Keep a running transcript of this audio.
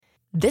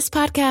This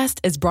podcast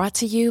is brought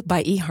to you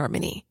by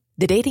eHarmony,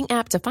 the dating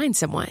app to find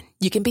someone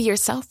you can be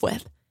yourself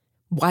with.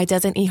 Why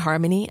doesn't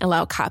eHarmony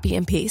allow copy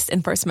and paste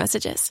in first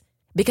messages?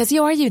 Because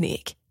you are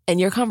unique, and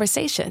your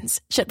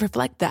conversations should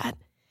reflect that.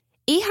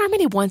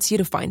 eHarmony wants you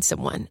to find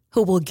someone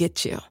who will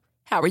get you.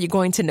 How are you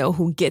going to know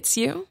who gets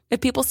you?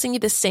 If people send you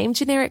the same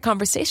generic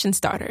conversation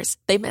starters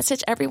they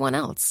message everyone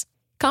else.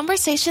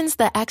 Conversations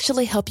that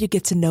actually help you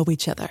get to know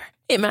each other.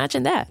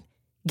 Imagine that.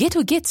 Get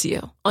who gets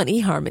you on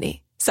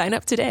eHarmony. Sign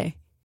up today.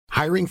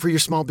 Hiring for your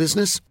small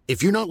business?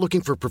 If you're not looking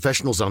for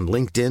professionals on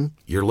LinkedIn,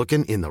 you're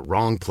looking in the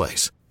wrong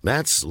place.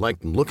 That's like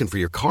looking for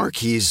your car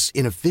keys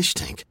in a fish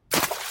tank.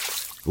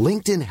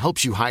 LinkedIn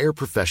helps you hire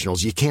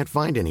professionals you can't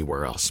find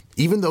anywhere else,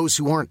 even those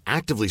who aren't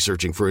actively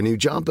searching for a new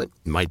job but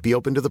might be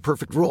open to the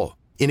perfect role.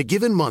 In a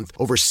given month,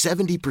 over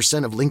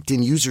 70% of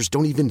LinkedIn users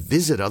don't even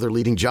visit other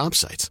leading job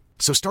sites.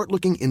 So start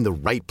looking in the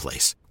right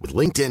place. With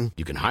LinkedIn,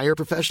 you can hire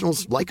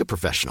professionals like a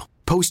professional.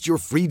 Post your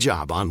free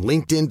job on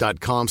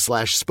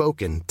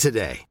linkedin.com/spoken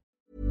today.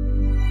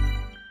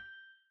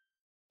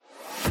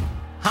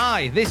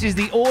 Hi, this is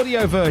the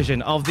audio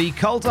version of the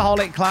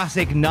Cultaholic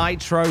Classic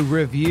Nitro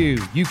review.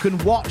 You can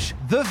watch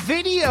the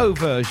video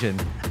version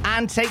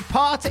and take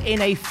part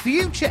in a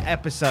future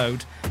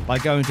episode by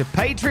going to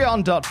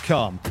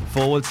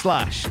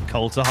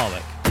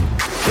patreon.com/Cultaholic.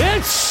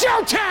 It's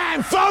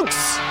showtime,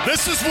 folks!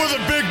 This is where the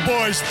big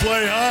boys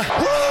play, huh?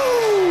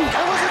 Woo!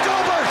 That was a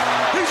doper!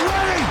 He's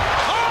ready!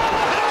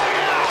 Oh,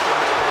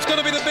 yeah! It's going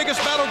to be the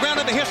biggest battleground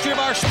in the history of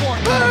our sport.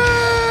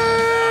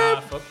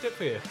 Fucked it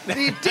for you.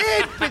 You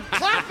did with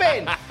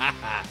clapping.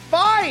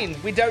 Fine.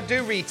 We don't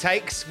do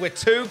retakes. We're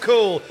too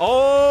cool.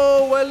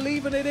 Oh, we're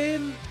leaving it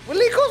in. Well,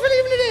 of course we're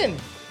leaving it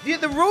in.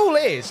 The rule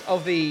is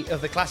of the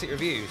classic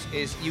reviews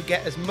is you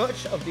get as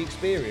much of the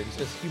experience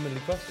as humanly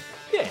possible.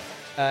 Yeah.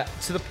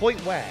 To the point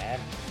where,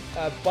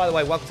 by the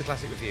way, welcome to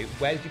Classic Review.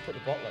 Where did you put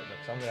the bottle opener?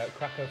 Because I'm going to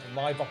crack open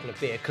my bottle of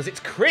beer because it's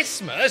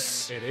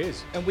Christmas. It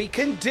is. And we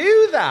can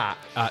do that.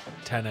 At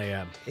 10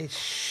 a.m.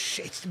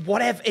 It's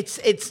whatever. It's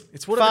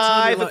whatever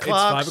 5 o'clock.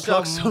 o'clock It's 5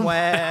 o'clock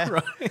somewhere.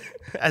 right.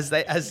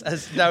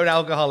 as known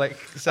alcoholic.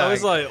 So I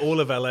was like, all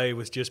of LA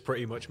was just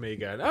pretty much me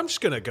going, I'm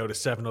just going to go to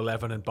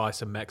 7-Eleven and buy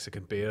some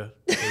Mexican beer.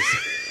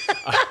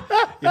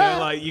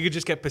 Like you could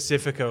just get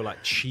Pacifico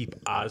like cheap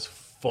as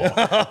fuck.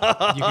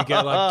 You could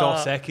get like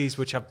Dos Equis,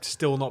 which I've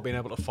still not been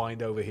able to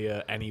find over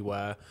here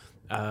anywhere.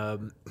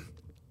 And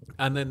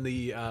then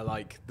the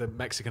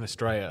Mexican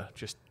Estrella.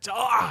 Just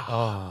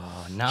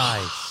oh,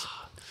 nice.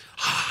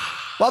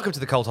 Welcome to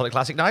the Cultaholic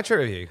Classic Nitro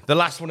Review, the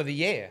last one of the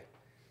year.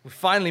 We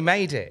finally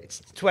made it.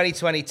 It's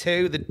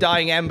 2022, the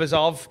dying embers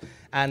of,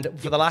 and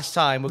for the last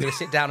time, we're going to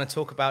sit down and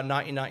talk about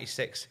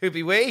 1996. Who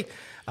be we?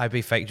 I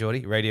be Fake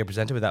Geordie, radio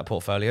presenter with that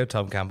portfolio,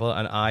 Tom Campbell,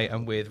 and I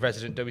am with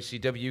resident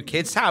WCW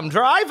kid, Sam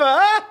Driver.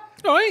 all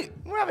right.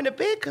 We're having a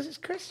beer because it's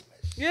Christmas.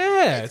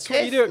 Yeah, it's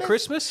what you do at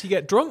Christmas. You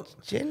get drunk,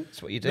 Gin,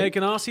 that's what you do. make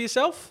an arse of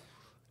yourself,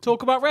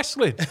 talk about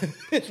wrestling.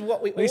 It's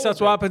what we At least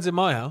that's what happens in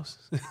my house.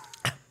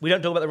 We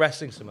don't talk about the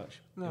wrestling so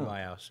much in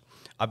my house.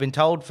 I've been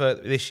told for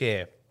this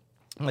year,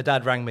 my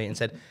dad rang me and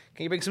said,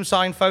 can you bring some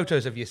signed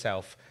photos of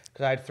yourself?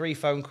 Because I had 3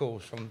 phone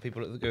calls from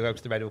people that go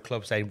to the Radio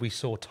Club saying, we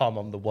saw Tom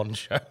on the One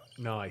Show.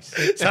 Nice.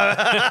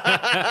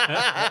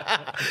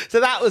 So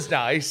that was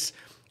nice.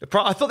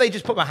 I thought they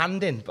just put my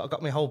hand in, but I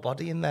got my whole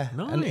body in there.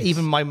 Nice. And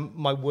even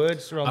my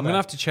words are on I'm there. going to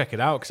have to check it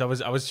out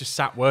because I was just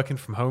sat working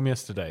from home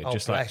yesterday,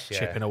 just like bless you.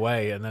 chipping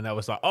away. And then I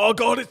was like, oh,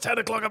 God, it's 10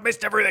 o'clock. I've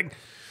missed everything.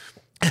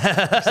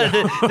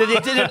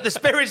 The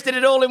spirits did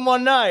it all in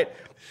one night.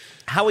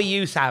 How are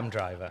you, Sam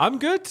Driver? I'm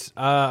good.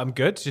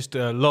 Just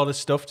a lot of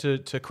stuff to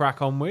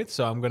crack on with.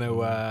 So I'm going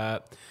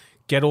to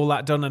get all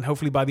that done. And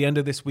hopefully by the end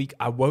of this week,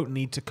 I won't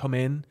need to come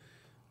in.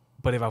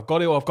 But if I've got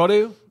to, I've got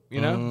to.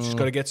 Just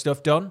got to get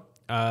stuff done.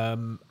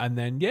 And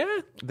then, yeah.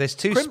 There's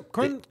 2...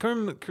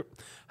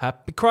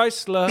 Happy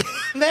Chrysler.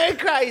 Merry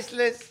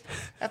Chrysler.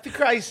 Happy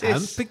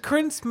Crisis. Happy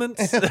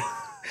Christmas.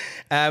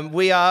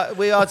 We are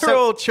We're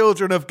all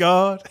children of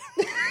God.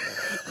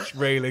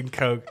 Railing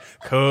Coke.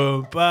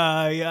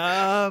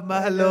 Kumbaya,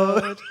 my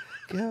Lord.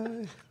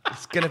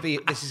 It's going to be...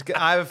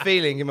 I have a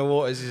feeling in my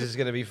waters this is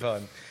going to be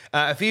fun.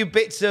 A few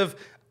bits of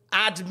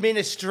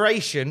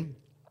administration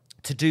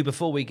to do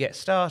before we get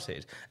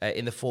started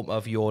in the form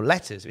of your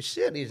letters, which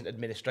certainly isn't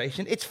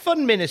administration. It's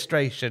fun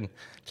ministration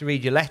to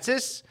read your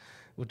letters.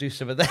 We'll do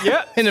some of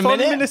that in a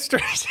minute.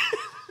 Administration.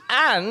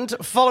 And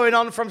following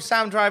on from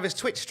Sam Driver's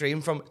Twitch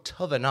stream from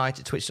t'other night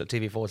at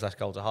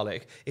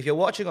twitch.tv/Cultaholic, if you're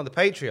watching on the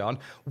Patreon,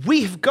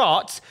 we've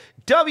got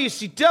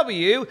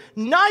WCW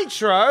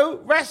Nitro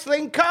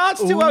wrestling cards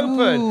to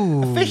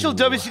open. Official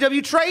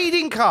WCW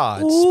trading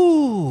cards.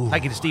 Ooh.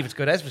 Thank you to Steven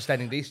Scudez for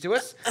sending these to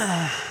us.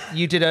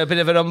 You did a bit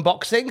of an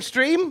unboxing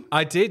stream.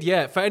 I did,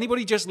 yeah. For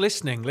anybody just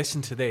listening,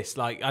 listen to this.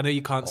 Like, I know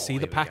you can't see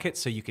the packet,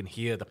 so you can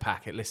hear the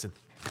packet. Listen.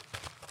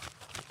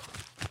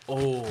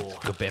 Oh,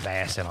 good bit of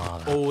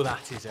ASMR. Oh,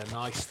 that is a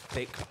nice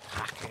thick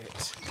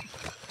packet.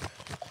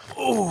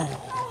 Oh.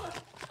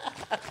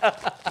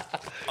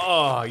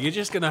 Oh, you're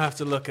just going to have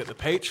to look at the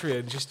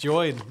Patreon. Just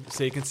join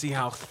so you can see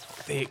how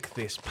thick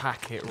this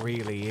packet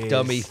really is.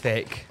 Dummy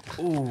thick.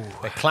 Ooh.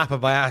 They're clapping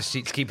my ass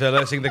cheeks, keep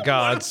alerting the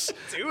guards.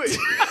 Do it.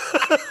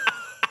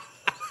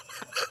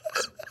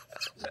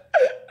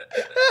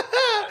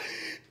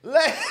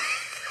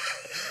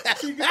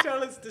 You can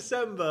tell it's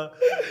December.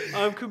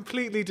 I'm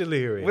completely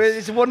delirious.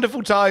 It's a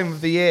wonderful time of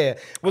the year.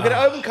 We're going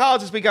to open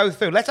cards as we go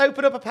through. Let's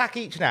open up a pack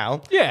each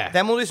now. Yeah.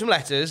 Then we'll do some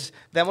letters.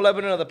 Then we'll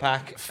open another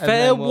pack.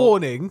 Fair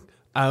warning,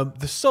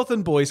 the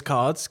Southern Boys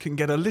cards can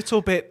get a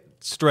little bit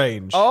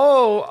strange.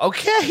 Oh,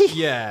 okay.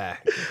 Yeah.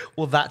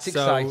 Well, that's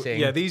exciting.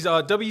 Yeah, these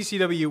are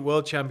WCW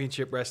World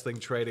Championship Wrestling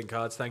trading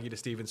cards. Thank you to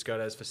Steven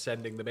Skodes for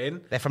sending them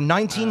in. They're from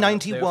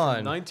 1991.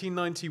 They're from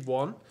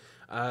 1991.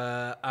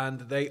 And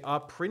they are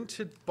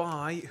printed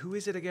by... Who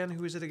is it again?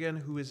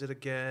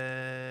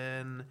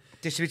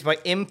 Distributed by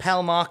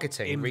Impel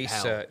Marketing Impel,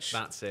 Research.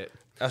 That's it.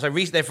 So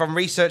they're from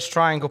Research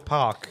Triangle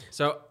Park.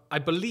 So I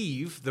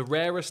believe the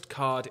rarest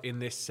card in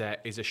this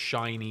set is a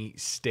shiny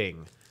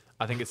Sting.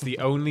 I think it's the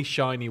only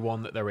shiny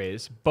one that there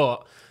is.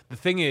 But the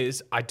thing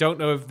is, I don't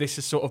know if this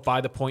is sort of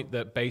by the point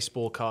that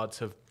baseball cards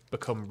have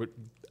become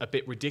a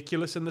bit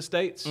ridiculous in the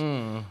States.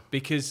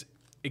 Because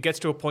it gets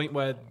to a point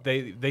where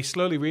they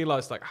slowly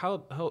realize, like,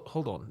 hold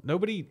on.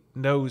 Nobody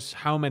knows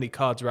how many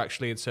cards are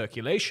actually in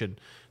circulation.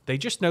 They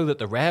just know that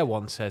the rare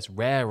one says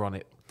rare on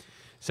it.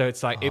 So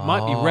it's like, it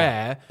might be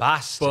rare,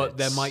 bastards. but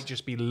there might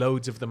just be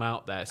loads of them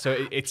out there.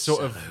 So it's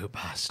sort of...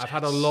 Bastards. I've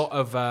had a lot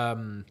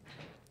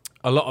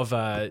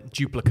of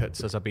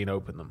duplicates as I've been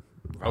opening them.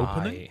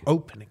 Opening them.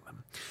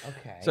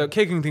 Okay. So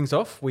kicking things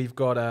off, we've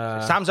got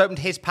Sam's opened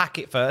his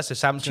packet first, so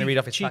Sam's going to read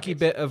off his cheeky packet.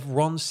 bit of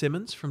Ron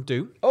Simmons from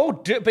Doom. Oh,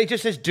 but it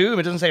just says Doom.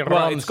 It doesn't say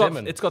Ron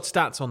Simmons. It's got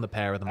stats on the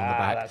pair of them on the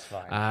back. That's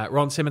fine.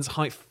 Ron Simmons,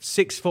 height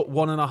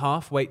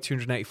 6'1.5", weight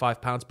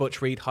 285 pounds.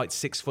 Butch Reed, height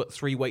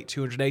 6'3", weight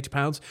 280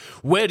 pounds.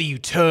 Where do you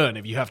turn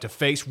if you have to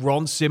face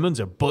Ron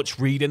Simmons or Butch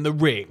Reed in the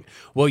ring?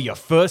 Well, your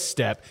first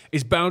step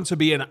is bound to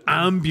be an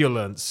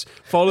ambulance,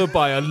 followed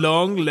by a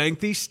long,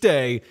 lengthy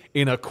stay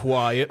in a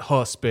quiet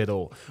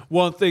hospital.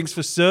 One thing's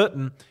for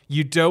certain.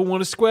 You don't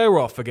want to square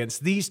off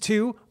against these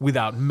two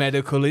without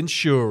medical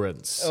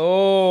insurance.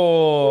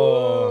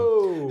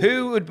 Oh.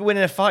 Who would win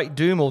in a fight,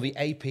 Doom or the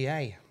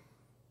APA?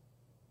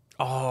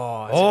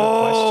 Oh, that's a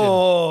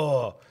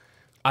good question.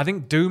 I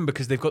think Doom,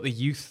 because they've got the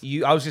youth.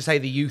 I was going to say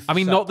the youth. I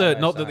mean, not that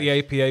the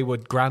APA were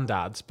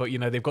granddads, but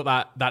they've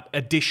got that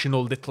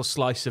additional little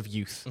slice of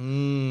youth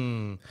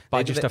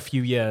by just a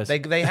few years.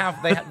 They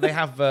have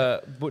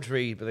Butch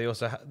Reed, but they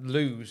also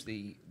lose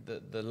the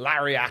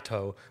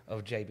lariato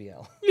of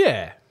JBL.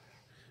 Yeah.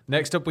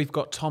 Next up, we've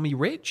got Tommy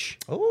Rich.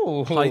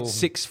 Oh, height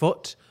 6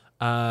 foot.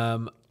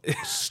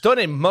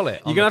 Stunning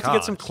mullet. You're going to have to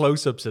get some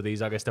close-ups of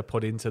these, I guess, to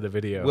put into the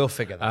video. We'll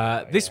figure that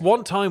out. This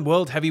one-time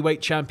world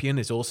heavyweight champion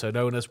is also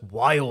known as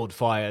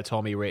Wildfire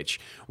Tommy Rich.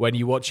 When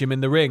you watch him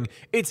in the ring,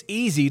 it's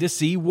easy to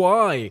see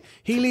why.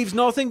 He leaves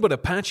nothing but a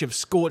patch of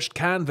scorched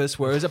canvas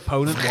where his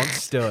opponent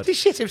once stood. He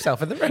shit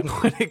himself in the ring.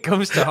 When it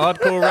comes to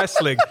hardcore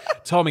wrestling,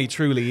 Tommy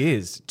truly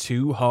is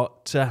too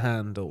hot to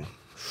handle.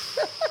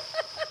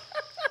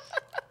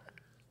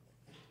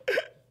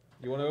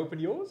 You want to open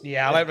yours?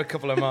 Yeah, I'll open a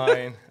couple of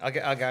mine. I'm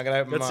going to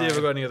open Let's mine. see if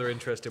we've got any other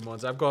interesting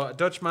ones. I've got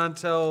Dutch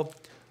Mantel.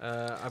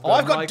 I've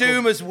got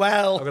Doom as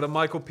well. I've got a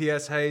Michael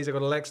P.S. Hayes. I've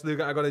got a Lex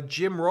Luger. I've got a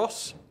Jim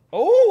Ross.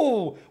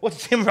 Oh,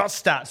 what's Jim Ross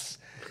stats?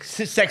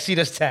 Sexy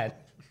does 10.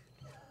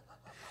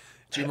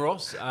 Jim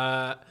Ross.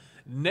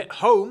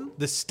 Home,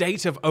 the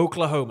state of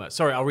Oklahoma.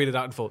 Sorry, I'll read it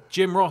out in full.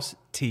 Jim Ross,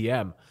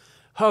 TM.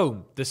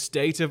 Home, the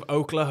state of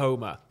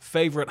Oklahoma.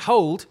 Favorite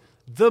hold,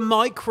 the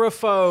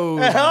microphone.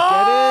 Get it?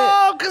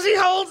 Oh, because he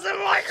holds the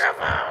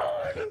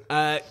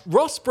microphone.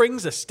 Ross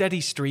brings a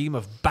steady stream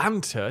of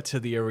banter to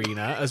the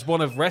arena as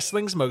one of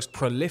wrestling's most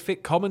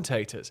prolific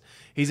commentators.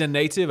 He's a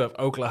native of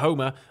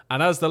Oklahoma,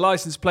 and as the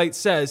license plate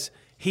says,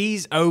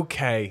 he's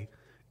okay.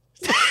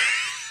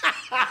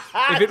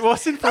 If it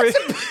wasn't for That's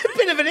a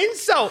bit of an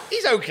insult.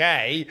 He's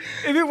okay.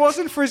 If it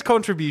wasn't for his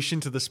contribution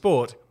to the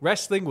sport,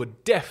 wrestling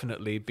would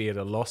definitely be at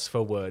a loss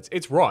for words.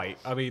 It's right.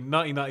 I mean,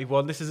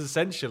 1991, this is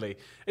essentially...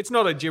 It's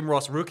not a Jim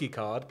Ross rookie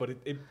card, but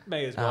it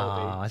may as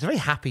well be. It's a very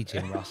happy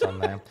Jim Ross on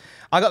there.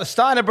 I got the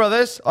Steiner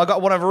brothers. I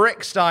got one of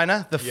Rick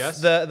Steiner,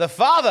 the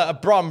father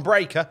of Bron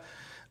Breakker,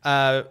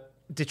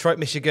 Detroit,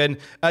 Michigan.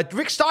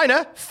 Rick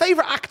Steiner,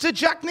 favourite actor,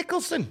 Jack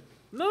Nicholson.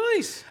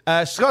 Nice.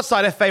 Scott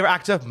Steiner, favourite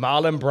actor,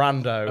 Marlon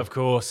Brando. Of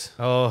course.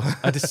 Oh.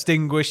 A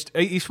distinguished...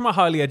 He's from a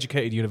highly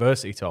educated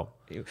university, Tom.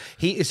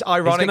 He is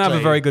ironically... He's going to have a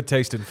very good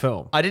taste in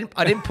film. I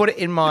didn't put it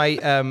in my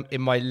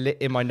in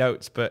my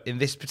notes, but in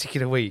this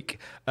particular week,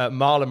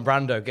 Marlon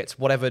Brando gets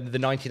whatever the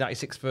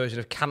 1996 version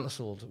of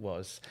Cancelled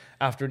was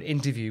after an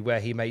interview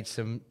where he made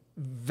some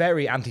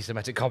very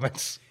anti-Semitic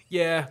comments.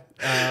 Yeah.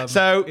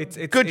 So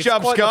good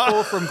job, quite Scott. The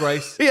fall from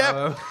grace.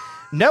 Yeah.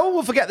 No one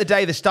will forget the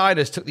day the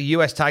Steiners took the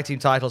US tag team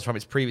titles from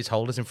its previous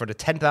holders in front of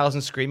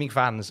 10,000 screaming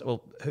fans.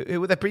 Well,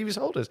 who were their previous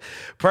holders?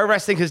 Pro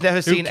wrestling has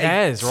never seen... Who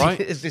cares, right?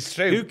 Is this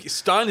true?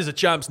 Steiners are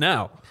champs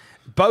now.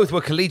 Both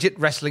were collegiate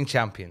wrestling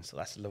champions. So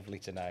that's lovely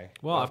to know.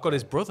 Well, I've got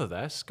his brother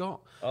there,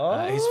 Scott.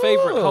 His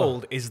favourite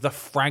hold is the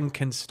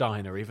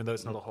Frankensteiner, even though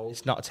it's not a hold.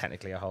 It's not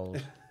technically a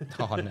hold.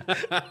 Oh, no.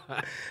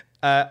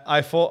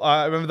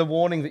 I remember the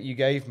warning that you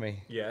gave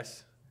me.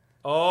 Yes.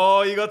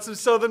 Oh, you got some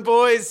Southern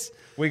boys.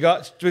 We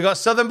got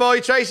Southern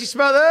boy Tracy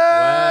Smothers.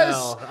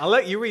 Well, I'll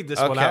let you read this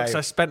one out because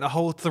I spent a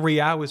whole 3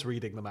 hours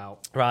reading them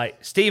out. Right.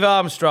 Steve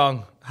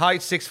Armstrong,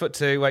 height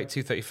 6'2", weight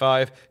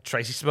 235.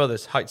 Tracy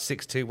Smothers, height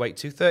 6'2", weight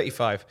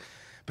 235.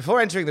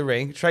 Before entering the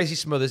ring, Tracy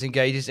Smothers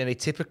engages in a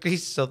typically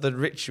Southern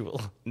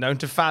ritual known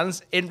to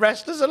fans and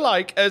wrestlers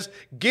alike as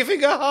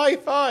giving a high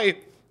five.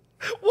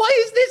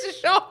 Why is this a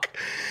shock?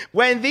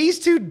 When these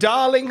two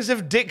darlings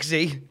of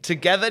Dixie,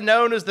 together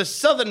known as the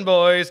Southern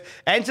Boys,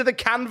 enter the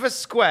canvas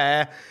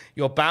square,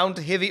 you're bound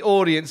to hear the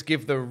audience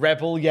give the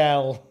rebel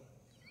yell.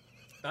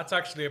 That's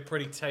actually a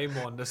pretty tame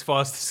one as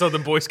far as the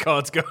Southern Boys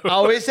cards go.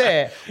 Oh, is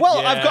it?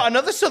 Well, Yeah. I've got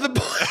another Southern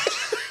Boy.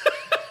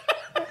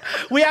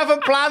 We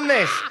haven't planned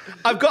this.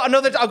 I've got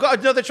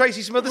another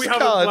Tracy Smothers We card.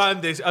 haven't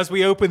planned this. As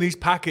we open these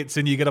packets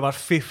and you get about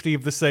 50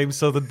 of the same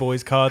Southern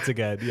Boys cards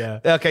again, yeah.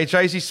 Okay,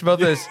 Tracy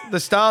Smothers.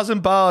 The stars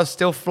and bars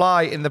still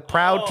fly in the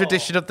proud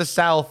tradition of the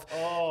South.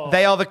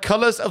 They are the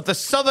colours of the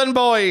Southern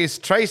Boys,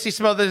 Tracy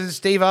Smothers and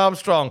Steve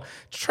Armstrong.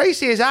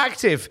 Tracy is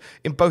active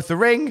in both the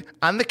ring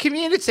and the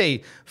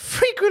community,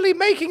 frequently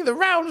making the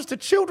rounds to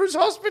children's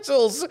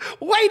hospitals.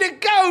 Way to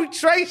go,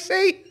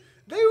 Tracy!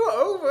 They were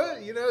over,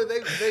 you know,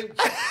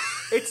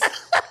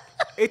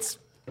 it's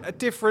a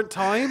different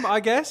time,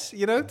 I guess,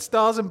 you know,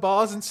 stars and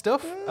bars and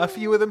stuff. A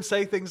few of them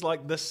say things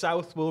like the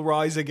South will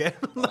rise again.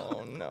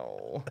 Oh,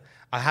 no.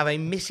 I have a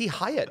Missy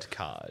Hyatt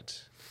card.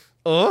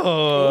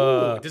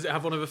 Oh. Does it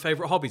have one of her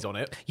favourite hobbies on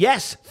it?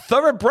 Yes,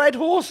 thoroughbred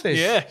horses.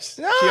 Yes.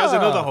 She has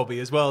another hobby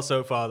as well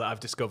so far that I've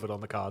discovered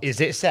on the card.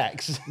 Is it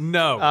sex?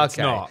 No, it's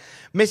not.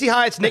 Missy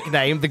Hyatt's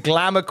nickname, the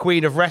glamour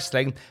queen of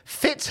wrestling,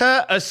 fits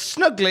her as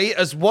snugly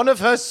as one of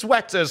her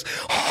sweaters.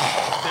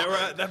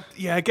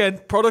 Yeah,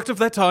 again, product of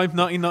their time,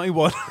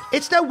 1991.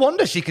 It's no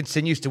wonder she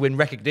continues to win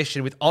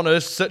recognition with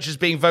honours such as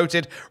being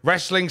voted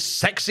wrestling's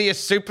sexiest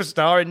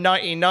superstar in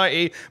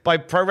 1990 by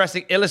Pro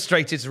Wrestling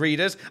Illustrated's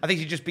readers. I think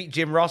she just beat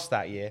Jim Ross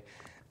that year.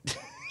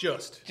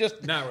 Just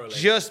narrowly.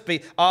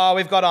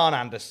 We've got Arn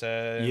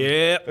Anderson.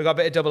 Yeah. We've got a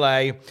bit of double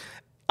A.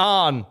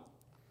 Arn,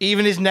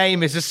 even his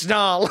name is a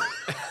snarl.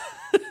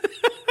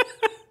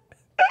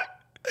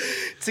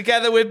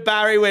 Together with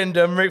Barry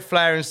Windham, Ric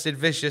Flair, and Sid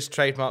Vicious,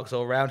 trademarks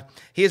all round.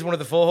 He is one of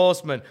the Four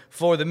Horsemen,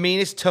 four of the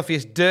meanest,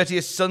 toughest,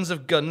 dirtiest sons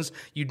of guns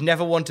you'd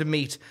never want to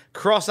meet.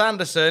 Cross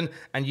Anderson,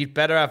 and you'd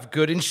better have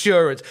good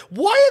insurance.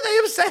 Why are they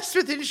obsessed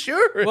with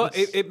insurance? Well,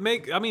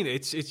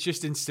 it's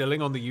just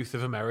instilling on the youth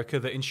of America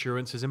that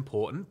insurance is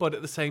important, but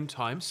at the same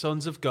time,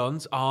 Sons of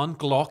Guns, Arn,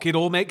 Glock, it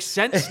all makes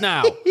sense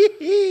now.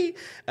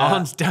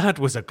 Arn's dad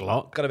was a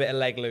Glock. Got a bit of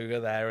leg Luger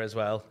there as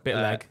well. Bit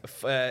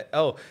of leg.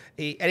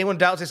 Anyone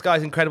doubts this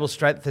guy's incredible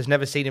strength has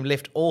never seen him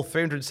lift all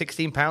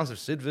 316 pounds of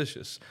Sid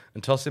Vicious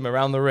and toss him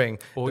around the ring.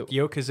 Or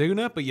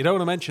Yokozuna, but you don't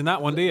want to mention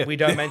that one, do you? We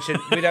don't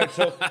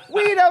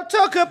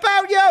talk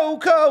about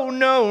Yoko.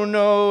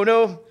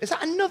 No. Is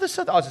that another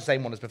Southern? Oh, it's the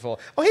same one as before.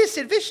 Oh, here's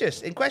Sid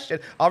Vicious in question.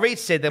 I'll read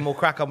Sid, then we'll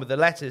crack on with the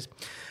letters.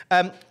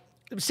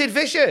 Sid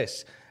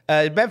Vicious.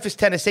 Memphis,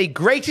 Tennessee,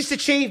 greatest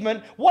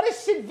achievement. What is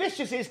Sid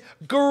Vicious's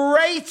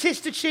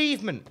greatest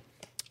achievement?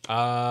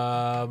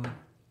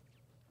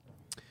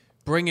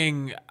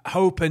 Bringing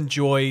hope and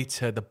joy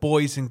to the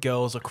boys and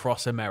girls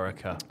across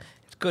America.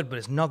 It's good, but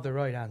it's not the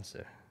right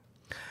answer.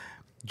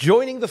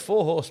 Joining the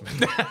Four Horsemen.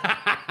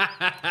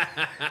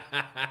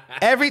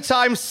 Every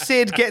time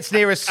Sid gets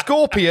near a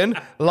scorpion,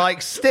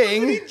 like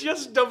Sting...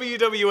 Just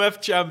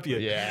WWF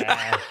champion.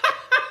 Yeah.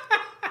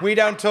 We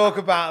don't talk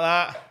about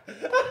that.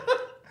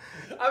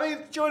 I mean,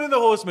 joining the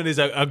Horsemen is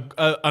an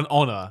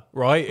honour,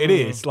 right? It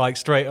is, like,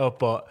 straight up,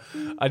 but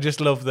I just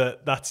love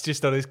that that's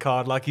just on his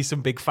card, like he's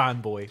some big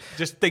fanboy.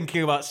 Just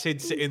thinking about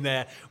Sid sitting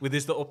there with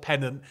his little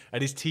pennant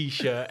and his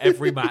T-shirt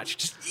every match.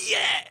 Just,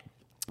 yeah!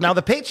 Now,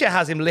 the picture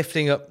has him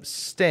lifting up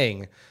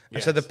Sting.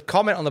 And so the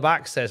comment on the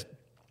back says,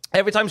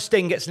 every time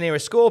Sting gets near a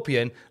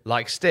scorpion,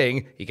 like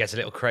Sting, he gets a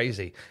little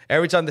crazy.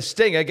 Every time the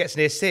Stinger gets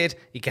near Sid,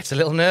 he gets a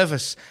little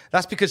nervous.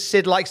 That's because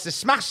Sid likes to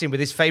smash him with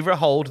his favourite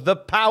hold, the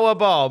power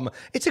bomb.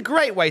 It's a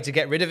great way to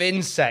get rid of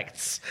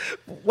insects.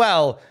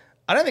 Well,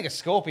 I don't think a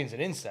scorpion's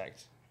an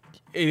insect.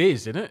 It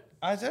is, isn't it?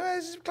 I don't know,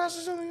 is it class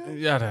or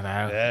something? I don't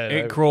know.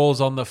 It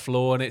crawls on the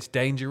floor and it's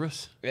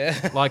dangerous.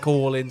 Yeah. Like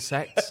all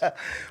insects.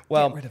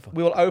 Well,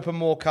 we will open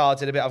more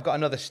cards in a bit. I've got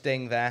another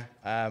Sting there.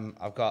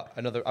 I've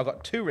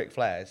got two Ric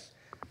Flairs.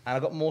 And I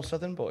got more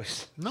Southern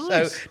Boys.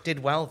 Nice. So,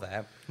 did well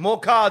there. More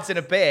cards in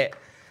a bit.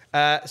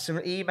 Some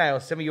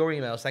emails, some of your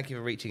emails. Thank you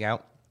for reaching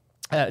out.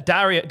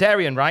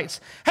 Darian writes,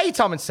 "Hey,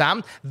 Tom and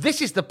Sam,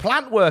 this is the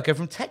plant worker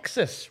from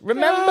Texas.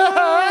 Remember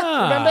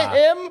her? Remember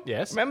him?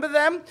 Yes. Remember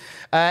them?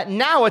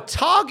 Now a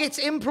Target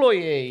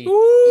employee.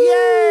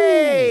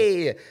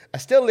 Yay! I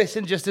still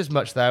listen just as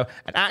much, though,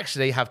 and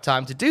actually have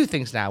time to do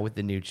things now with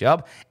the new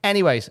job.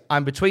 Anyways,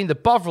 I'm between the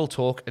Bovril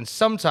talk and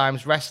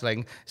sometimes during the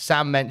wrestling,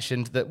 Sam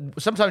mentioned that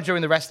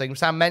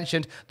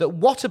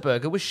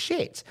Whataburger was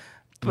shit.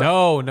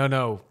 No.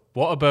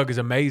 Whataburger's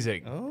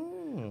amazing.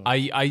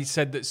 I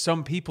said that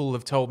some people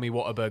have told me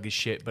Whataburger's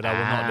shit, but I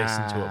will not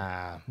listen to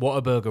them.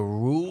 Whataburger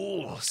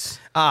rules.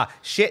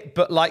 Shit,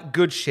 but like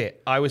good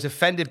shit. I was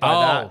offended by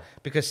that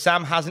because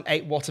Sam hasn't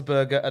ate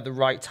Whataburger at the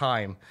right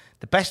time.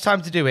 The best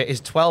time to do it is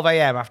 12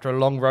 a.m. after a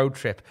long road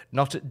trip,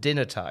 not at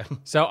dinner time.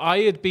 So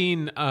I had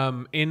been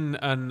in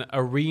an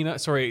arena,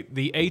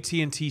 the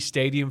AT&T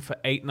Stadium for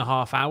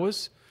 8.5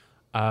 hours.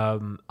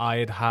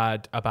 I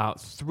had about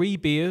 3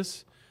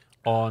 beers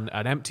on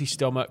an empty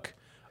stomach,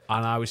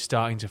 and I was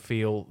starting to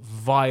feel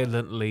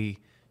violently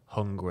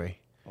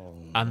hungry.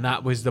 And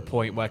that was the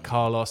point where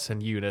Carlos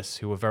and Eunice,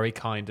 who were very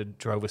kind and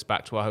drove us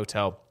back to our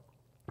hotel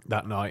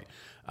that night,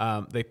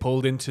 they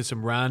pulled into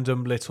some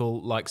random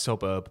little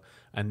suburb,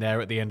 and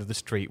there at the end of the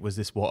street was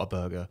this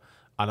Whataburger.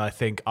 And I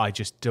think I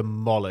just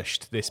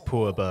demolished this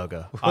poor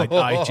burger.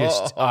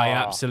 I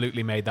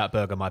absolutely made that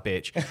burger my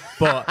bitch.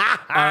 But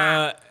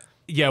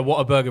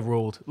Whataburger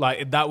ruled.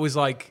 That was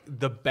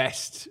the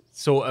best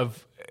sort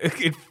of.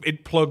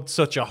 It plugged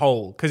such a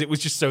hole because it was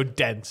just so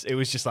dense. It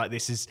was just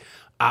this is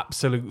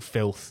absolute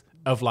filth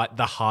of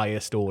the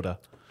highest order.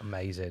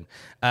 Amazing.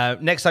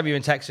 Next time you're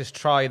in Texas,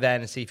 try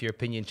then and see if your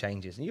opinion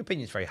changes. And your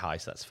opinion's very high,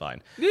 so that's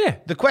fine. Yeah.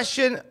 The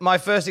question, my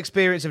first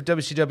experience of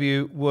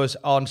WCW was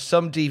on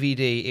some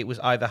DVD. It was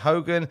either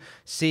Hogan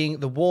seeing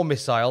the War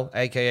Missile,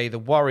 a.k.a. the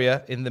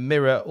Warrior, in the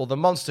mirror, or the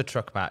Monster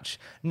Truck match.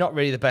 Not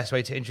really the best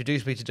way to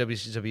introduce me to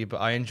WCW, but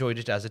I enjoyed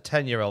it as a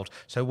 10-year-old.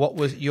 So what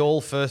was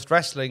your first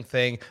wrestling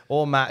thing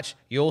or match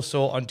you all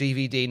saw on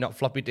DVD, not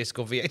floppy disk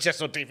or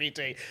VHS or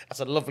DVD?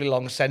 That's a lovely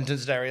long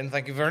sentence, Darian.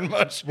 Thank you very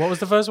much. What was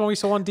the first one we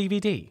saw on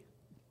DVD?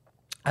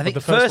 I think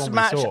the first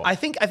match. I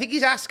think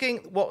he's asking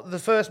what the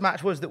first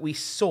match was that we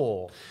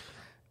saw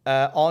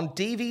on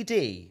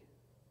DVD.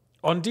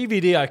 On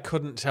DVD, I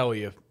couldn't tell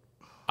you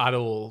at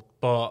all,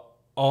 but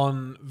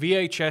on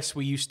VHS,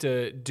 we used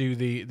to do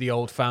the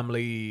old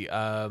family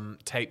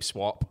tape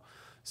swap.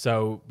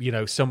 So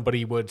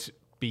somebody would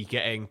be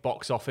getting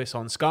box office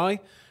on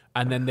Sky,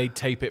 and then they'd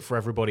tape it for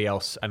everybody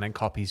else, and then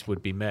copies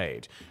would be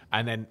made.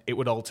 And then it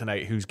would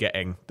alternate who's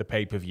getting the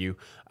pay-per-view,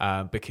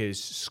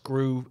 because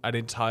screw an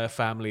entire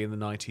family in the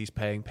 90s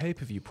paying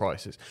pay-per-view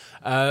prices.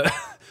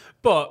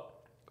 But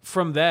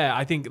from there,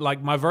 I think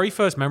my very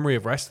first memory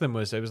of wrestling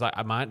was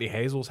at my Auntie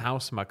Hazel's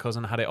house. My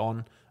cousin had it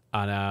on,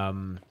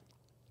 and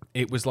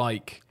it was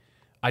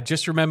I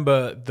just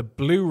remember the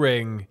blue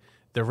ring,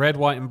 the red,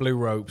 white, and blue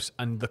ropes,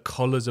 and the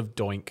colors of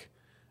Doink.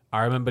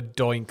 I remember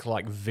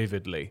Doink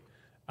vividly.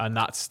 And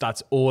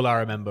that's all I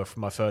remember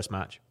from my first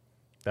match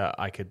that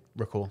I could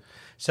recall.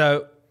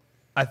 So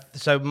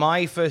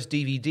my first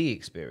DVD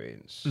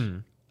experience,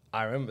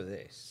 I remember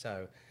this.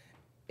 So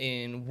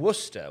in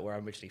Worcester, where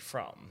I'm originally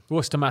from.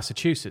 Worcester,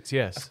 Massachusetts,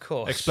 yes. Of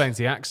course. Explains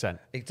the accent.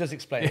 It does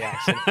explain the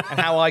accent and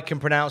how I can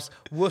pronounce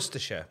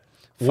Worcestershire.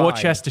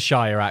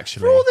 Worcestershire,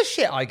 actually. For all the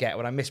shit I get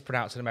when I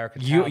mispronounce an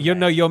American town.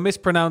 You're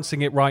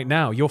mispronouncing it right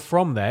now. You're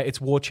from there.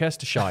 It's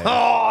Worcestershire.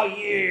 Oh,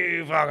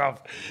 you fuck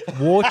off.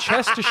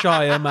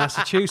 Worcestershire,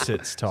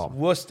 Massachusetts, Tom.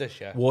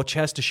 Worcestershire.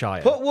 Worcestershire.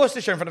 Put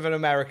Worcestershire in front of an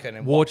American.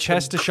 And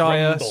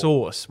Worcestershire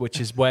sauce,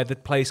 which is where the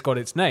place got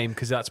its name,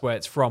 because that's where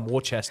it's from,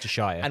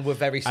 Worcestershire. And we're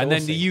very saucy. And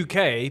then the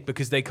UK,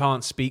 because they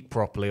can't speak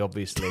properly,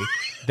 obviously,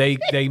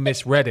 they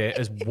misread it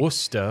as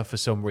Worcester for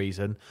some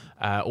reason,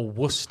 or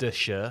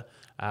Worcestershire.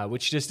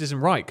 Which just isn't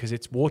right because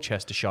it's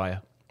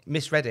Worcestershire.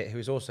 Miss Reddit, who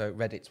is also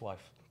Reddit's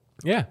wife.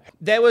 Yeah.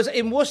 There was,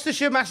 in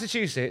Worcestershire,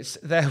 Massachusetts,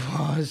 there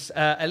was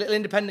a little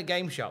independent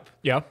game shop.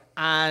 Yeah.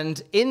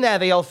 And in there,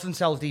 they often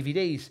sell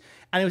DVDs.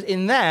 And it was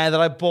in there that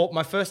I bought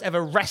my first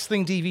ever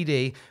wrestling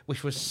DVD,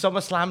 which was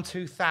SummerSlam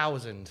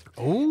 2000.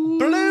 Ooh.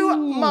 Blew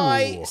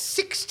my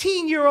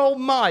 16-year-old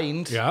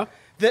mind. Yeah.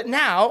 That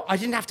now I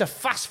didn't have to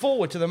fast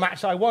forward to the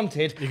match I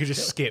wanted. You could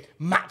just skip.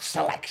 Match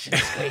selection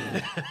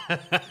screen.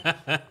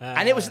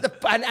 And it was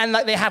and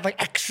they had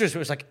extras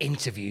where it was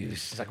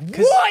interviews. It's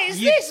what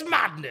is this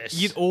madness?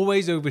 You'd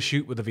always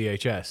overshoot with the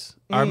VHS.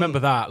 I remember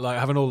that,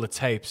 having all the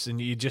tapes, and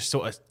you just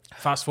sort of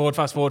fast forward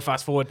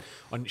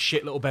on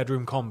shit little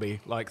bedroom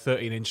combi,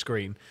 13-inch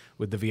screen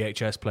with the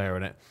VHS player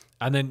in it.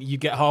 And then you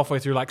get halfway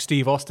through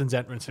Steve Austin's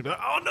entrance and be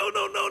oh, no,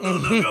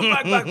 go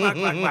back.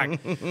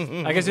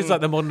 I guess it's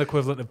the modern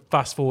equivalent of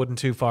fast forwarding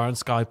too far on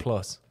Sky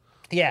Plus.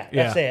 Yeah,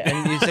 that's it.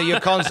 And so you're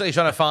constantly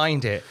trying to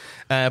find it.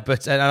 And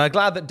I'm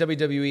glad that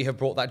WWE have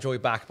brought that joy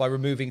back by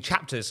removing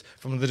chapters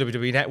from the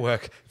WWE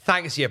Network.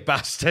 Thanks, you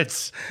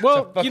bastards.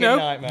 Well,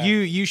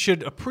 you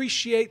should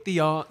appreciate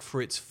the art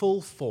for its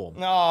full form.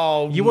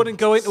 No. You wouldn't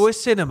go into a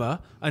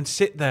cinema and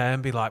sit there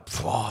and be like,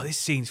 oh, this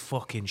scene's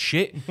fucking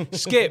shit.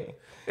 Skip.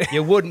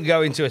 You wouldn't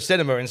go into a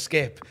cinema and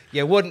skip.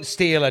 You wouldn't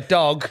steal a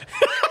dog.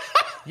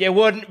 You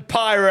wouldn't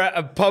pirate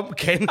a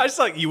pumpkin. It's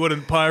like you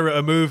wouldn't pirate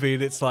a movie,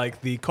 and it's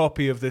like the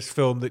copy of this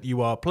film that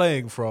you are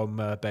playing from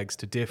begs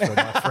to differ,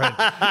 my friend.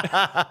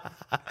 I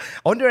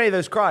wonder any of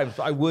those crimes,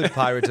 but I would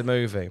pirate a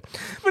movie.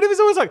 But it was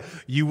always like,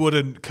 you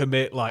wouldn't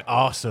commit like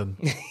arson.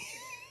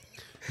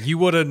 You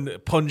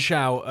wouldn't punch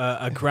out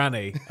a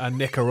granny and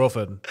nick her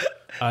oven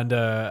and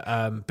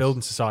a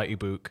building society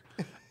book.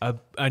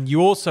 And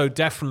you also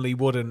definitely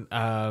wouldn't,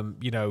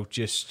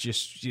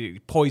 just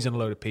poison a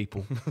load of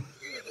people.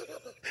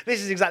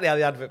 This is exactly how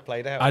the advert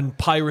played out. And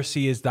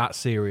piracy is that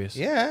serious.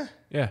 Yeah.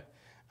 Yeah.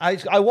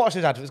 I watched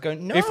those adverts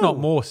going, no. If not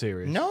more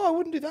serious. No, I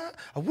wouldn't do that.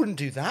 I wouldn't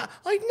do that.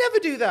 I'd never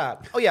do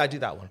that. Oh, yeah, I'd do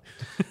that one.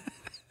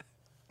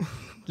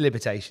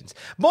 Limitations.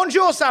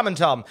 Bonjour, Sam and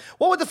Tom.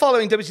 What would the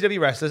following WCW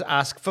wrestlers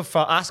ask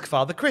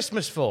Father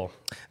Christmas for?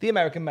 The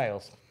American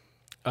males.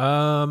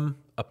 A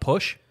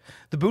push.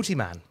 The Booty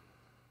Man.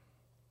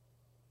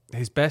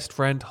 His best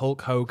friend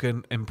Hulk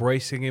Hogan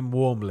embracing him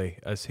warmly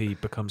as he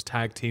becomes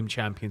tag team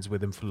champions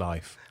with him for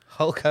life.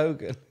 Hulk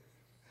Hogan.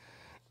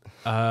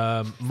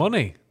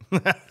 Money.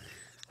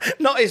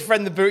 Not his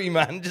friend, the Booty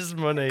Man, just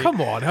money.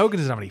 Come on, Hogan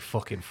doesn't have any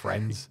fucking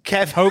friends.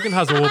 Kev. Hogan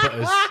has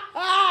orbiters.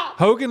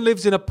 Hogan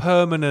lives in a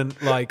permanent,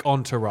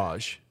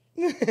 entourage.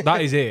 That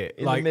is it.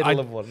 In the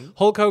middle of one.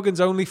 Hulk Hogan's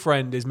only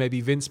friend is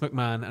maybe Vince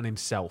McMahon and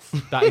himself.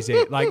 That is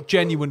it.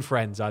 Genuine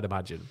friends, I'd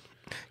imagine.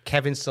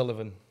 Kevin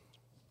Sullivan.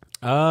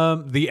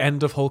 The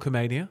end of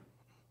Hulkamania.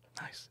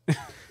 Nice.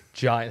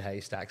 Giant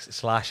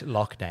haystacks /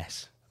 Loch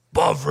Ness.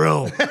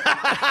 Bovril.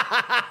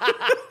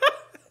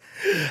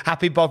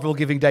 Happy Bovril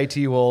Giving Day to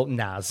you all,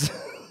 Naz.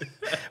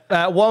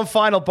 One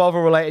final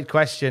Bovril-related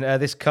question.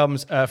 This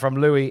comes from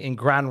Louis in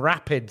Grand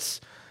Rapids.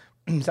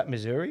 Is that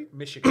Missouri?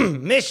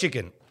 Michigan.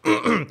 Michigan.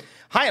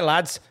 Hi,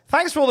 lads.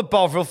 Thanks for all the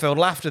Bovril-filled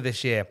laughter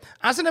this year.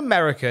 As an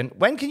American,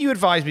 when can you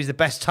advise me is the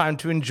best time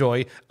to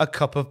enjoy a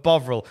cup of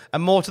Bovril?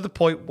 And more to the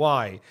point,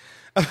 why?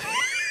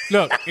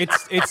 Look,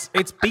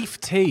 it's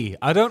beef tea.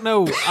 I don't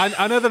know.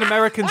 I know that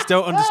Americans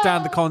don't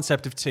understand the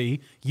concept of tea.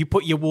 You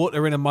put your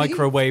water in a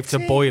microwave to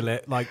boil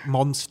it like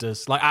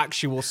monsters, like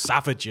actual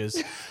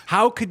savages.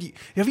 How could you...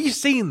 Have you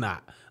seen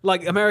that?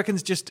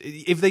 Americans just,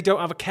 if they don't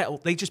have a kettle,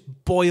 they just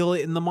boil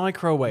it in the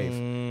microwave.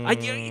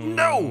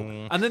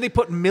 No! And then they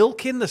put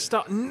milk in the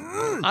stuff.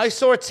 I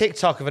saw a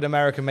TikTok of an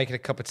American making a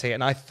cup of tea,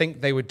 and I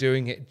think they were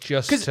doing it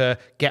just to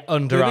get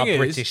under our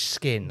British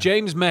skin.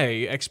 James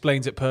May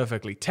explains it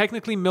perfectly.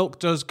 Technically, milk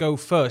does go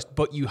first,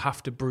 but you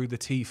have to brew the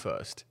tea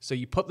first. So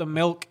you put the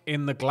milk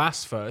in the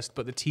glass first,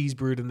 but the tea's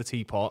brewed in the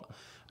teapot,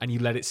 and you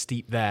let it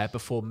steep there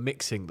before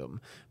mixing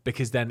them,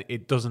 because then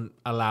it doesn't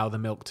allow the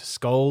milk to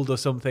scald or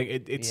something.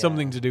 It's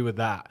something to do with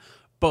that.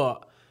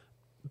 But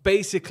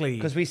basically...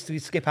 Because we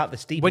skip out the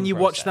steeping When you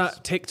process. watch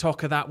that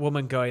TikTok of that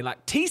woman going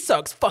tea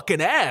sucks fucking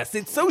ass,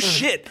 it's so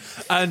shit.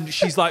 And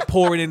she's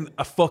pouring in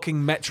a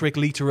fucking metric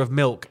litre of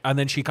milk, and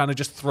then she kind of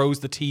just throws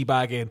the tea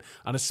bag in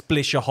and a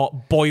splish of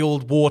hot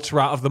boiled water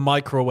out of the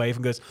microwave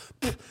and goes,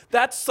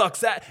 that sucks.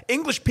 That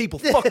English people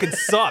fucking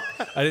suck.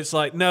 And it's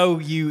no,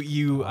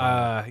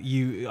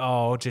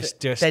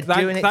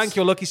 thank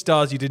your lucky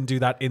stars you didn't do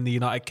that in the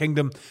United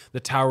Kingdom. The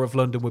Tower of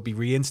London would be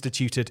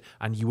reinstituted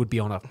and you would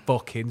be on a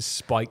fucking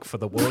spike for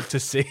the world to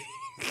see.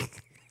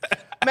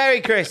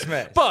 Merry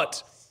Christmas.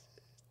 But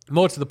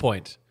more to the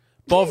point,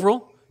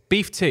 Bovril,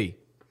 beef tea.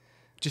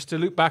 Just to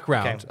loop back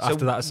round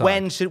after that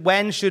aside.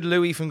 When should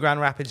Louis from Grand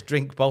Rapids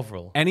drink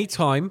Bovril? Any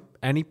time,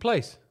 any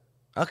place.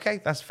 Okay,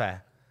 that's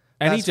fair.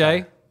 Any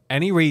day,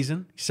 any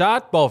reason.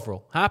 Sad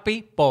Bovril.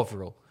 Happy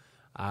Bovril.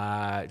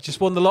 Just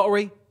won the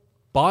lottery?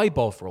 Buy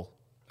Bovril.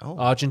 Oh.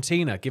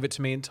 Argentina. Give it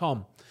to me and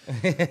Tom.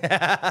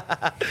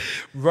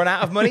 Run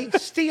out of money?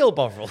 Steal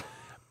Bovril.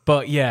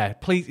 But yeah,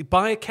 please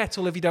buy a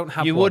kettle if you don't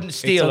have one. You wouldn't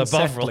steal a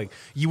Bovril.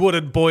 You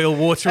wouldn't boil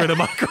water in a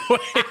microwave.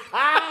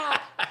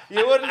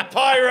 You wouldn't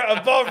pirate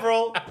a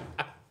Bovril.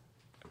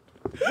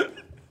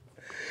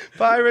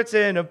 Pirate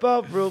in a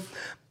Bovril.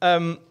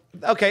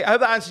 Okay, I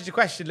hope that answers your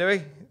question,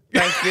 Louis.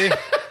 Thank you.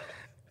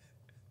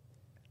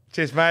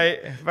 Cheers,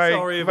 mate.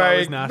 Sorry if I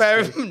was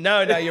nasty.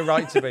 No, you're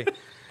right to be.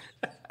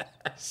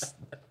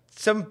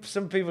 Some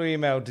people who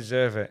email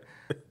deserve it.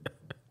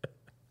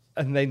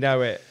 And they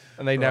know it.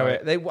 And they know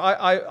it.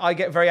 I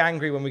get very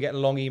angry when we get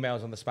long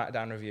emails on the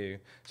SmackDown review.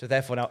 So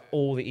therefore now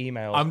all the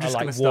emails I'm just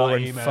are going to War start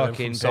and emailing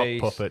fucking from sock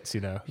peace. puppets,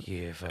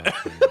 You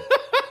fucking...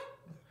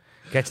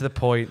 Get to the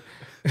point.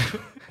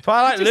 So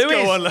I like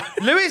Louis.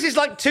 Louis is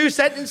 2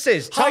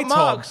 sentences. Hi, Tom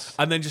Marks.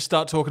 And then just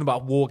start talking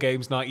about War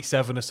Games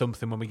 97 or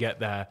something when we get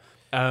there.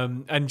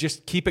 And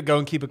just keep it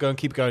going.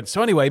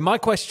 So anyway, my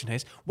question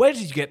is, where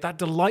did you get that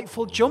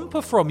delightful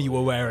jumper from you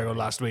were wearing on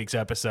last week's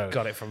episode?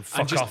 Got it from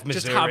Off Missouri.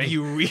 Just have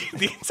you read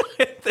the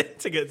entire thing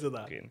to get to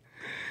that.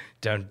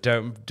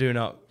 Do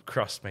not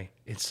cross me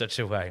in such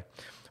a way.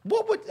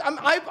 What would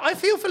I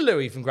feel for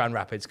Louis from Grand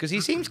Rapids because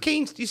he seems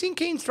keen. You seem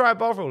keen to try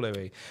Bovril,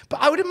 Louis. But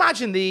I would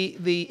imagine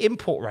the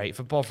import rate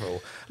for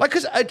Bovril,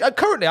 because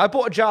currently I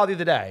bought a jar the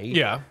other day.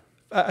 Yeah.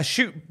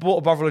 bought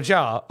a bottle of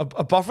jar.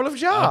 A bottle of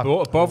jar? I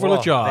bought a bottle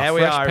of jar. There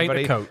we Fresh are, paint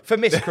everybody. the coat. For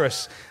Miss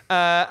Chris.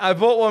 I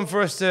bought one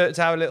for us to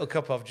have a little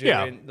cup of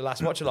during the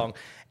last watch-along.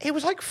 It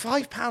was like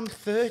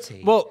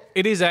 £5.30. Well,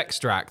 it is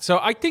extract. So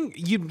I think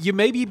you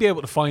maybe be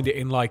able to find it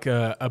in like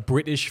a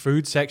British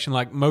food section.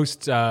 Like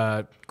most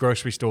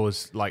grocery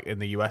stores like in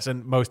the US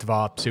and most of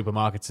our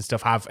supermarkets and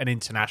stuff have an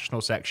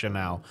international section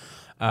now.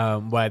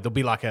 Where there'll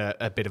be like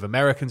a bit of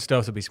American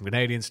stuff, there'll be some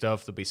Canadian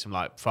stuff, there'll be some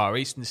like Far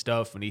Eastern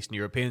stuff and Eastern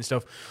European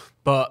stuff.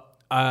 But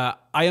I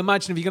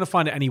imagine if you're going to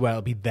find it anywhere,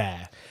 it'll be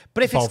there.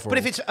 But if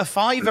it's a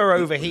 $5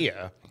 over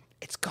here,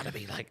 it's got to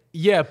be like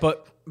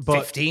but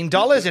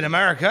 $15 in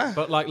America.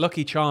 But like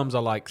Lucky Charms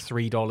are like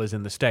 $3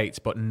 in the States,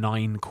 but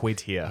 £9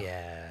 here.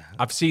 Yeah,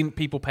 I've seen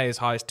people pay as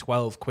high as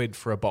 £12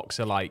 for a box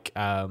of like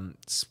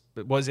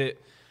was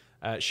it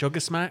Sugar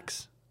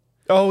Smacks?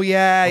 Oh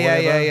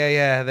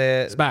yeah.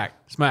 The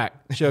Smack,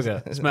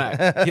 sugar,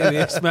 smack. Give me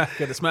a smack,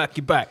 get a smack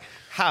you back.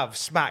 have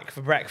smack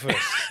for breakfast.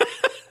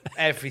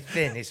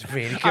 Everything is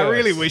really good. I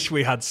really wish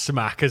we had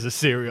Smack as a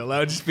cereal. That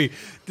would just be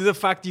the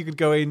fact you could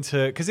go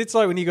into, because it's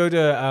like when you go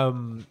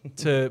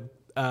to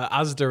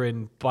Asda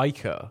in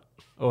Byker,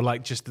 or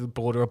like just the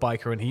border of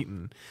Byker and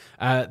Heaton,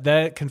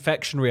 their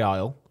confectionery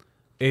aisle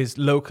is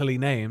locally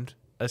named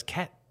as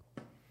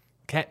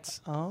Kets.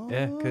 Oh,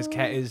 yeah, because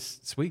Ket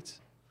is sweets.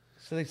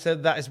 So they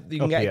said that is you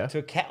can Up get here. to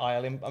a Ket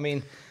aisle.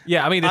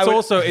 It's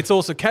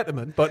also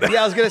Ketterman, but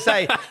Yeah, I was going to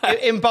say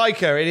in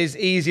Byker it is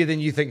easier than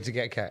you think to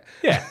get Ket.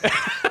 yeah.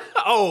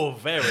 Oh,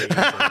 very easy.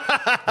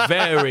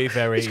 Very,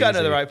 very easy. You got to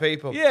know the right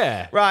people.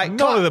 Yeah. Right.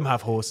 None of them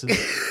have horses.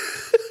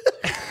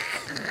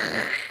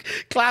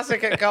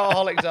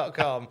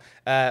 Classic@cultaholic.com.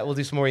 We'll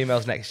do some more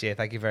emails next year.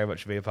 Thank you very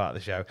much for being a part of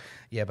the show.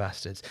 Yeah,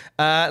 bastards.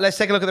 Let's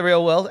take a look at the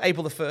real world.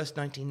 April the 1st,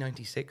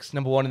 1996.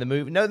 Number one in the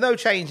movie. No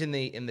change in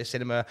the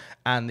cinema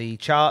and the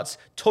charts.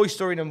 Toy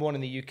Story number one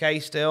in the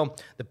UK still.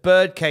 The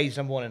Birdcage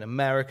number one in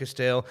America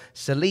still.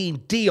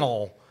 Celine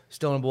Dion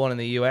still number one in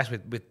the US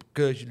with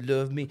Girls You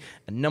Love Me.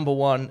 And number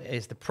one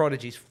is The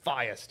Prodigy's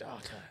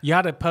Firestarter. You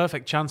had a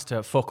perfect chance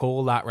to fuck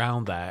all that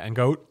round there and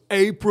go,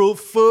 April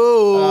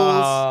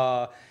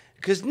Fools.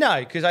 Because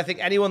I think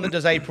anyone that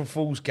does April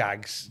Fool's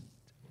gags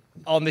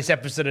on this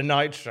episode of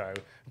Nitro,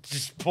 it's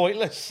just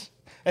pointless.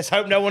 Let's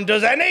hope no one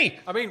does any.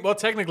 I mean, well,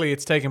 technically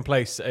it's taking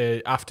place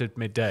after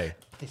midday.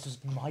 This is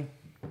my...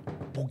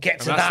 We'll get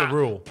to that's that. the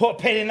rule. Put a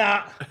pin in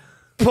that.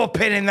 Put a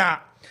pin in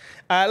that.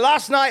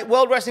 Last night,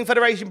 World Wrestling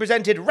Federation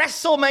presented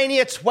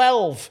WrestleMania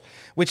 12,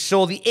 which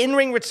saw the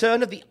in-ring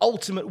return of the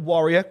Ultimate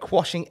Warrior,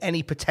 quashing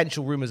any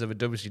potential rumors of a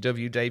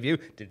WCW debut.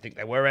 Didn't think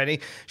there were any.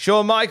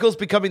 Shawn Michaels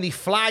becoming the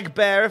flag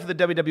bearer for the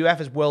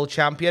WWF as world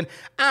champion,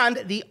 and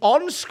the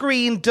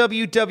on-screen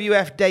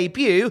WWF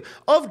debut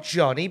of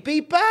Johnny B.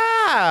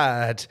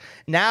 Bad,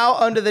 now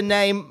under the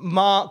name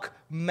Mark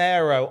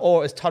Mero,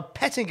 or as Todd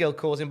Pettingill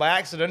calls him by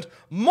accident,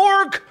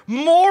 Mark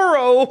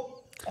Morrow.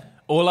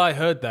 All I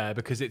heard there,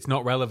 because it's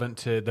not relevant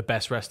to the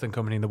best wrestling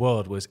company in the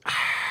world, was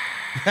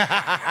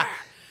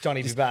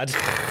Johnny B. Bad.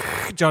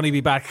 Johnny B.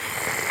 Bad.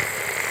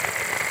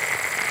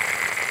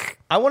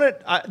 I want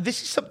to.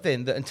 This is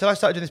something that until I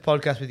started doing this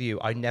podcast with you,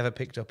 I never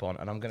picked up on,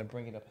 and I'm going to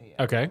bring it up here.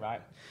 Okay.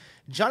 Right.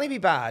 Johnny B.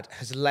 Bad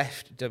has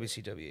left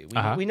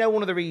WCW. We know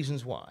one of the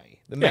reasons why.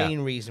 The main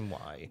reason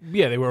why.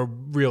 Yeah, they were a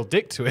real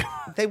dick to him.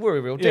 They were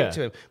a real dick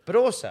to him. But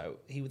also,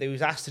 they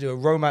was asked to do a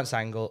romance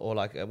angle or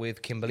like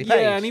with Kimberly Page.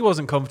 Yeah, and he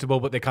wasn't comfortable,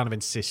 but they kind of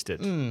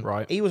insisted,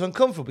 right? He was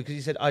uncomfortable because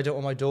he said, I don't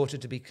want my daughter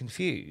to be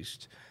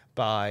confused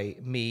by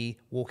me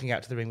walking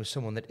out to the ring with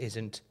someone that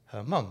isn't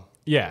her mum.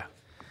 Yeah.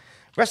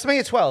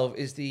 WrestleMania 12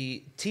 is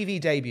the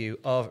TV debut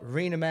of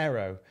Rena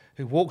Mero,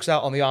 who walks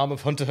out on the arm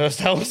of Hunter Hearst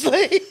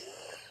Helmsley.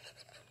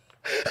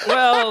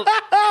 Well,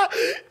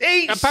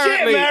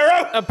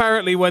 Mero!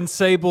 apparently when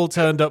Sable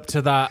turned up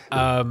to that,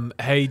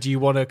 hey, do you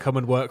want to come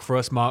and work for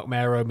us, Mark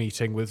Mero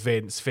meeting with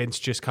Vince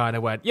just kind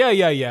of went,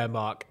 yeah,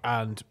 Mark,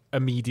 and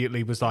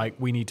immediately was like,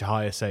 we need to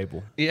hire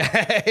Sable.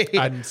 Yeah.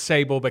 And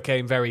Sable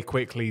became very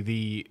quickly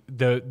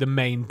the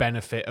main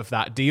benefit of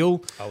that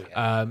deal. Oh,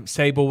 yeah.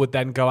 Sable would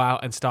then go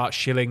out and start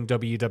shilling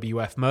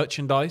WWF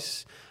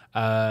merchandise.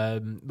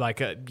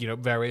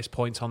 Various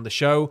points on the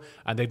show,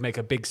 and they'd make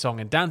a big song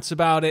and dance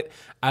about it,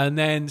 and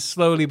then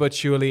slowly but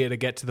surely it'd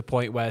get to the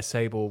point where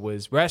Sable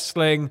was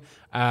wrestling,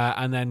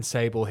 and then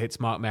Sable hits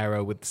Mark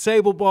Mero with the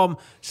Sable Bomb.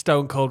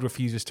 Stone Cold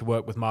refuses to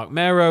work with Mark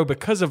Mero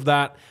because of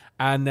that,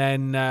 and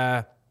then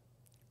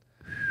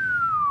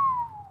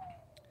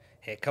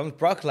here comes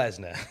Brock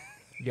Lesnar.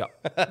 Yeah.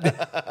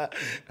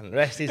 And the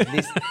rest is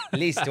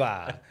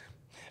l'histoire.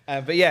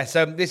 But yeah,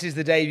 so this is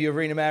the debut of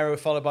Rena Mero,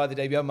 followed by the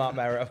debut of Mark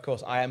Mero. Of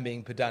course, I am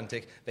being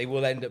pedantic. They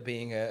will end up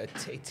being a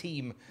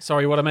team.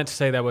 Sorry, what I meant to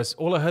say there was,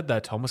 all I heard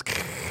there, Tom, was...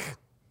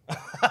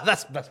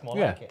 That's more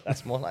like it.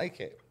 That's more like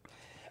it.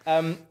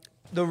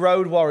 The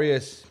Road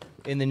Warriors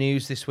in the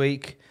news this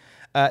week.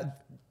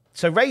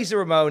 So Razor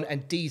Ramon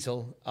and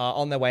Diesel are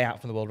on their way out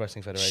from the World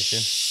Wrestling Federation.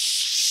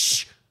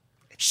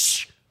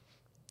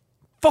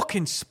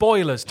 Fucking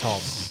spoilers, Tom.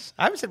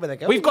 I haven't said where they're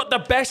going. We've got the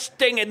best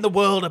thing in the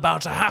world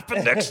about to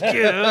happen next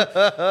year,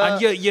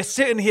 and you're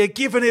sitting here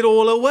giving it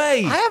all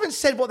away. I haven't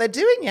said what they're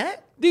doing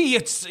yet.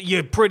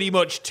 You're pretty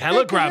much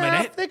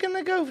telegramming it. They're going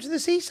to go to the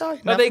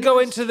seaside. Are they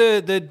going to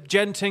the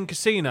Genting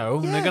Casino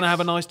and they're going to have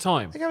a nice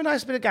time? They're going to have a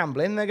nice bit of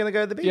gambling. They're going to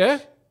go to the beach. Yeah?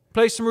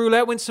 Play some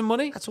roulette, win some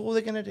money? That's all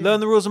they're going to do. Learn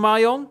the rules of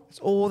Mahjong? That's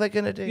all they're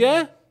going to do.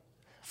 Yeah?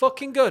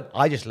 Fucking good.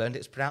 I just learned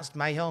it's pronounced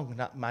Mahjong,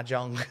 not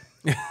Mahjong.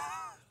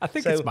 I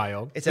think it's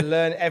Mahjong. It's a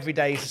learn every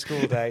day to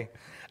school day.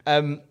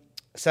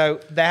 So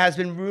there has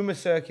been rumour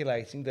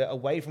circulating that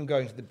away from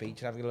going to the beach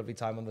and having a lovely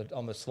time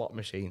on the slot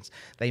machines,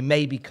 they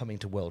may be coming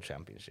to World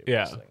Championship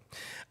Wrestling.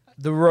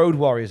 The Road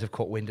Warriors have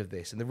caught wind of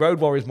this, and the Road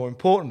Warriors, more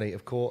importantly,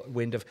 have caught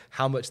wind of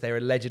how much they're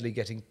allegedly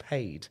getting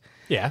paid.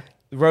 Yeah.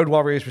 The Road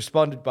Warriors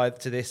responded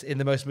to this in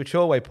the most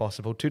mature way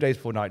possible 2 days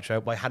before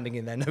Nitro by handing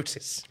in their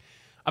notice.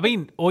 I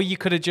mean, or you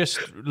could have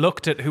just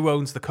looked at who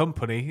owns the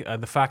company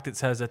and the fact it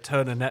says a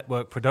Turner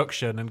Network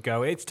production and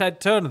go, it's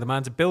Ted Turner, the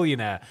man's a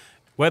billionaire.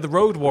 We're the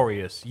Road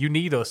Warriors. You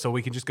need us so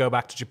we can just go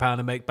back to Japan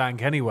and make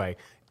bank anyway.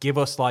 Give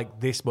us like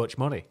this much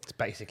money. It's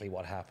basically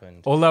what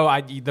happened. Although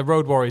the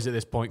Road Warriors at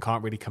this point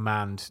can't really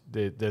command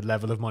the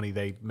level of money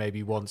they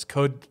maybe once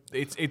could.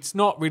 It's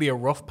not really a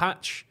rough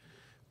patch,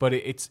 but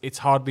it's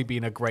hardly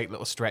been a great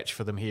little stretch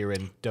for them here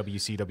in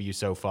WCW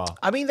so far.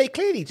 I mean, they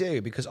clearly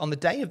do, because on the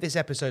day of this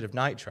episode of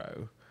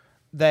Nitro,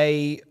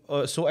 they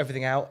sort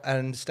everything out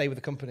and stay with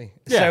the company.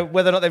 Yeah. So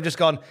whether or not they've just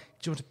gone, do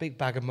you want a big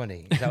bag of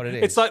money? Is that what it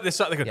is? It's like this.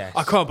 Like Yes.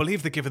 I can't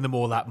believe they're giving them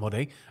all that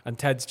money. And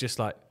Ted's just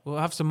like, well,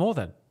 have some more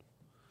then.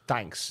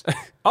 Thanks.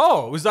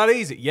 Oh, was that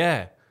easy?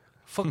 Yeah.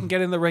 Fucking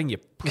get in the ring, you.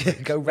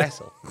 Go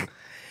wrestle.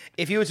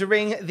 If you were to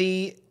ring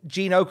the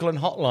Gene Okerlund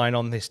hotline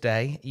on this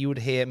day, you would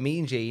hear me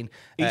and Gene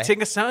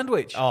Eating a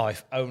sandwich. Oh,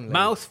 if only.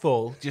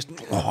 Mouthful. Just.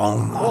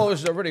 Oh,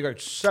 this is a really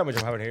great sandwich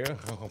I'm having here.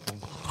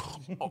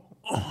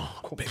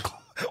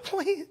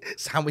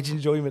 Sandwich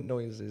enjoyment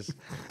noises.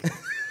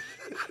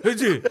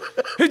 Is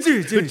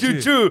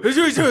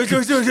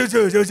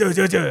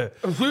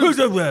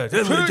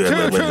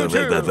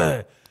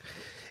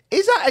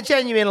that a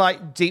genuine,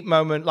 like, deep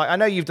moment? Like, I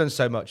know you've done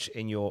so much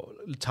in your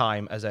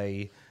time as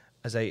a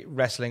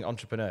wrestling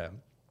entrepreneur.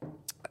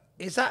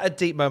 Is that a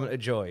deep moment of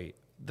joy?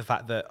 The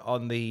fact that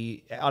on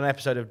an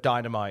episode of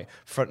Dynamite,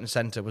 front and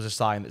center was a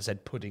sign that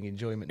said "pudding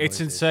enjoyment." It's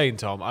noises. insane,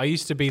 Tom. I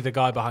used to be the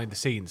guy behind the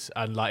scenes,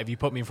 and like if you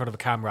put me in front of a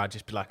camera, I'd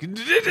just be like,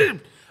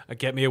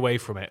 get me away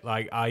from it.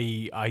 Like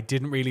I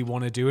didn't really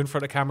want to do in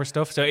front of camera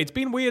stuff. So it's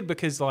been weird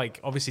because like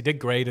obviously did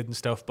Graded and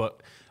stuff,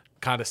 but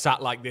kind of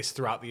sat like this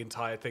throughout the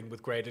entire thing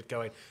with Graded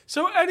going.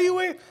 So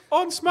anyway,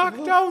 on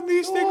SmackDown,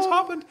 these things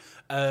happened.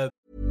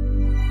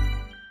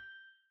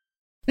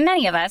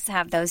 Many of us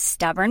have those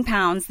stubborn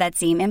pounds that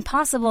seem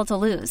impossible to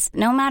lose,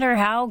 no matter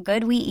how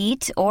good we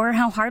eat or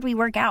how hard we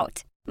work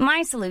out.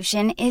 My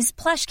solution is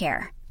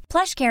PlushCare.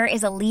 PlushCare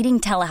is a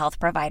leading telehealth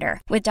provider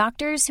with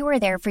doctors who are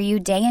there for you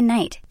day and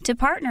night to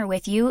partner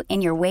with you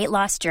in your weight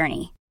loss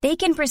journey. They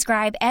can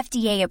prescribe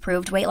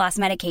FDA-approved weight loss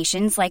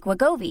medications like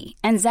Wegovy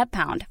and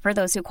Zepbound for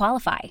those who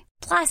qualify.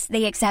 Plus,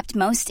 they accept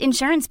most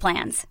insurance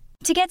plans.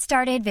 To get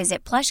started,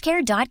 visit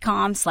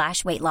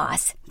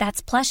plushcare.com/weightloss.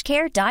 That's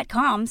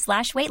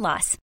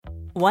plushcare.com/weightloss.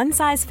 One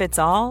size fits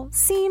all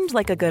seemed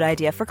like a good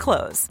idea for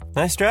clothes.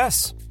 Nice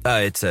dress.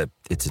 It's a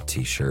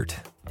t-shirt.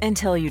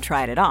 Until you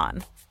tried it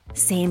on.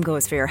 Same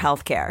goes for your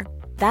healthcare.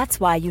 That's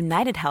why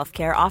United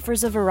Healthcare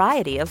offers a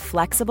variety of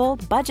flexible,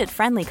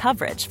 budget-friendly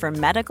coverage for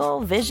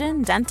medical,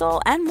 vision,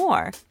 dental, and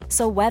more.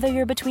 So whether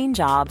you're between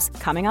jobs,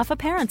 coming off a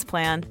parent's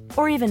plan,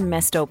 or even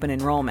missed open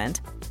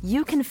enrollment,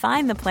 you can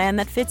find the plan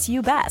that fits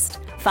you best.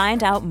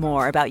 Find out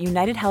more about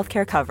United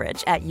Healthcare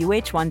coverage at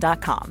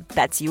UH1.com.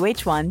 That's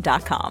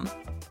UH1.com.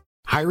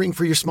 Hiring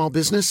for your small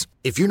business?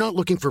 If you're not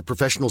looking for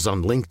professionals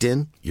on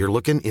LinkedIn, you're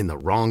looking in the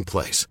wrong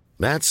place.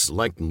 That's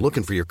like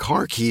looking for your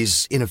car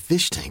keys in a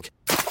fish tank.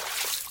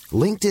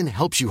 LinkedIn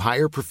helps you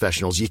hire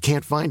professionals you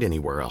can't find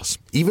anywhere else,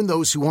 even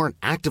those who aren't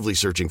actively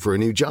searching for a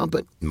new job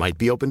but might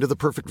be open to the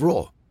perfect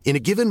role. In a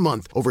given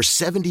month, over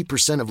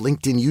 70% of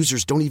LinkedIn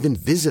users don't even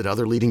visit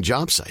other leading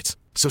job sites.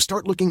 So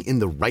start looking in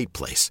the right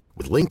place.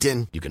 With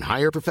LinkedIn, you can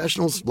hire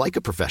professionals like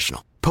a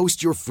professional.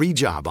 Post your free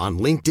job on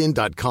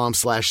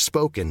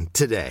linkedin.com/spoken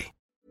today.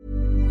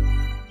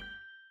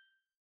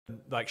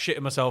 Like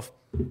shitting myself.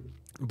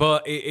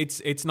 But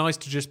it's nice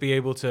to just be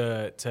able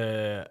to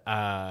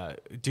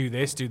do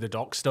the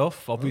doc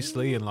stuff,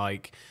 obviously, and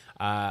like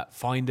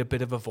find a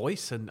bit of a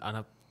voice and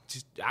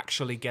just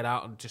actually get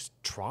out and just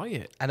try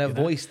it. And a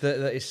voice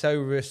that is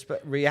so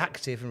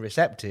reactive and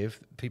receptive,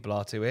 people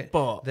are to it,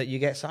 but that you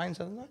get signs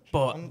of that.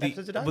 But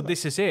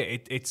this is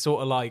it. It's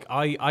sort of like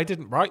I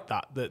didn't write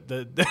that.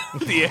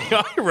 The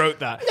AI wrote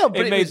that. No,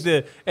 but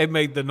it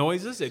made the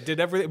noises. It did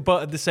everything.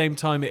 But at the same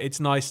time, it's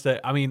nice that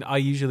I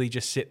usually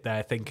just sit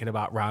there thinking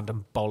about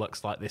random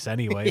bollocks like this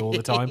anyway all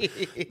the time.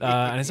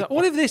 And it's like,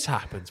 what if this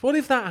happens? What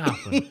if that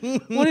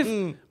happens?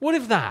 What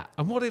if that?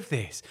 And what if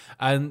this?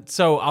 And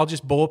so I'll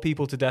just bore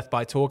people to death death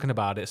by talking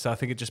about it. So I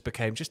think it just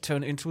became, just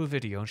turn it into a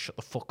video and shut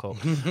the fuck up.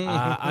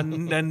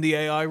 And then the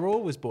AI Raw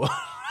was born.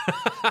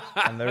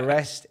 And the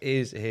rest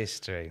is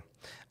history.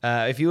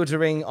 If you were to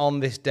ring on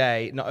this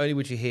day, not only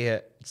would you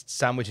hear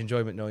sandwich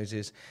enjoyment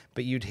noises,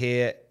 but you'd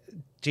hear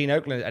Gene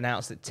Okerlund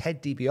announce that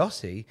Ted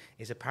DiBiase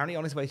is apparently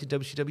on his way to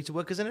WCW to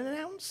work as an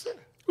announcer.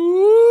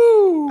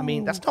 Ooh. I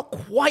mean, that's not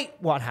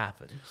quite what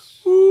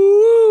happens.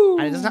 Ooh.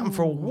 And it doesn't happen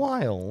for a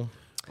while.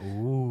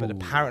 Ooh. But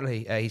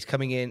apparently he's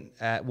coming in,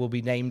 will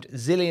be named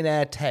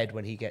Zillionaire Ted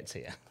when he gets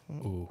here.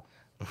 Ooh.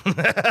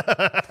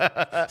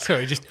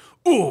 Sorry, just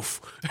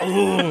oof.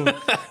 No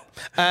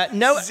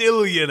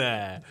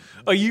Zillionaire.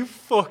 Are you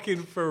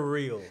fucking for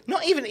real?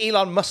 Not even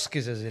Elon Musk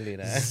is a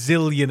zillionaire.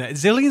 Zillionaire.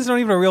 Zillion's not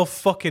even a real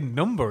fucking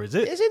number, is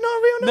it? Is it not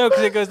a real number? No,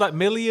 because it goes like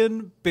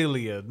million,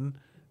 billion,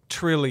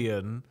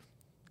 trillion,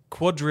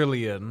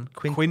 quadrillion,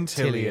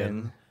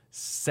 quintillion,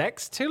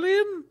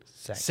 sextillion,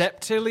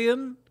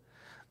 septillion,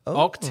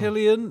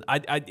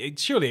 octillion.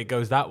 Surely it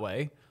goes that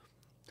way.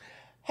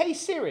 Hey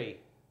Siri,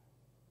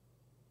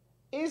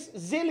 is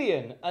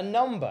zillion a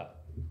number?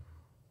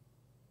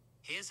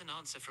 Here's an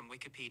answer from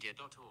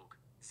wikipedia.org.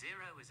 0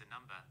 is a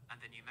number, and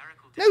the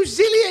numerical... No,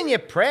 zillion, you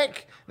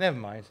prick! Never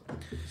mind.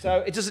 So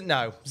it doesn't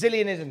know.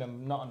 Zillion is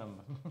not a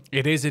number.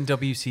 It is in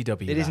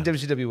WCW. It is in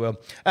WCW world.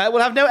 We'll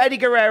have no Eddie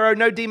Guerrero,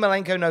 no Dean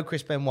Malenko, no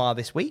Chris Benoit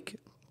this week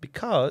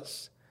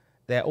because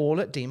they're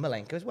all at Dean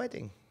Malenko's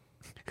wedding.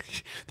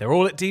 They're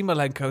all at Dean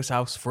Malenko's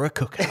house for a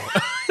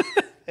cookout.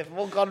 They've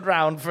all gone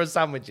round for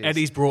sandwiches.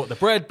 Eddie's brought the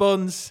bread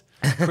buns.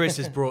 Chris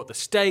has brought the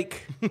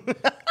steak.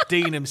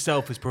 Dean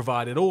himself has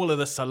provided all of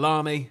the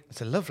salami.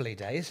 It's a lovely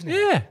day, isn't it?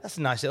 Yeah. That's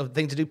a nice little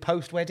thing to do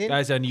post-wedding.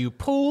 There's a new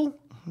pool.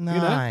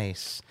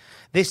 Nice.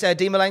 This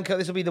Dean Malenko,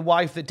 this will be the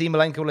wife that Dean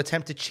Malenko will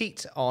attempt to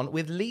cheat on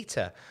with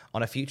Lita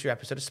on a future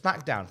episode of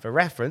SmackDown. For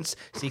reference,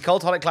 see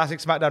Cultaholic Classic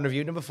SmackDown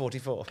review number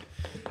 44.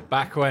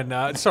 Back when,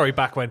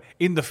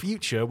 in the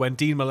future, when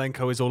Dean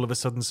Malenko is all of a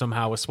sudden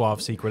somehow a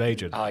suave secret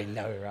agent. I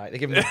know, right? They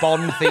give him the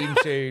Bond theme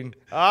tune.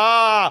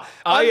 I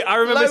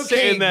remember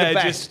sitting there,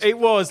 best. it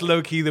was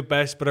low-key the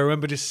best, but I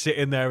remember just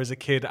sitting there as a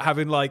kid,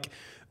 having like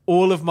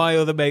all of my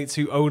other mates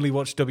who only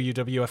watch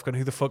WWF going,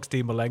 who the fuck's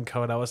Dean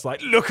Malenko? And I was like,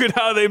 look at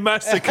how they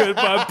massacred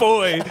my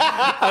boy. And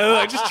I'm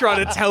like, just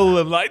trying to tell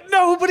them, like,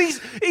 no, but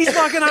he's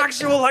like an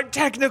actual, like,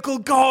 technical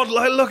god.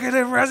 Like, look at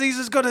him, he's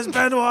as good as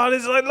Benoit.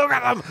 It's like, look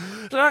at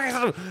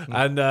him.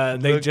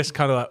 And they just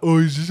kind of like, oh,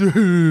 he's just...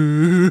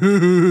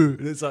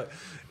 And it's like,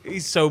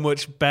 he's so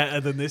much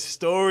better than this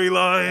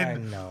storyline. I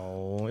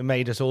know. It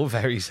made us all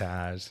very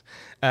sad.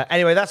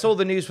 Anyway, that's all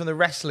the news from the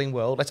wrestling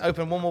world. Let's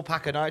open one more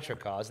pack of Nitro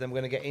cards. Then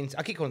we're going to get into...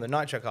 I keep calling them the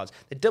Nitro cards.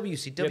 The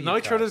WCW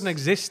Nitro cards. doesn't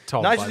exist,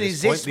 Tom. Nitro doesn't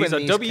exist when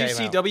these are these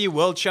WCW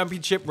World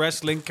Championship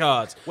Wrestling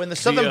cards. When the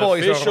Southern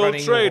Boys are official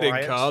running trading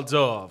riot. cards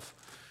of.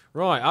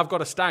 Right, I've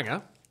got a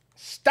Stanger.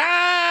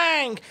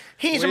 Stang!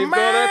 He's We've a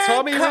got a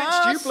Tommy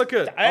man Rich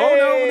duplicate. Hey!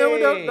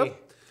 Oh, no.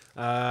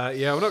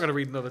 Yeah, we're not going to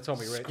read another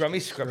Tommy Rich.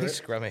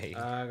 Scrummy.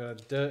 I got a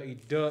Dirty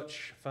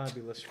Dutch,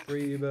 Fabulous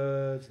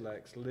Freebirds,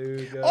 Lex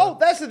Luger. Oh,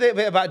 that's the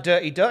bit about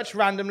Dirty Dutch,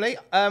 randomly.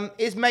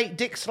 His mate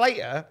Dick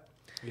Slater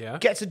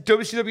gets a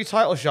WCW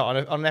title shot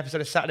on an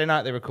episode of Saturday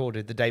Night they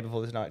recorded the day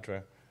before this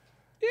Nitro.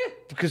 Yeah.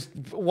 Because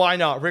why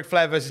not? Ric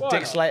Flair versus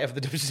Dick Slater for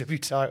the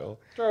WCW title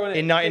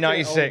in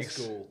 1996.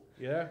 Old school,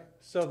 yeah?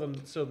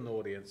 Southern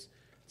audience.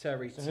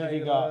 Terry So Taylor. who have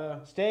you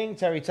got? Sting,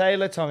 Terry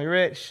Taylor, Tommy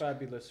Rich.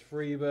 Fabulous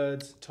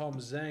Freebirds, Tom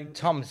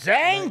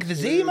Zeng. The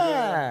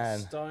Z-Man.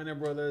 Steiner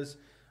Brothers,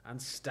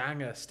 and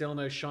Stanger. Still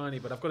no shiny,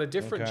 but I've got a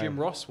different Jim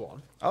Ross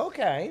one.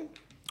 Okay.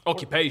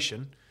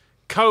 Occupation.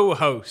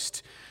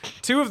 Co-host.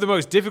 Two of the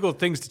most difficult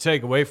things to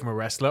take away from a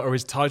wrestler are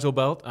his title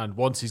belt, and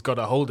once he's got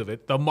a hold of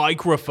it, the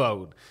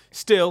microphone.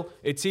 Still,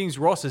 it seems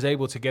Ross is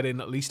able to get in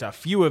at least a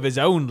few of his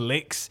own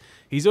licks.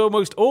 He's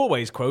almost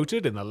always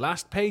quoted in the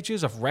last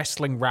pages of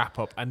Wrestling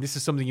Wrap-Up, and this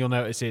is something you'll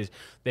notice is,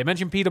 they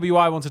mention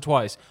PWI once or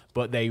twice,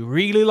 but they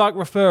really like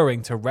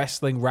referring to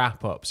Wrestling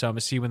Wrap-Up, so I'm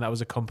assuming that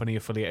was a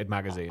company-affiliated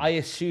magazine. I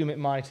assume it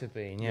might have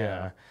been,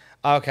 yeah.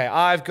 Okay,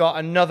 I've got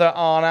another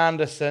Arn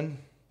Anderson.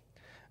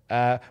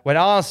 When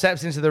Arn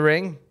steps into the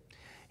ring,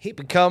 he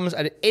becomes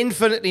an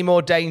infinitely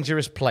more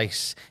dangerous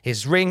place.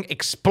 His ring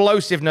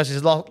explosiveness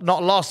is not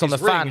lost on the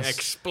fans. His ring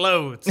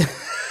explodes.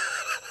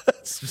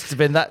 It's just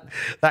been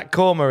that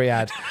corner he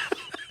had.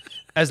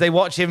 As they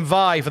watch him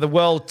vie for the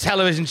World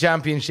Television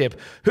Championship.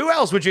 Who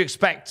else would you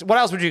expect? What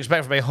else would you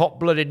expect from a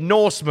hot-blooded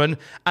Norseman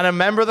and a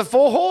member of the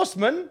Four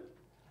Horsemen?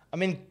 I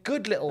mean,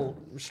 good little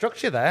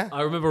structure there.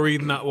 I remember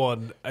reading that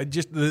one.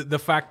 Just the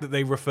fact that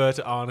they refer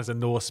to Arn as a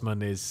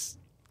Norseman is...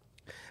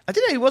 I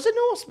didn't know he was a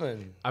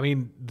Norseman. I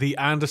mean, the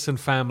Anderson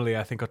family,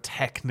 I think, are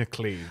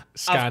technically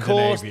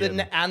Scandinavian. Of course,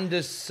 the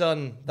Anders'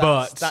 son.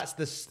 That's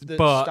the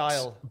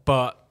style.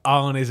 But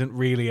Arn isn't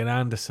really an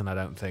Anderson, I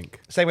don't think.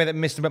 Same way that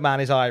Mr.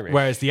 McMahon is Irish.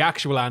 Whereas the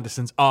actual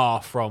Andersons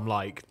are from,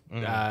 like,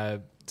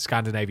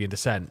 Scandinavian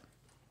descent.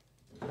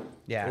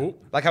 Yeah. Ooh.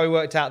 Like how we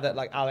worked out that,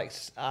 like,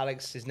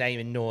 Alex's name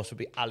in Norse would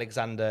be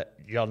Alexander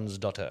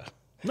Jonsdottir.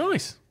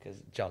 Nice.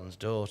 Because John's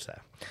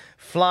daughter.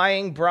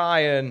 Flying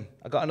Brian.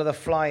 I got another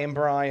Flying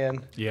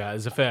Brian. Yeah,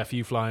 there's a fair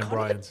few Flying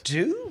Brians.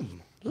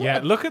 Doom.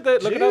 Look at how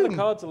the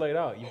cards are laid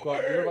out. You've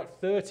got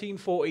about 13,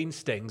 14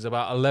 Stings,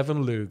 about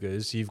 11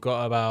 Lugers. You've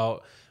got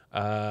about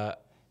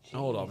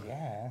hold on.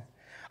 Yeah.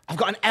 I've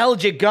got an El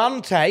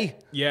Gigante.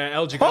 Yeah,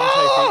 El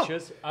Gigante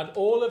features. And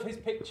all of his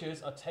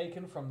pictures are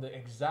taken from the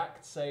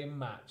exact same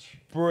match.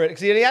 Brilliant.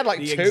 Because he only had like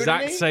the two. The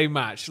exact same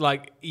match.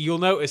 Like, you'll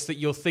notice that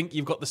you'll think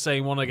you've got the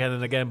same one again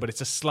and again, but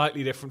it's a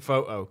slightly different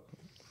photo.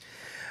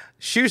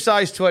 Shoe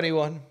size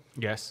 21.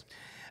 Yes.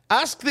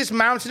 Ask this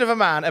mountain of a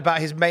man about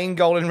his main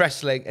goal in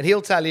wrestling, and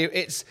he'll tell you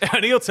it's...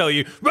 And he'll tell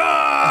you... Rah!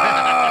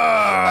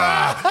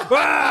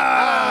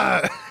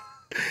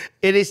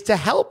 It is to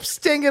help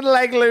Sting and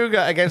Leg Luger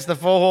against the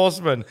Four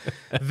Horsemen.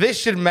 This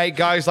should make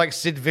guys like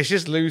Sid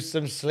Vicious lose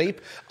some sleep.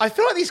 I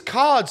feel like these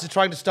cards are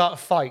trying to start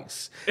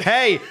fights.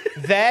 Hey,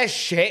 they're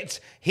shit.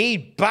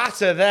 He'd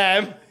batter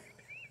them.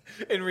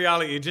 In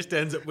reality, it just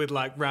ends up with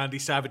like Randy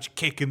Savage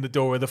kicking the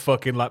door of the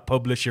fucking like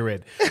publisher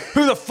in.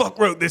 Who the fuck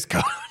wrote this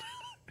card?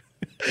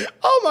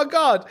 Oh my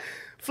God.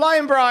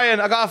 Flying Brian.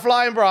 I got a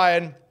Flying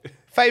Brian.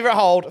 Favorite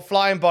hold,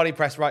 flying body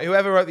press, right?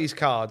 Whoever wrote these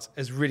cards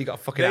has really got a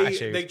fucking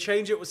attitude. They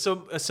change it with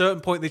a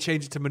certain point. They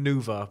change it to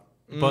maneuver,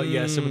 but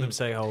yeah, some of them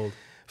say hold.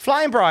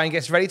 Flying Brian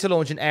gets ready to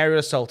launch an aerial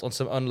assault on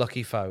some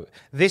unlucky foe.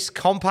 This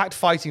compact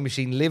fighting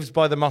machine lives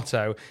by the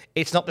motto: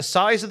 it's not the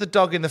size of the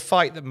dog in the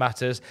fight that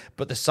matters,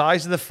 but the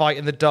size of the fight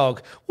in the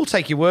dog. We'll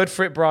take your word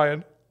for it,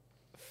 Brian.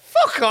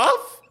 Fuck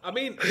off. I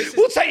mean,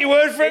 we'll take your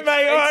word for it,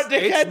 mate. All right,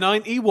 dickhead. It's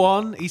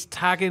 91. He's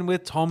tagging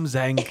with Tom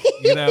Zenk.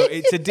 You know,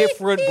 it's a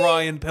different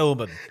Brian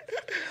Pillman.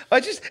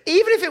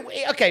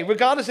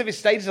 Regardless of his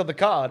status on the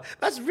card,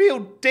 that's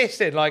real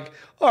dissing. Like,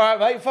 all right,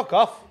 mate, fuck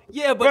off.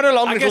 Yeah, but run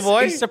along, I little guess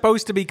boy. He's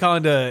supposed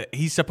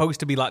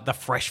to be like the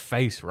fresh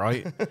face,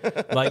 right?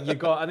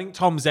 Like I think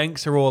Tom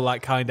Zenk's are all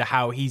like kind of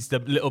how he's the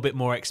little bit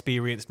more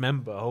experienced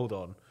member. Hold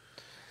on.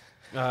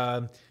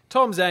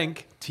 Tom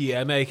Zenk,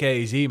 TM,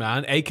 a.k.a.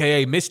 Z-Man,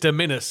 a.k.a. Mr.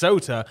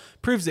 Minnesota,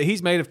 proves that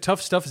he's made of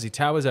tough stuff as he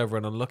towers over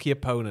an unlucky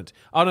opponent.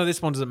 Oh, no,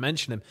 this one doesn't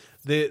mention him.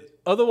 The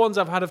other ones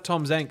I've had of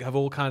Tom Zenk have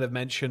all kind of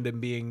mentioned him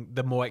being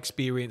the more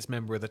experienced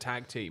member of the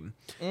tag team.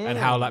 And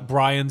how, like,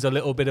 Brian's a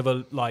little bit of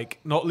a, like,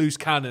 not loose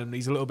cannon.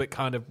 He's a little bit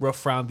kind of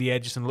rough around the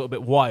edges and a little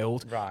bit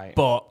wild. Right.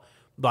 But,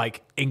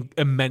 like,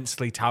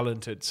 immensely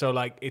talented. So,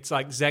 like, it's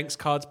like Zenk's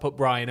cards put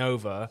Brian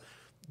over.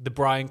 The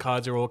Brian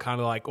cards are all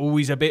kind of like, oh,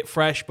 he's a bit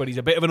fresh, but he's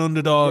a bit of an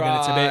underdog, and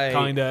it's a bit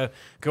kind of,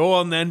 go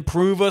on then,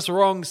 prove us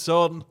wrong,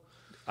 son.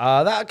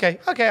 Okay,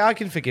 I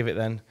can forgive it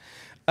then.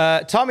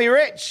 Tommy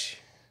Rich.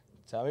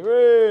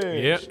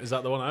 Yep, is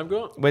that the one I've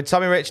got? With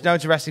Tommy Rich, known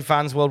to wrestling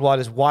fans worldwide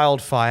as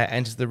Wildfire,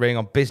 enters the ring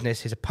on business,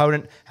 his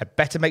opponent had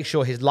better make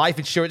sure his life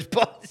insurance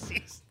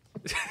policies.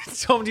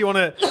 Tom, do you want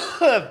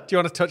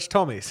to touch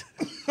Tommy's?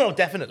 Oh,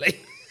 definitely.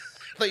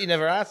 Thought you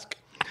never ask.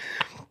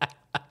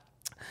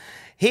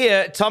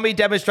 Here, Tommy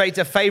demonstrates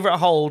a favourite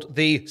hold,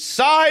 the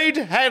side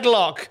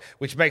headlock,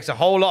 which makes a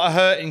whole lot of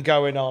hurting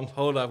going on.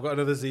 Hold on, I've got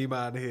another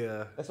Z-Man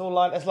here. Let's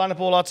line up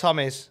all our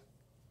Tommies.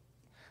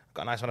 I've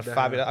got a nice one. I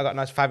got a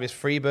nice fabulous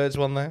Freebirds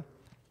one there.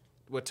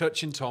 We're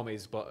touching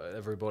Tommy's, but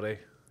everybody,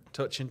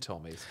 touching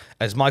Tommy's.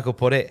 As Michael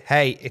put it,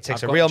 hey, it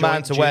takes a real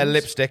man to wear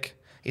lipstick.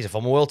 He's a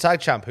former world tag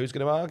champ. Who's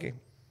going to argue?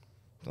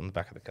 It's on the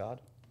back of the card.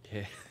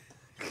 Yeah.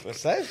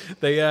 What's that?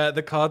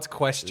 The cards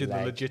question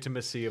the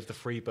legitimacy of the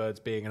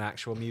Freebirds being an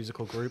actual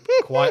musical group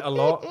quite a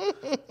lot.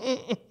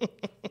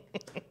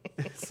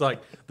 It's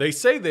like, they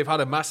say they've had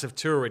a massive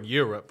tour in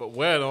Europe, but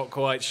we're not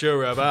quite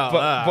sure about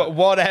that. But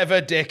whatever,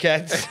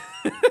 dickheads.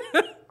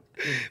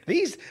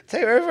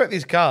 Whoever wrote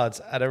these cards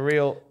had a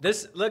real...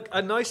 There's like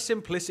a nice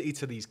simplicity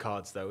to these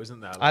cards, though, isn't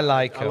there? I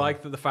like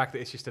the fact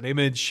that it's just an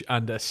image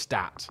and a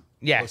stat.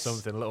 Yes. Or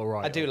something a little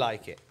right. I do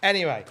like it.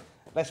 Anyway,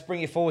 let's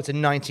bring you forward to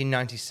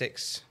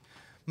 1996.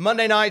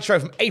 Monday Nitro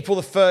from April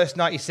the 1st,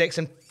 96,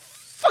 and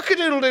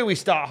fuck-a-doodle-doo, we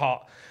start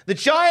hot. The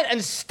Giant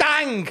and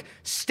Stang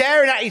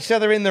staring at each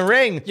other in the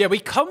ring. Yeah, we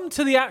come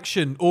to the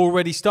action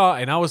already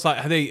starting. I was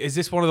like, is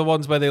this one of the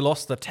ones where they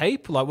lost the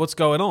tape? Like, what's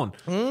going on?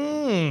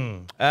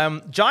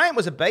 Giant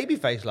was a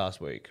babyface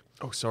last week.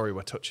 Oh, sorry,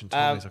 we're touching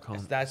Tommy's. I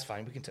can't. That's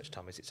fine. We can touch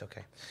Tommy's. It's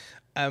okay.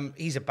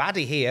 He's a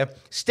baddie here.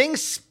 Sting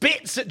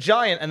spits at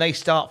Giant and they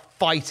start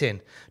fighting.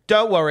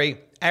 Don't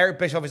worry. Eric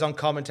Bischoff is on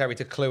commentary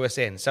to clue us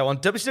in. So on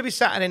WCW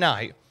Saturday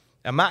Night,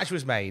 a match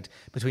was made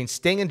between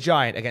Sting and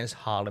Giant against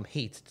Harlem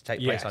Heat to take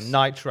place on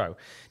Nitro.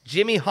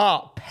 Jimmy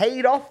Hart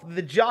paid off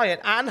the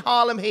Giant and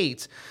Harlem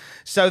Heat.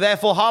 So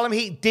therefore, Harlem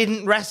Heat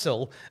didn't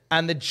wrestle,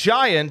 and the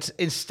Giant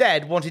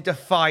instead wanted to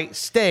fight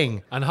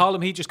Sting. And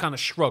Harlem Heat just kind of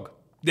shrug.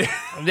 Yeah,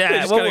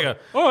 go,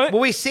 all right. Well,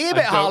 we see a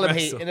bit Harlem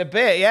Heat in a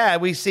bit. Yeah,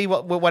 we see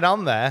what went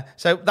on there.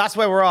 So that's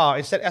where we're at.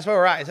 Instead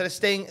of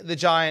Sting, the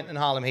Giant, and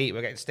Harlem Heat,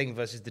 we're getting Sting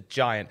versus the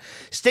Giant.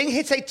 Sting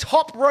hits a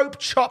top rope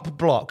chop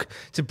block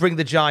to bring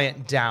the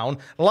Giant down,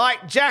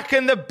 like Jack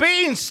and the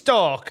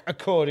Beanstalk,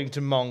 according to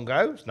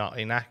Mongo. It's not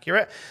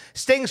inaccurate.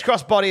 Sting's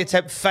crossbody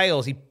attempt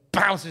fails. He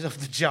bounces off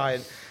the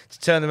Giant, to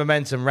turn the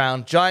momentum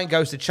round. Giant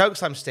goes to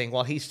chokeslam Sting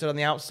while he stood on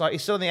the outside. He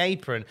stood on the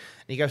apron, and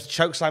he goes to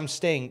chokeslam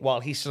Sting while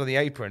he stood on the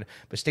apron,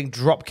 but Sting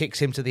drop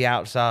kicks him to the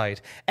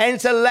outside.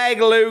 Enter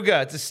Leg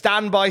Luger to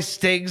stand by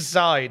Sting's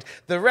side.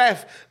 The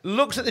ref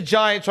looks at the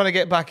Giant trying to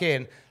get back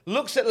in,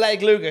 looks at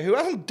Leg Luger, who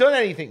hasn't done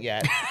anything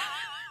yet,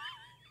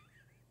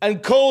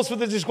 and calls for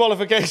the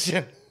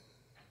disqualification.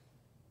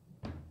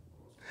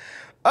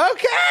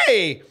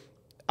 Okay.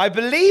 I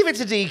believe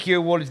it's a DQ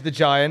awarded to the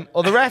Giant,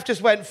 or the ref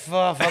just went,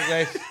 fuck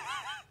this.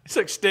 It's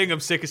like, Sting, I'm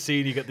sick of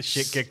seeing you get the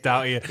shit kicked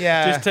out of you.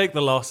 Yeah. Just take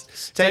the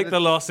loss. Take the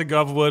loss and go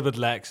have a word with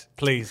Lex,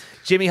 please.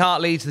 Jimmy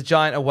Hart leads the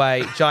Giant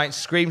away. Giant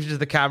screams into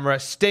the camera,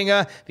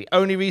 Stinger, the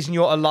only reason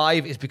you're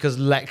alive is because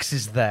Lex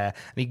is there.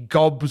 And he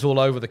gobs all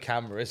over the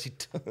camera as he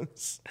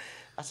does.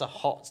 That's a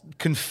hot,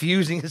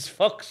 confusing as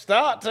fuck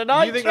start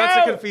tonight. You think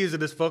that's a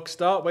confusing as fuck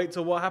start? Wait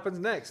till what happens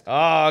next.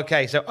 Oh,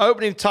 okay. So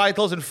opening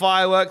titles and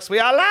fireworks. We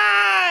are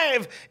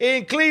live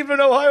in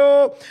Cleveland,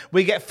 Ohio.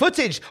 We get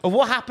footage of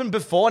what happened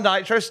before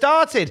Nitro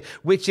started,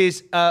 which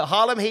is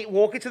Harlem Heat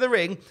walking to the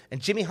ring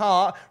and Jimmy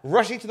Hart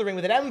rushing to the ring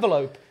with an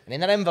envelope. And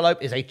in that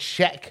envelope is a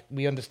check,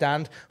 we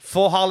understand,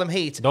 for Harlem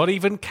Heat. Not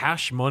even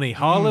cash money.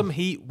 Harlem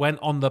Heat went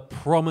on the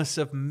promise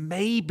of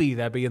maybe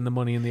there being the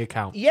money in the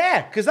account.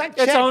 Yeah, because that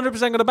check... It's 100%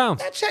 going to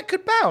bounce. That check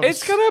could bounce.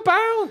 It's going to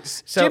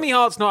bounce. So, Jimmy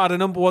Hart's not had a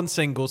number one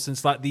single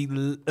since like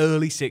the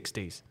early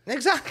 60s.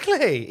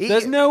 Exactly.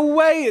 There's no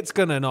way it's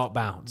going to not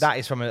bounce. That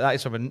is from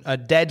a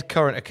dead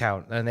current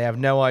account, and they have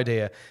no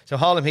idea. So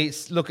Harlem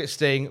Heat look at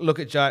Sting, look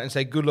at Giant, and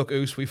say, good luck,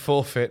 Oos, we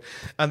forfeit.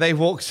 And they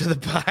walk to the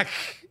back.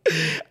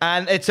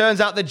 And it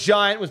turns out the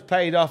Giant was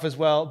paid off as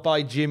well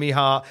by Jimmy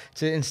Hart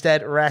to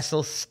instead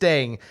wrestle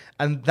Sting.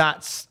 And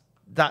that's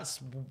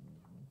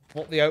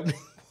what the opening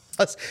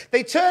was.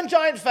 They turned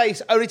Giant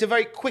face only to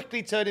very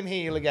quickly turn him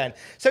heel again.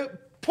 So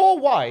Paul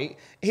White,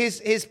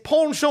 his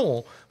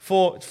penchant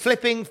for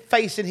flipping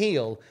face and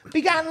heel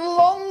began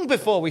long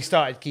before we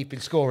started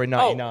keeping score in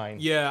 99. Oh,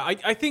 yeah,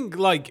 I think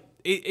like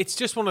it's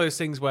just one of those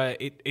things where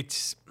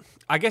it's...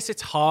 I guess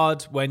it's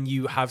hard when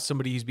you have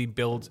somebody who's been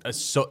billed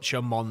as such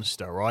a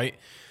monster, right?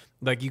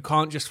 Like, you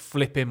can't just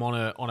flip him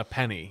on a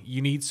penny.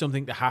 You need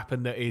something to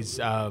happen that is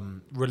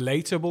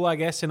relatable, I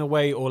guess, in a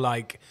way, or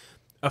like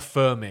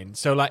affirming.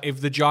 So, like,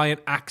 if the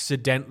Giant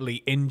accidentally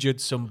injured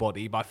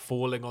somebody by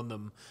falling on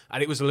them,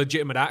 and it was a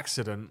legitimate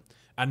accident,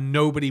 and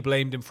nobody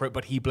blamed him for it,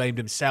 but he blamed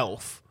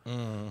himself,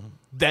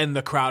 then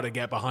the crowd would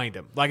get behind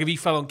him. Like, if he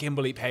fell on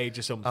Kimberly Page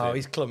or something. Oh,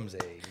 he's clumsy.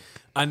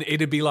 And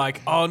it'd be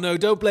like, oh, no,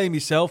 don't blame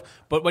yourself.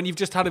 But when you've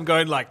just had him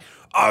going like,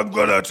 I'm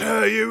going to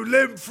tear you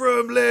limb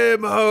from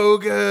limb,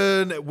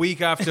 Hogan,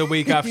 week after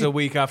week after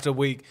week after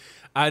week.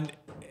 And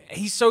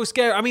he's so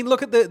scared. I mean,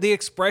 look at the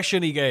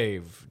expression he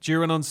gave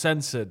during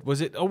Uncensored. Was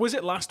it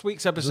last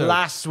week's episode?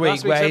 Last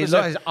week's where his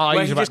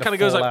eyes were just kind of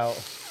goes like,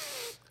 out.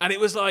 And it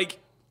was like,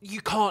 you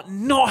can't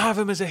not have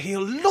him as a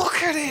heel. Look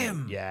at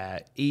him. Yeah,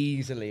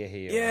 easily a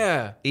heel.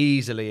 Yeah.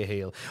 Easily a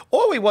heel.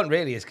 All we want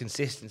really is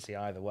consistency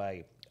either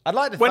way. I'd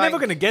like to We're never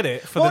going to get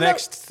it for the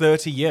next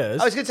 30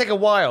 years. Oh, it's going to take a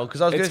while because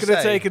I was going to say... It's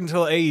going to take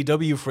until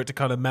AEW for it to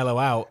kind of mellow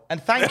out.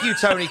 And thank you,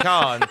 Tony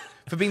Khan,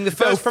 for being the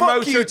first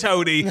promoter... Fuck you,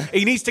 Tony.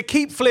 He needs to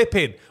keep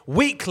flipping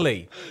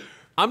weekly.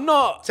 I'm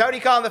not... Tony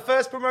Khan, the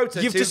first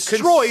promoter You've to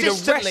destroyed a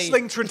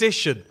wrestling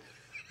tradition.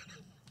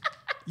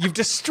 You've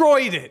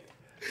destroyed it.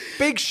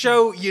 Big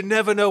Show, you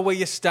never know where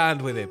you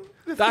stand with him.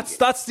 That's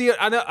the...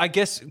 I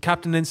guess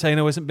Captain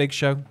Insano isn't Big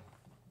Show.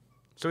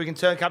 So we can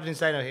turn Captain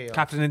Insano heel.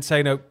 Captain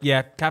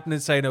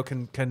Insano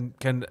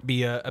can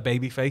be a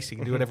baby face. He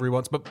can do whatever he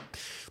wants. But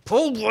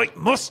Paul White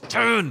must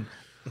turn.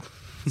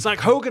 It's like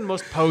Hogan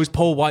must pose,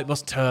 Paul White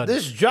must turn.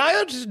 This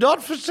Giant is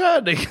not for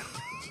turning.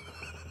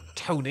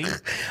 Tony,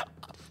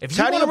 if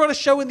you want to run a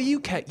show in the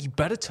UK, you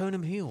better turn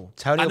him heel.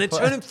 Turn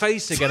him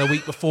face again a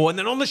week before. And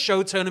then on the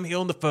show, turn him heel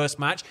in the first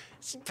match.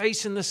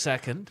 Face in the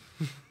second.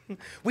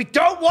 We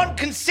don't want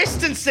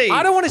consistency.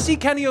 I don't want to see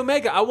Kenny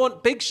Omega. I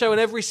want Big Show in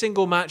every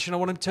single match, and I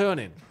want him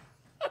turning.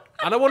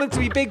 And I want him to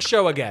be Big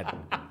Show again.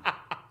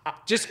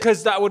 Just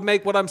because that would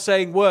make what I'm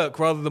saying work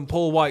rather than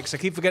Paul White. Because I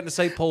keep forgetting to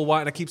say Paul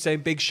White, and I keep saying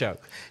Big Show.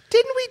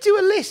 Didn't we do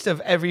a list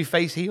of every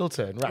face heel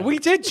turn? Right? We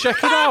did. Check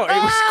it out.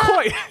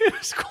 It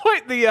was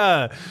quite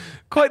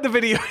the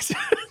video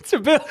to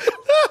build.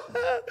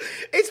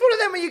 It's one of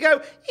them where you go,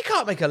 you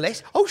can't make a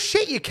list. Oh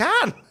shit, you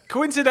can.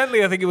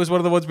 Coincidentally, I think it was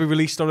one of the ones we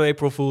released on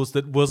April Fool's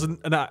that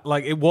wasn't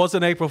it was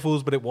an April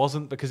Fool's, but it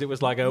wasn't because it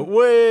was like a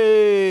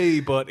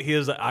way. But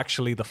here's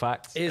actually the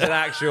fact. Here's an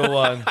actual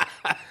one.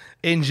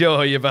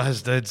 Enjoy, you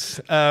bastards.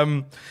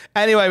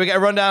 Anyway, we get a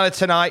rundown of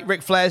tonight.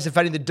 Ric Flair's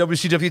defending the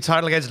WCW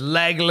title against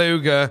Leg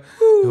Luger.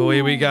 Oh,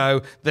 here we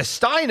go. The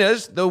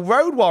Steiners, the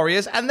Road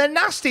Warriors, and the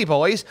Nasty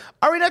Boys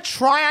are in a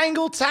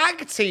triangle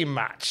tag team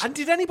match. And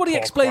did anybody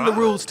explain the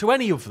rules to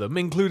any of them,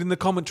 including the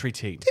commentary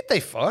team? Did they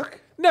fuck?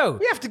 No.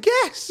 We have to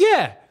guess.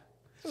 Yeah.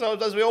 So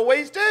as we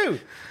always do.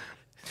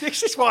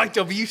 This is why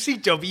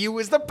WCW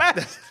was the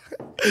best.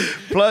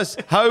 Plus,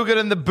 Hogan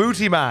and the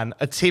Booty Man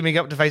are teaming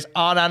up to face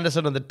Arn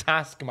Anderson and the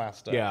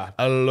Taskmaster. Yeah.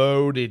 A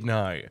loaded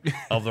night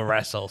of the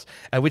wrestles,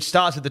 which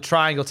starts with the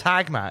triangle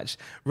tag match: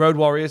 Road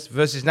Warriors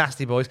versus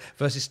Nasty Boys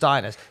versus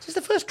Steiners. This is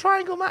the first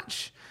triangle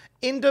match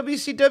in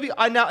WCW.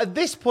 At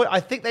this point, I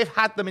think they've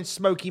had them in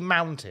Smoky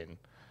Mountain.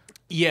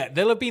 Yeah,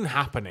 they'll have been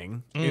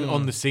happening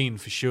on the scene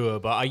for sure,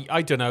 but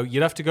I don't know.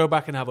 You'd have to go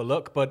back and have a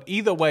look. But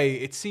either way,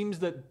 it seems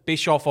that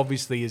Bischoff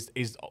obviously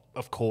is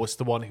of course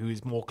the one who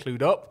is more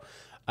clued up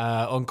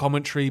on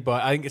commentary.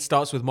 But I think it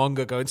starts with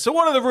Monga going, "So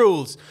what are the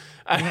rules?"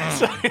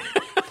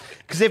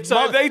 Because if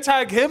they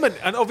tag him,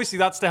 and obviously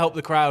that's to help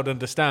the crowd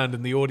understand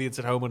and the audience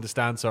at home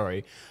understand.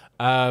 Sorry,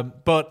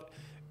 but.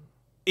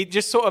 It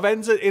just sort of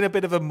ends in a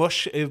bit of a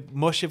mush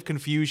of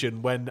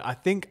confusion when I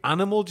think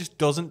Animal just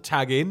doesn't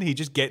tag in. He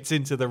just gets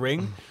into the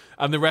ring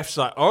and the ref's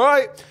like, all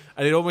right.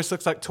 And it almost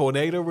looks like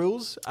tornado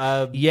rules.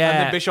 And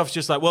then Bischoff's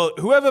just like, well,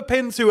 whoever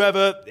pins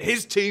whoever,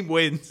 his team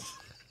wins.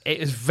 It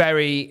was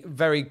very,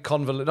 very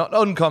convoluted, not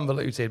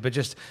unconvoluted, but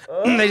just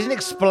they didn't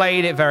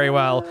explain it very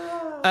well.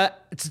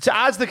 To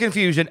add to the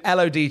confusion,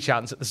 LOD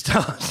chants at the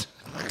start.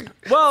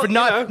 Well,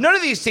 none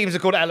of these teams are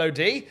called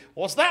LOD.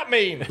 What's that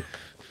mean?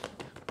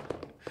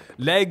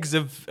 Legs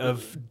of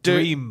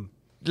Dream.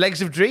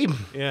 Legs of Dream.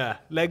 Yeah,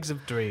 Legs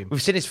of Dream.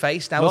 We've seen his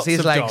face, now we'll see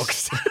his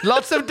legs.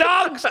 Lots of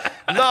dogs.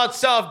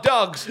 Lots of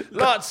dogs.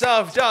 Lots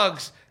of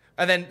dogs.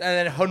 And then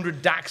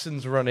 100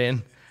 Dachshunds run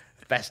in.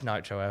 Best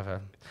Nitro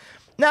ever.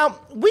 Now,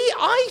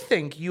 I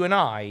think you and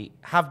I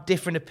have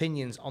different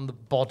opinions on the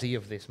body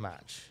of this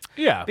match.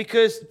 Yeah.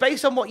 Because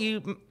based on what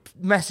you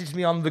messaged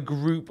me on the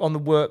group, on the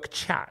work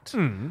chat,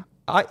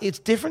 it's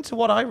different to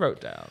what I wrote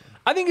down.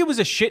 I think it was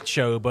a shit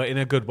show, but in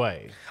a good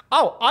way.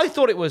 Oh, I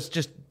thought it was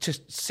just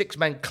six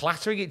men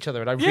clattering each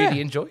other, and I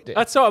really enjoyed it.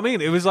 That's what I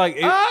mean. It was like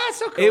that's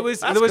so cool. There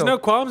was no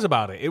qualms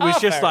about it. It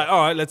was just like,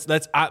 all right,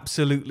 let's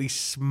absolutely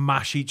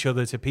smash each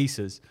other to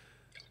pieces.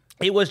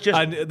 It was just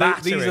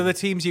these are the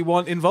teams you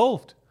want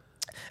involved.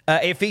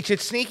 It featured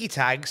sneaky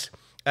tags.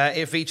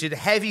 It featured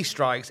heavy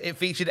strikes. It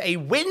featured a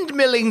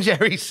windmilling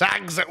Jerry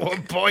Sags at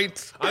one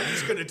point. I'm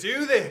just going to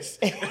do this.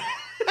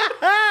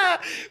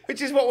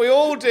 Which is what we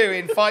all do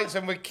in fights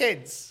when we're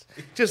kids.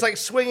 Just like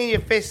swinging your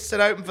fists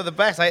and hoping for the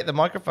best. I hit the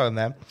microphone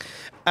there.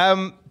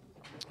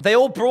 They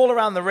all brawl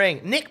around the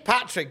ring. Nick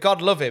Patrick,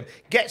 God love him,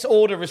 gets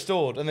order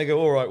restored. And they go,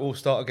 all right, we'll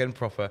start again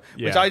proper.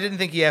 Yeah. Which I didn't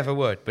think he ever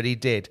would, but he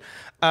did.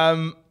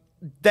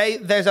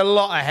 There's a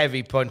lot of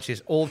heavy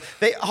punches.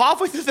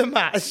 Halfway through the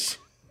match,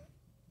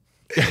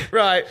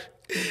 right,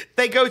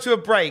 they go to a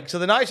break. So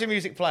the Nitro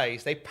music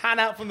plays. They pan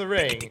out from the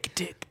ring.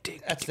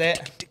 That's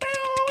it.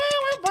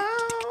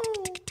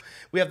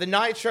 We have the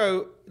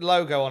Nitro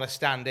logo on a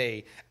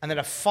standee, and then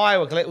a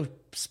firework, a little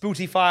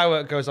spooty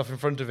firework goes off in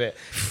front of it.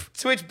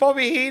 To which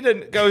Bobby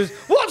Heenan goes,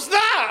 "What's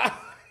that?"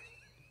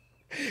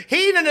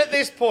 Heenan at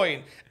this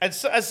point,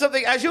 as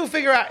you'll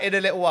figure out in a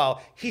little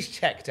while, he's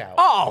checked out.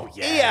 Oh,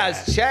 yeah. He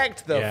has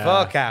checked the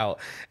fuck out.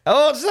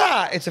 Oh, what's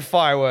that? It's a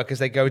firework as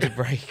they go to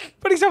break.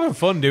 But he's having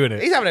fun doing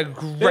it. He's having a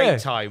great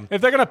time. If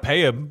they're going to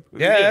pay him,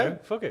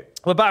 fuck it.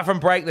 We're back from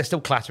break. They're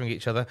still clattering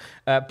each other.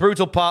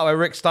 Brutal part where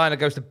Rick Steiner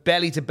goes to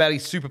belly-to-belly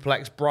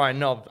superplex Brian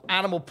Knobbs.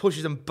 Animal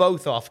pushes them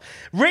both off.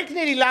 Rick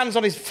nearly lands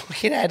on his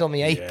fucking head on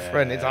the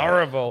apron. It's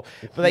horrible.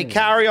 But they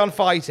carry on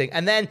fighting.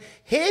 And then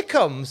here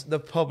comes the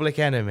Public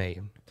Enemy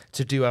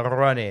to do a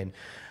run-in.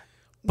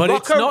 But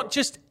it's not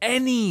just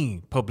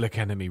any Public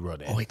Enemy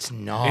run-in. Oh, it's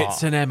not.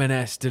 It's an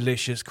M&S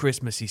Delicious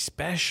Christmassy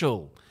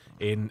special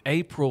in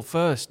April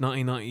 1st,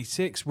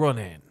 1996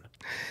 run-in.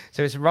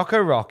 So it's Rocco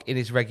Rock in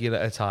his regular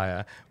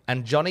attire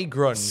and Johnny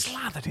Grunge.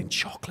 Slathered in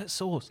chocolate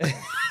sauce.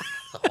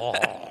 Oh,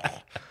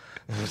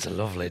 it was a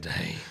lovely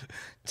day.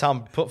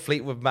 Tom, put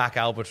Fleetwood Mac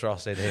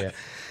Albatross in here.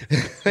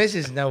 This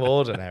is no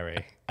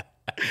ordinary.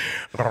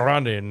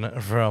 Running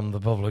from the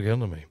Public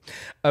Enemy.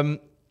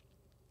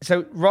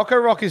 So Rocco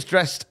Rock is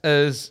dressed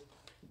as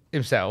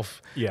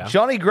himself. Yeah.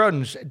 Johnny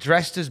Grunge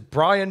dressed as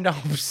Brian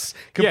Knobbs,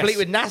 complete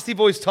with Nasty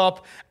Boy's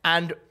top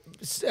and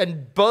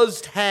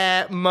buzzed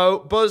hair,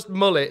 buzzed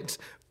mullet,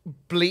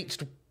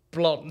 bleached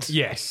blonde.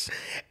 Yes.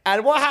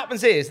 And what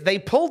happens is they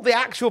pulled the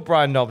actual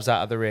Brian Knobbs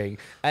out of the ring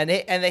and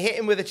they hit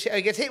him with a chair.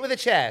 He gets hit with a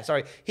chair.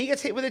 Sorry. He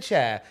gets hit with a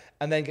chair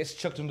and then gets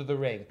chucked under the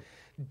ring.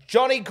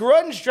 Johnny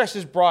Grunge dressed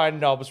as Brian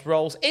Knobbs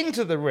rolls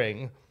into the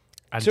ring.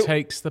 And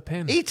takes the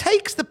pin. He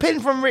takes the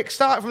pin from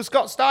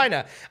Scott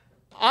Steiner.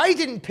 I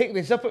didn't pick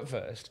this up at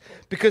first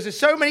because there's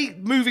so many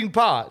moving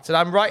parts and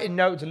I'm writing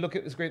notes and looking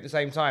at the screen at the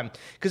same time.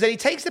 Because then he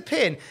takes the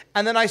pin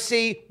and then I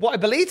see what I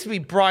believe to be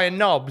Brian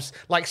Knobbs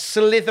like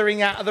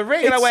slithering out of the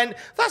ring. And I went,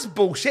 that's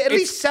bullshit. At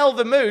least sell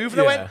the move.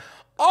 And I went,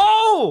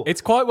 oh!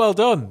 It's quite well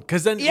done.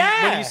 Because then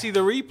when you see the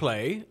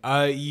replay,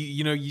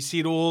 you see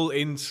it all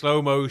in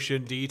slow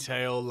motion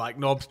detail, like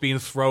Knobbs being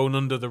thrown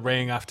under the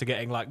ring after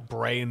getting like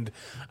brained,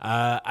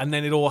 and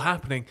then it all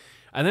happening.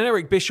 And then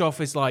Eric Bischoff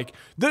is like,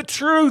 the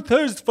truth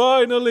has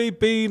finally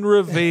been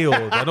revealed.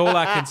 And all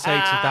I can say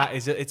to that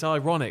is it's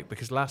ironic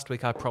because last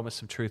week I promised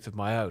some truth of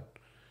my own.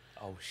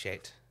 Oh,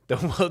 shit.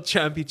 the World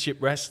Championship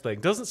Wrestling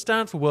doesn't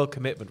stand for World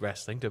Commitment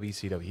Wrestling,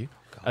 WCW,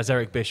 as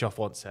Eric Bischoff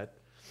once said.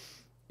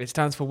 It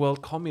stands for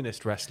World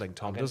Communist Wrestling,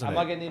 Tom, doesn't it? Am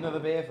I getting another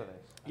beer for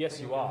this? Yes,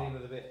 you are.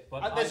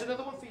 There's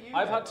another one for you.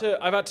 I've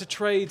had to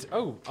trade.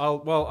 Oh,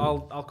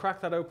 I'll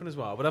crack that open as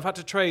well. But I've had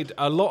to trade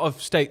a lot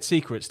of state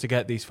secrets to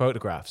get these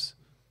photographs.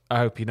 I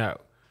hope you know.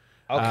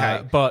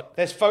 Okay, but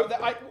there's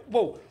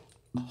whoa,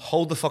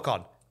 hold the fuck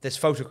on. There's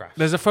photographs.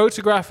 There's a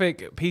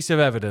photographic piece of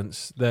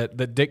evidence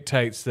that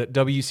dictates that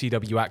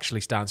WCW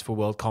actually stands for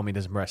World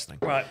Communism Wrestling.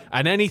 Right.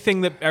 And anything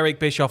that Eric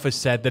Bischoff has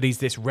said that he's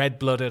this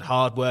red-blooded,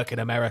 hard-working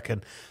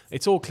American,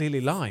 it's all clearly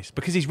lies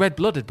because he's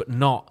red-blooded, but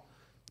not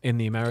in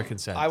the American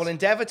sense. I will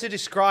endeavour to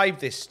describe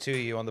this to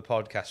you on the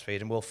podcast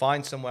feed, and we'll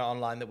find somewhere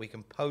online that we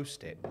can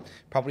post it.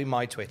 Probably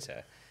my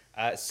Twitter.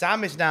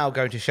 Sam is now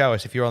going to show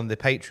us. If you're on the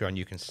Patreon,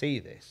 you can see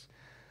this.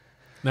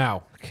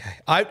 Now, okay.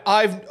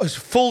 I've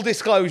full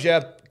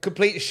disclosure,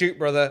 complete shoot,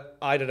 brother.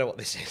 I don't know what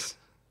this is.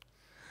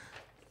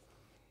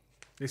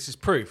 This is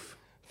proof.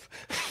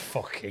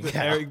 Fucking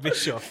hell. Eric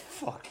Bischoff.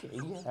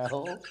 Fucking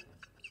hell.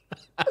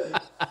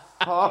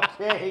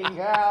 Fucking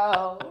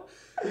hell.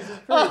 This is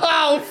proof.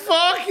 Oh,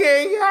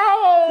 fucking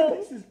hell.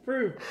 This is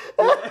proof.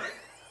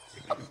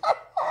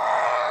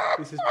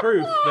 This is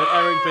proof that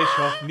Eric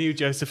Bischoff knew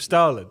Joseph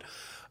Stalin.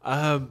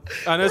 And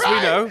as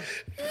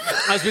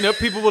we know,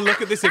 people will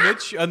look at this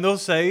image and they'll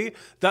say,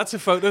 that's a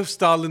photo of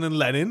Stalin and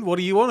Lenin. What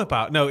are you on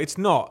about? No, it's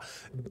not.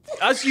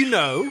 As you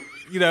know,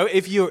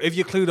 if you're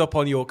clued up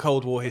on your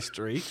Cold War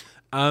history,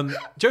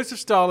 Joseph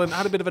Stalin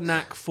had a bit of a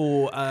knack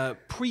for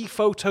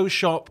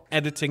pre-Photoshop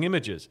editing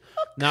images.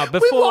 Now,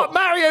 before with what,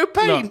 Mario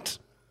Paint?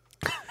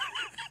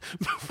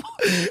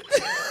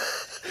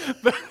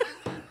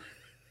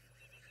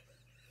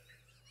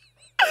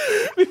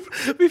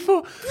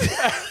 Before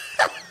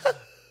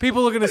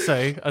people are going to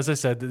say, as I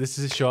said, that this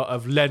is a shot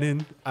of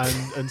Lenin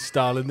and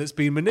Stalin that's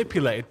been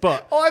manipulated.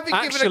 But I've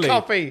been given a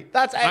copy.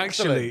 That's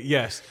excellent. Actually,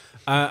 yes.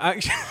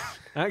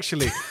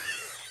 Actually,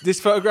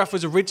 this photograph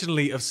was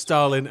originally of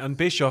Stalin and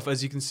Bischoff,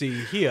 as you can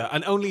see here,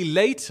 and only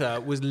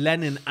later was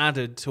Lenin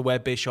added to where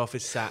Bischoff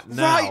is sat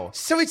now. Right.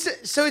 So it's a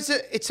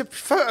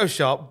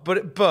Photoshop,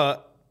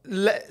 but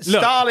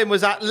Lenin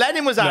was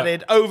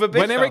added over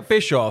Bischoff. When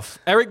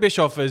Eric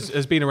Bischoff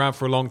has been around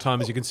for a long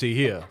time, as you can see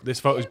here.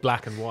 This photo is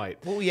black and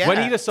white. Well, yeah.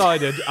 When he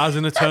decided, as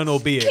an eternal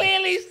being,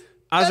 he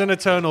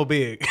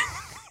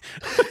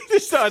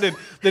decided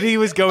that he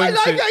was going to...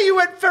 I like how you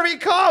went very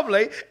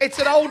calmly. It's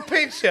an old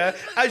picture,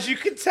 as you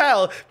can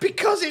tell,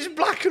 because it's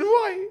black and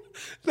white.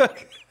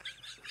 Look.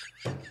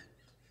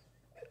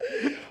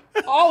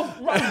 Oh,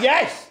 right,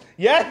 yes.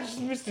 Yes,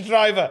 Mr.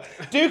 Driver.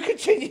 Do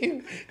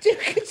continue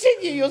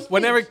your speech.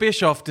 When Eric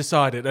Bischoff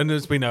decided, and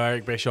as we know,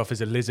 Eric Bischoff is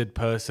a lizard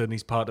person.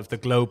 He's part of the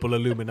global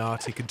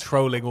Illuminati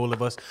controlling all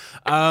of us.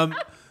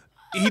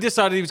 He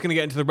decided he was going to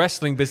get into the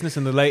wrestling business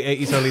in the late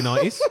 80s, early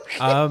 90s.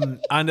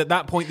 And at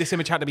that point, this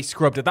image had to be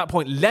scrubbed. At that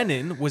point,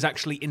 Lenin was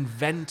actually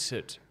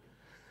invented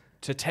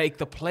to take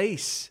the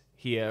place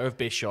here of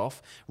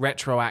Bischoff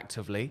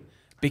retroactively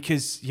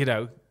because,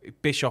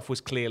 Bischoff was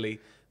clearly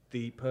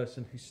the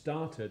person who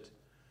started...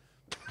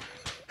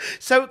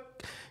 So,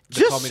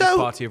 the Communist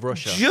Party of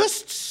Russia.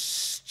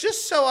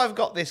 Just so I've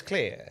got this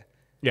clear,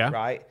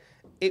 right?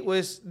 It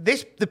was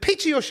the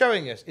picture you're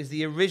showing us is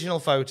the original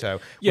photo,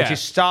 which is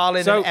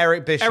Stalin and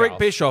Eric Bischoff. Eric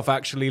Bischoff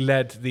actually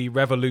led the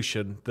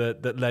revolution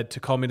that led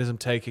to communism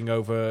taking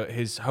over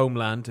his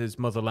homeland, his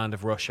motherland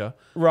of Russia,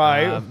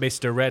 right?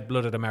 Mr.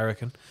 Red-blooded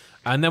American.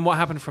 And then what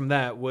happened from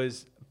there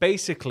was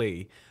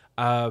basically.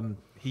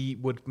 He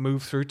would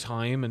move through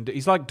time, and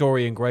he's like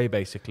Dorian Gray,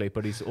 basically,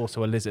 but he's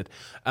also a lizard.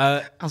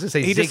 I was going to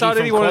say, he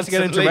decided he wanted to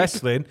get into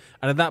wrestling,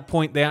 and at that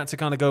point, they had to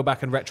kind of go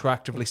back and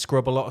retroactively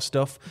scrub a lot of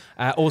stuff.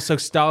 Also,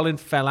 Stalin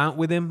fell out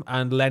with him,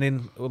 and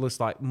Lenin was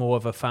like more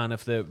of a fan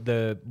of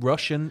the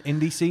Russian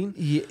indie scene.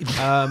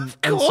 Yeah.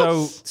 And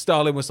so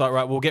Stalin was like,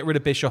 right, we'll get rid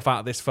of Bischoff out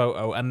of this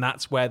photo, and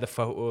that's where the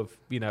photo of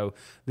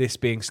this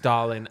being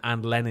Stalin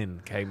and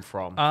Lenin came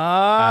from.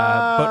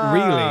 But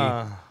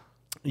really.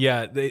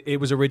 Yeah, it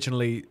was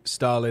originally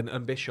Stalin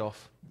and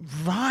Bischoff.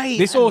 Right.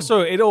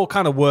 It all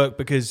kind of worked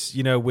because,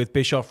 with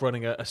Bischoff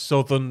running a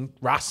southern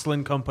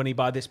wrestling company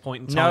by this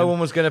point in time. No one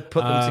was going to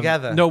put them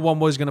together. No one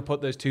was going to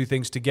put those two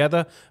things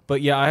together.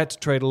 But yeah, I had to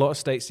trade a lot of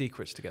state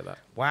secrets to get that.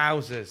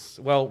 Wowzers.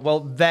 Well,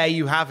 there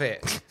you have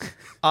it.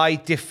 I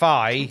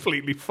defy...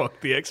 Completely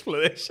fucked the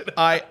explanation.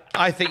 I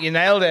think you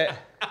nailed it.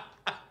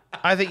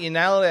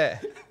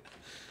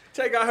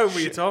 Take that home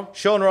with you, Tom.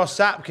 Sean Ross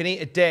Sapp can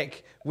eat a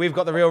dick. We've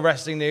got the real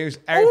wrestling news.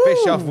 Eric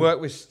Bischoff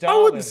worked with Stalin.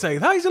 I wouldn't say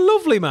that. He's a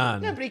lovely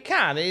man. No, but he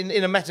can,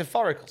 in a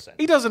metaphorical sense.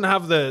 He doesn't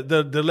have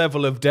the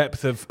level of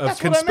depth of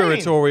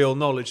conspiratorial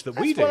knowledge that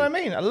we do. That's what I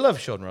mean. I love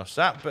Sean Ross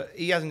Sapp, but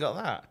he hasn't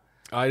got that.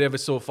 I never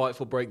saw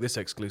Fightful break this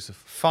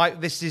exclusive.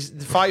 This is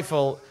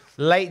Fightful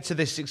late to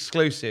this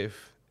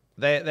exclusive.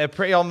 They're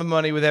pretty on the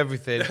money with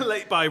everything. They're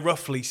late by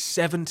roughly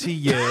 70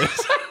 years.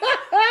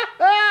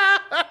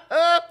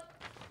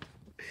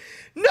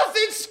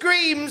 Nothing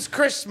screams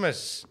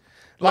Christmas.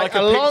 Like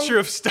a picture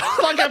of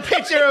Stalin. Like a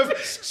picture of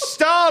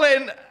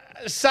Stalin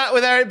sat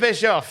with Eric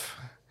Bischoff.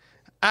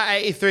 At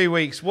 83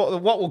 weeks,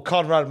 what will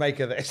Conrad make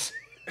of this?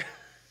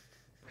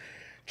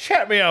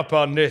 Chat me up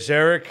on this,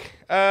 Eric.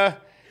 You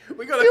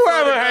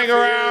ever hang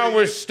around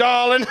with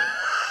Stalin?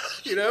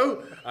 You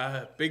know,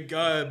 big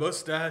guy,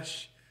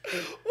 mustache.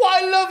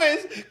 What I love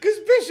is because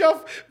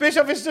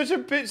Bischoff is such a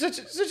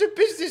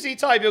businessy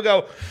type. He'll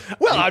go,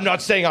 well, I'm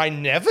not saying I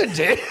never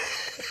did.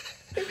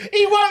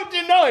 He won't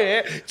deny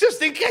it,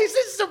 just in case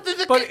there's something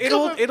that. But it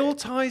all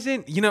ties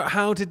in. You know,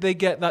 how did they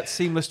get that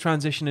seamless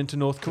transition into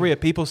North Korea?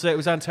 People say it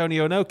was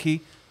Antonio Inoki.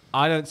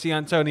 I don't see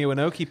Antonio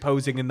Inoki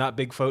posing in that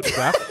big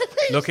photograph,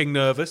 looking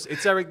nervous.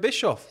 It's Eric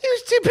Bischoff. He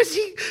was too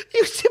busy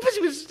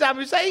with Saddam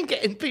Hussein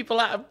getting people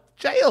out of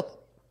jail.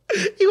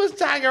 He was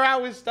hanging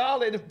around with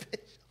Stalin and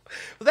Bischoff.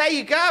 Well, there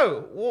you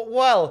go.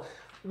 Well,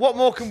 what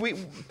more can we...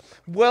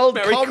 World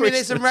Merry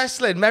Communism Christmas.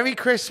 Wrestling. Merry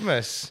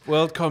Christmas.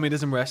 World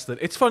Communism Wrestling.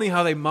 It's funny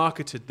how they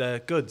marketed their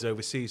goods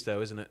overseas, though,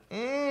 isn't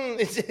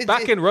it?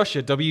 Back in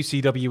Russia,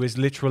 WCW is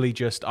literally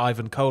just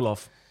Ivan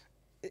Koloff.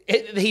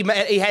 He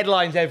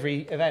headlines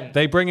every event.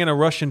 They bring in a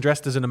Russian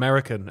dressed as an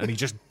American, and he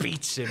just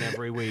beats him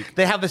every week.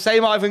 They have the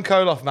same Ivan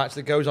Koloff match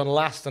that goes on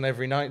last on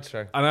every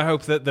Nitro. And I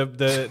hope that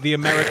the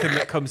American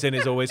that comes in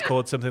is always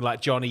called something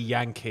like Johnny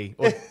Yankee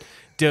or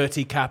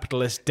Dirty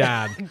Capitalist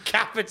Dan.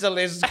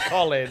 Capitalist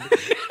Colin.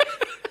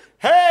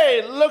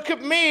 Hey, look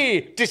at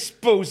me,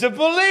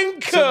 disposable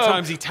income.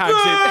 Sometimes he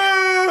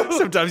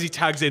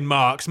tags in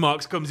Marks.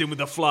 Marks comes in with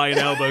a flying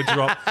elbow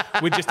drop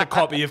with just a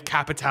copy of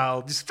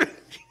Capital.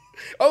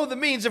 Oh, the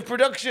means of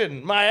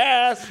production, my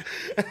ass.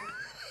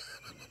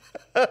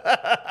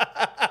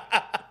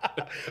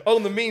 Oh,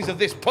 the means of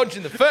this punch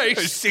in the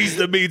face. Sees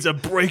the means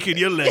of breaking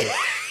your leg.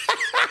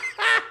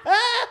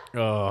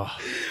 Oh.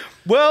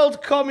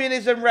 World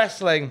Communism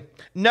Wrestling.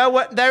 No,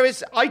 what there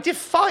is. I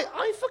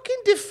fucking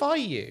defy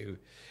you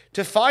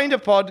to find a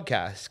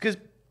podcast because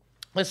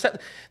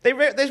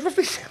there's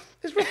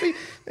roughly.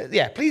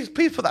 Yeah, please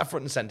put that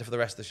front and center for the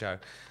rest of the show.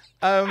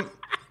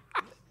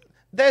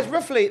 There's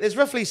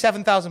roughly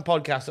 7,000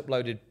 podcasts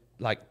uploaded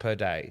like per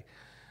day.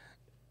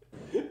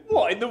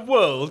 What in the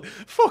world?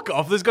 Fuck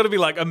off. There's got to be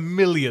like 1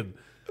 million.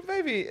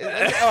 Maybe. All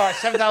right,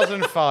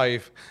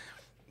 7,005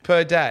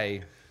 per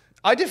day.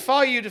 I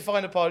defy you to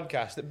find a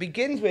podcast that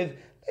begins with,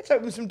 let's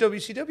open some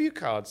WCW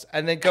cards,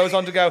 and then goes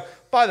on to go,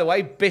 by the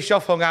way,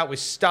 Bischoff hung out with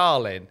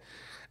Stalin.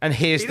 And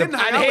here's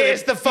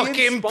the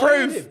fucking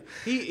proof.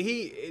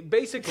 He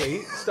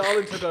basically,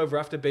 Stalin took over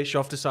after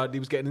Bischoff decided he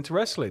was getting into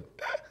wrestling.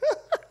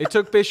 It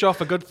took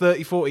Bischoff a good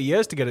 30, 40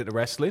 years to get into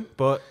wrestling,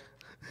 but,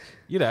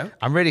 you know.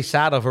 I'm really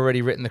sad I've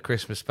already written the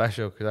Christmas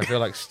special because I feel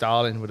like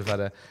Stalin would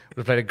have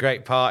played a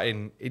great part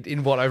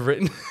in what I've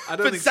written. I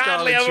don't think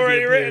sadly, Stalin I've should already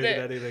be written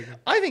appearing it. in anything.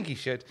 I think he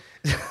should.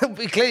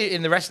 Clearly,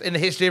 in the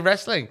history of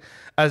wrestling,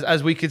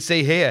 as we could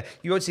see here,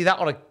 you won't see that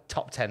on a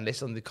top 10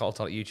 list on the Cult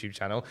Tonic YouTube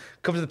channel.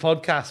 Come to the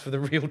podcast for the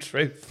real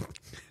truth.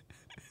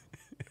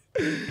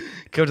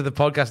 Come to the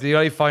podcast. You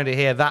only find it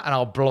here. That and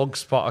our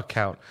Blogspot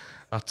account.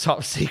 Our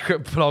top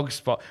secret blog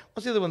spot.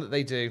 What's the other one that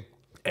they do?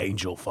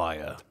 Angel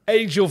Fire.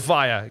 Angel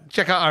Fire.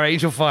 Check out our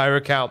Angel Fire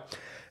account.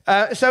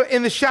 So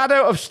in the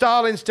shadow of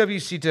Stalin's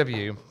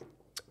WCW,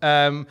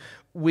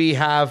 we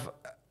have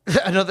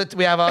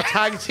our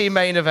tag team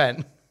main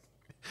event,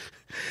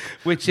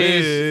 which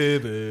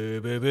is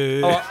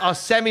our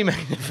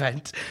semi-main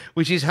event,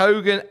 which is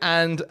Hogan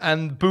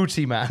and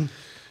Booty Man.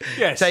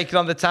 Yes. Taking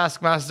on the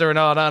Taskmaster and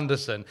Arn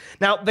Anderson.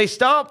 Now they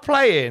start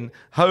playing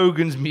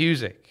Hogan's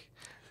music.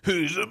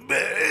 Who's a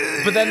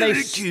man? But then they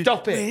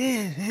stop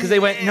it because they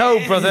went, no,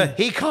 brother,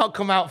 he can't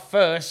come out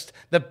first.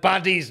 The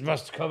baddies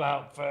must come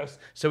out first.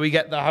 So we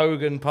get the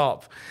Hogan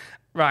pop.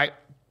 Right.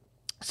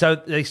 So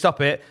they stop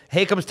it.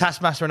 Here comes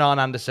Taskmaster and Arn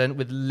Anderson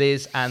with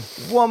Liz and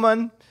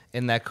Woman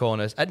in their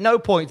corners. At no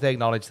point do they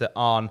acknowledge that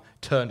Arn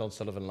turned on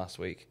Sullivan last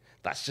week.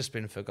 That's just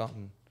been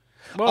forgotten.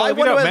 Well, if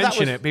you don't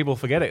mention it, people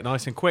forget it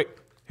nice and quick.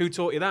 Who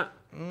taught you that?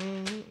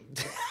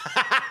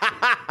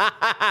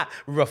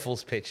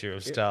 Ruffles' picture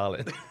of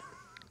Stalin.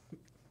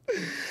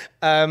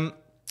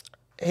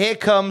 Here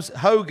comes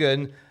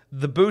Hogan,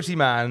 the Booty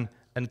Man,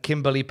 and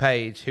Kimberly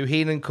Page, who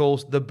Heenan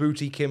calls the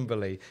Booty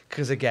Kimberly,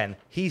 because again,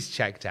 he's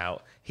checked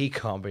out. He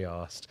can't be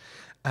arsed.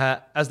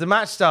 As the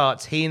match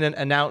starts, Heenan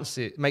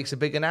makes a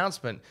big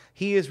announcement.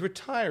 He is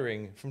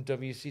retiring from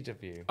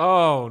WCW.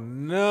 Oh,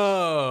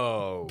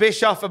 no.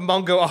 Bischoff and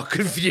Mongo are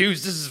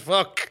confused as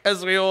fuck,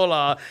 as we all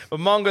are. But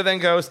Mongo then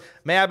goes,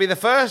 may I be the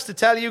first to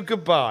tell you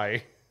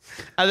goodbye?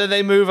 And then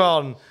they move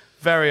on.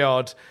 Very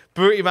odd.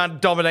 Booty Man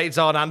dominates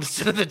Arn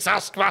Anderson and the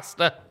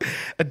Taskmaster.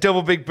 A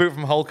double big boot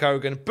from Hulk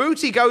Hogan.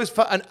 Booty goes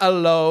for an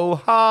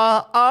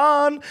aloha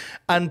Arn,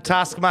 and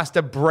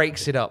Taskmaster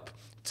breaks it up,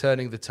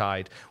 turning the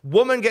tide.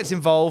 Woman gets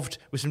involved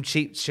with some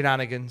cheap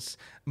shenanigans.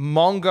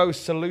 Mongo's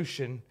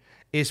solution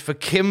is for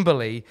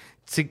Kimberly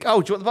to...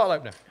 Oh, do you want the bottle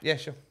opener? Yeah,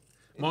 sure.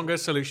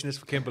 Mongo's solution is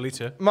for Kimberly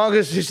too.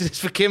 Mongo's solution is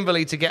for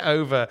Kimberly to get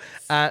over.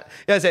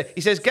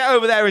 He says, get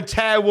over there and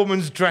tear a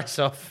woman's dress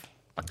off.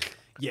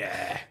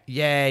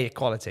 Yeah,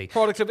 quality.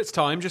 Product of its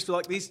time, just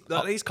like these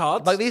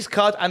cards. Like these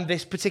cards and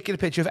this particular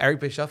picture of Eric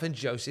Bischoff and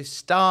Joseph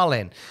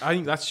Stalin. I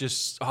think that's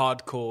just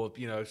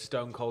hardcore,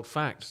 stone cold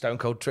fact. Stone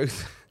cold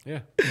truth.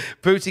 Yeah.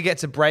 Booty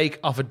gets a break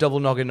off a double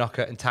noggin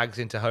knocker and tags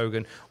into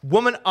Hogan.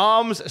 Woman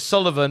arms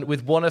Sullivan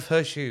with one of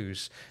her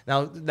shoes.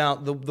 Now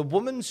the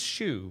woman's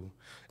shoe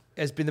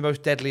has been the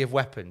most deadly of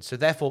weapons. So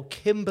therefore,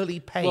 Kimberly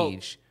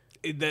Page...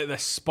 They're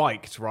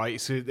spiked,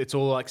 right? So it's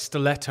all like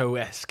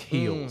stiletto-esque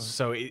heels.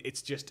 So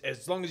it's just,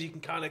 as long as you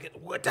can kind of get...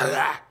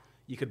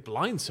 You could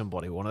blind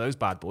somebody with one of those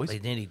bad boys. They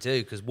nearly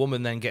do, because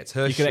woman then gets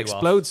her shoe off. You could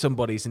explode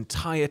somebody's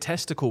entire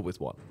testicle with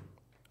one.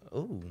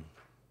 Ooh.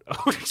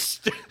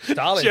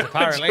 Stalin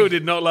apparently. Joe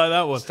did not like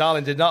that one.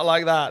 Stalin did not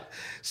like that.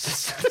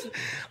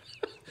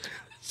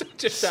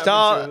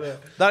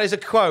 That is a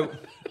quote.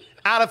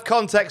 Out of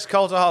context,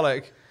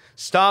 Cultaholic.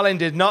 Stalin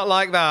did not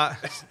like that.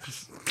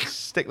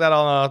 Stick that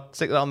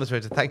on the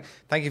Twitter.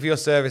 Thank you for your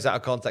service, Out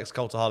of Context,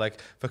 Cultaholic,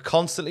 for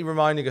constantly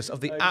reminding us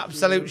of the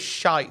absolute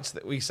shite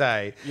that we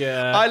say.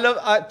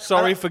 Yeah.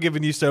 Sorry for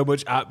giving you so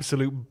much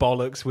absolute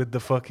bollocks with the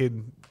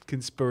fucking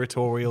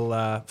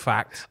conspiratorial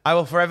fact. I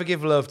will forever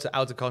give love to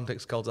Out of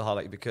Context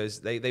Cultaholic because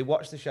they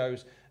watch the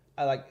shows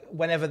like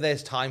whenever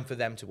there's time for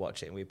them to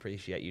watch it, and we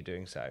appreciate you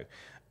doing so.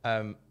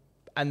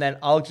 And then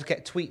I'll just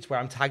get tweets where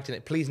I'm tagged in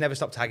it. Please never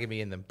stop tagging me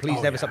in them. Please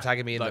never stop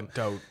tagging me in them.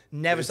 Don't.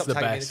 Never stop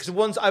tagging me in them. Because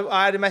once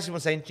I had a message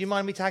once saying, do you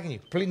mind me tagging you?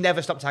 Please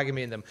never stop tagging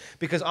me in them.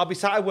 Because I'll be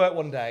sat at work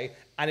one day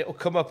and it will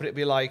come up and it'll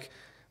be like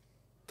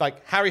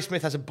Harry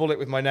Smith has a bullet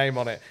with my name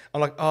on it.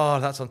 I'm like,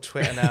 oh, that's on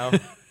Twitter now.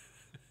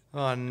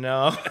 Oh,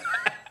 no.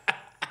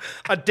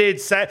 I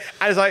did say,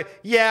 and it's like,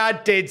 yeah, I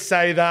did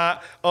say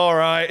that. All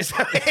right. So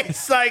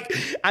it's like,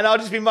 and I'll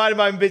just be minding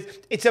my own business.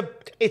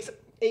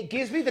 It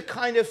gives me the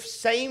kind of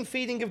same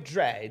feeling of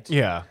dread.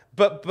 Yeah.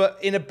 But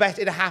in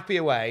a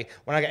happier way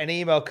when I get an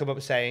email come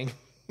up saying,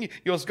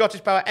 your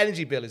Scottish Power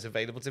energy bill is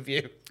available to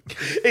view.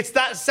 It's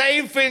that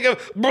same feeling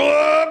of,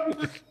 no.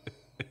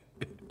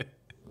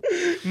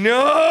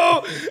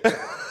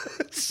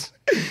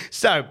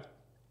 So,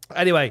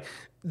 anyway,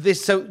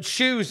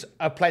 shoes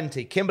are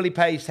plenty. Kimberly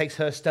Page takes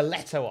her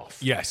stiletto off.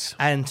 Yes.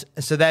 And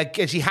so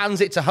she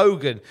hands it to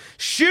Hogan.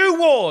 Shoe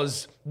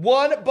wars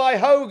won by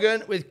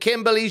Hogan with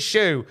Kimberly's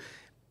shoe.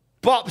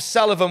 Bops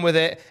Sullivan with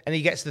it, and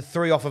he gets the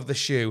 3 off of the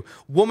shoe.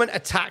 Woman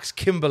attacks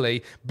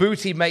Kimberly.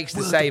 Booty makes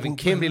the save, and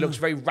Kimberly looks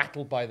very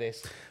rattled by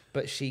this.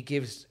 But she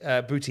gives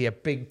Booty a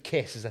big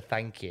kiss as a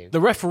thank you. The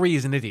referee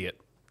is an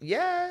idiot.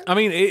 Yeah. I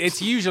mean,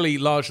 it's usually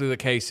largely the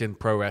case in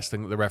pro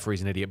wrestling that the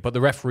referee's an idiot, but the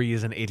referee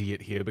is an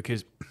idiot here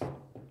because,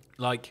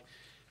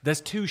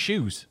 there's 2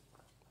 shoes.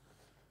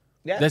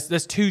 Yeah.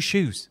 There's 2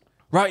 shoes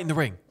right in the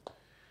ring.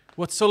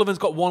 Sullivan's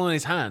got one on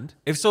his hand.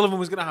 If Sullivan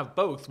was going to have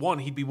both, one,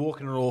 he'd be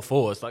walking on all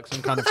fours like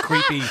some kind of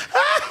creepy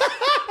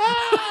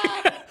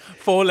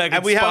 4-legged Spider-Man.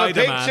 And we have a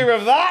picture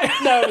of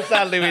that? No,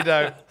 sadly we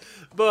don't.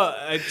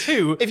 But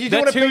 2,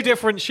 they're 2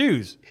 different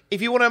shoes.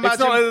 If you want to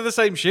imagine, it's not the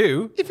same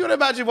shoe. If you want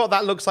to imagine what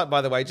that looks like,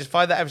 by the way, just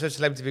find that episode of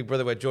Celebrity Big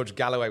Brother where George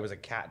Galloway was a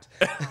cat.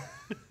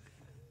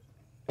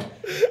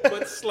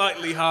 But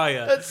slightly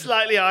higher. But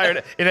slightly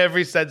higher in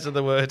every sense of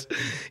the word.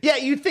 Yeah,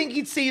 you'd think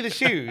you'd see the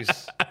shoes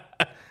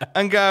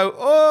and go,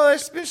 oh,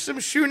 there's been some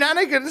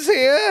shenanigans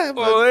here.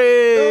 But,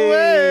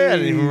 I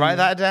didn't even write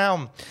that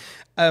down.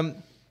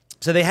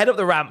 So they head up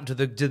the ramp to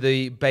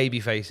the baby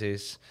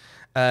faces.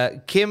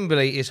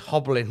 Kimberly is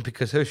hobbling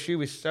because her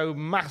shoe is so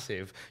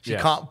massive she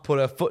can't put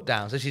her foot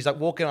down, so she's like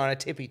walking on a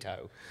tippy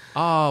toe.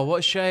 Oh, what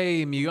a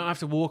shame! You don't have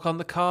to walk on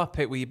the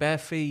carpet with your bare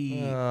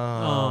feet.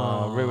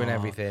 Ruin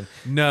everything.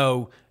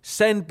 No,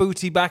 send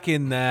Booty back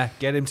in there.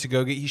 Get him to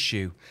go get your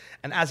shoe.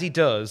 And as he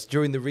does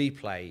during the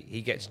replay,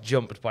 he gets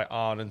jumped by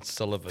Arn and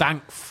Sullivan.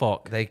 Thank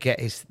fuck. They get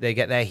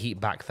their heat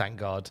back. Thank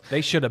God.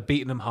 They should have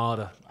beaten him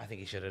harder. I think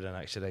he should have done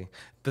actually.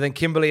 But then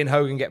Kimberly and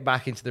Hogan get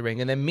back into the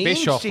ring, and then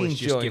Bischoff was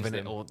just joins giving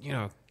them. it all,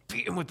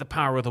 beating with the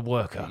power of the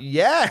worker.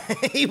 Yeah,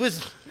 he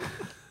was.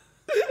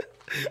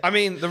 I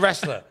mean, the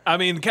wrestler. I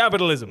mean,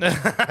 capitalism.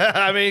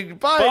 I mean,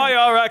 buy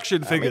our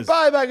action figures.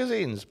 Buy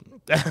magazines.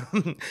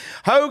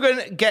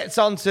 Hogan gets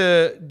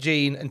onto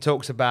Gene and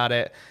talks about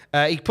it.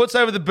 He puts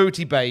over the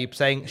Booty babe,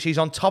 saying she's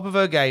on top of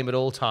her game at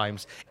all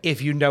times,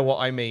 if you know what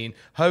I mean.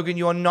 Hogan,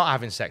 you are not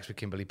having sex with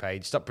Kimberly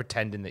Page. Stop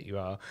pretending that you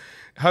are.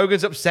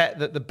 Hogan's upset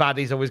that the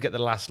baddies always get the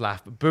last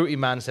laugh, but Booty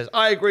Man says,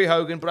 I agree,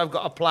 Hogan, but I've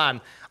got a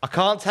plan. I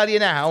can't tell you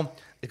now.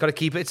 They've got to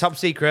keep it top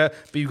secret,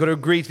 but you've got to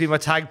agree to be my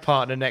tag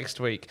partner next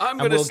week. I'm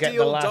going to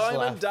steal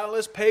Diamond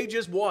Dallas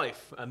Page's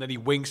wife. And then he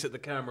winks at the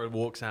camera and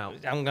walks out.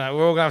 We're all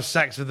going to have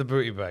sex with the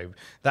Booty babe.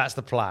 That's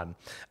the plan.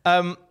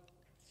 I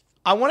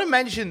want to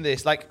mention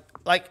this. Like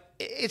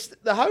it's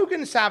the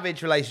Hogan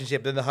Savage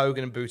relationship and the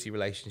Hogan and Booty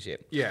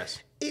relationship.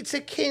 Yes. It's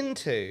akin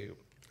to...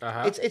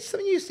 It's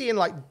something you see in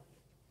like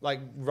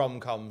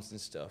rom-coms and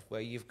stuff,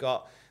 where you've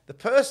got the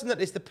person that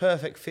is the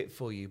perfect fit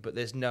for you, but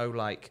there's no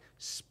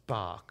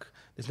spark.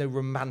 There's no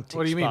romantic spark.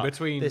 What do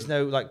you mean? There's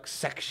no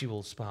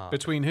sexual spark.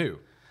 Between who?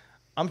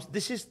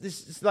 This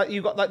is like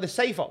you've got like the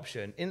safe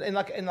option in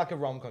like a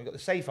rom-com. You've got the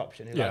safe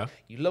option. Who, like,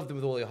 you love them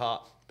with all your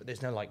heart, but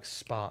there's no like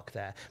spark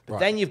there. But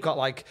then you've got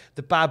like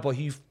the bad boy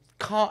who you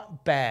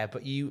can't bear,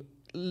 but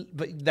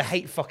the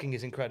hate fucking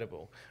is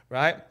incredible,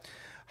 right?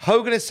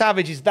 Hogan and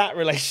Savage is that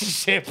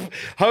relationship.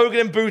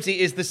 Hogan and Booty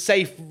is the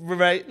safe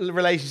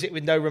relationship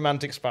with no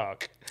romantic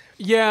spark.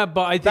 Yeah,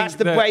 but I think that's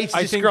the way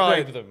to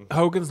describe them.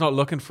 Hogan's not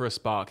looking for a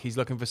spark. He's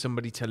looking for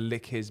somebody to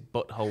lick his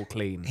butthole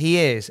clean. He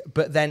is,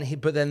 but then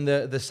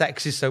the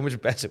sex is so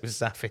much better with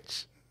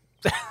Savage.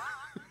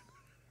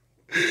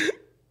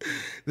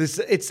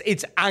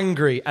 It's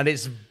angry and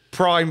it's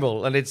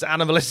primal and it's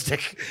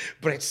animalistic,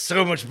 but it's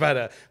so much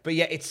better. But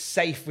yet it's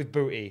safe with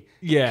Booty.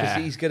 Yeah,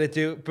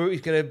 because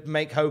Booty's gonna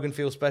make Hogan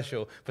feel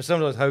special. But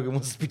sometimes Hogan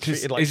wants to be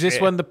treated like. Is this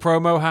shit. when the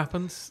promo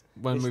happens?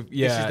 I'm watching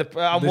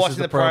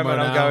the promo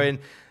and I'm going,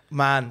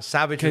 man,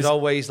 Savage was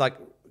always like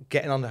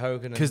getting on the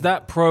Hogan. Because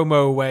that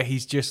promo where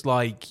he's just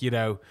like,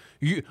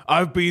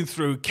 I've been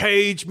through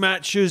cage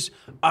matches,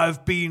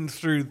 I've been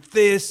through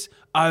this,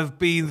 I've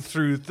been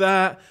through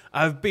that,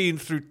 I've been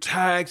through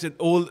tags and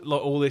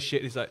all this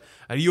shit. He's like,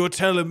 and you're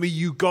telling me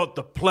you got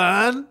the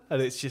plan?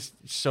 And it's just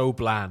so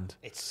bland.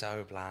 It's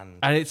so bland.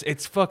 And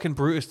it's fucking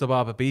Brutus the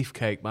Barber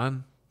Beefcake,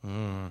 man.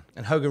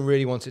 And Hogan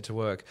really wants it to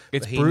work.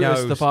 It's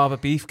Brutus the Barber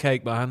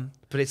Beefcake, man.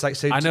 But it's like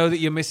I know that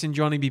you're missing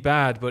Johnny B.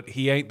 Bad, but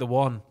he ain't the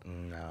one.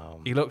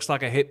 No. He looks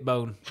like a hip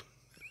bone.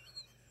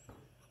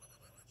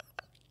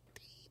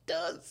 He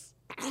does.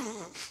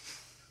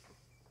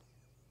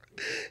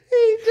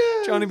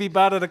 Johnny B.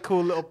 Bad had a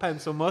cool little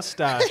pencil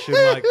mustache, and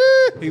like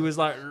he was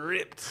like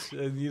ripped,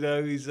 and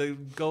he's a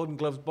Golden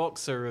Gloves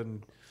boxer,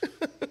 and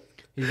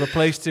he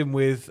replaced him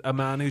with a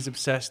man who's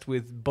obsessed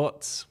with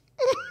butts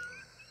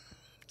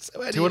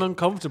to an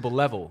uncomfortable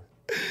level.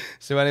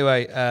 So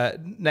anyway,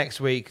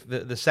 next week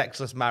the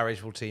sexless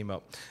marriage will team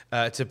up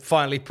to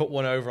finally put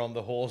one over on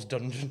the horse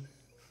dungeon.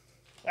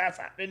 That's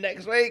happening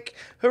next week.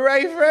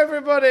 Hooray for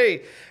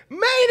everybody.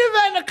 Main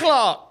event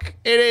o'clock.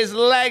 It is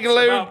Leg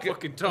Luger.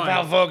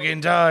 About fucking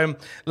time.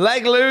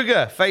 Leg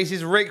Luger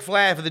faces Ric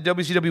Flair for the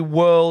WCW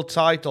World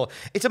title.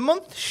 It's a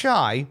month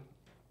shy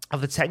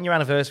of the 10-year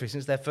anniversary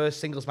since their first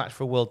singles match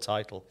for a world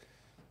title.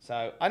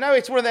 So I know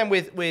it's one of them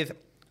with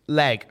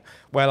Leg,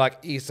 where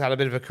like he's had a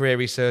bit of a career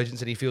resurgence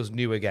and he feels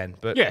new again.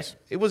 But yes,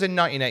 it was in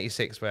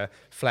 1986 where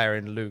Flair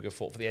and Luger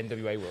fought for the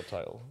NWA World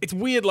title. It's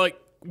weird, like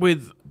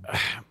with...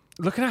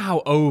 Looking at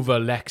how over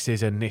Lex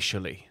is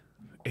initially,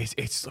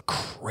 it's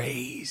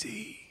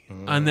crazy.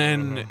 And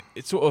then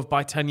it's sort of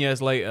by 10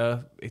 years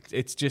later,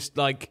 it's just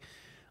like,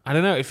 I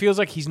don't know, it feels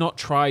like he's not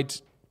tried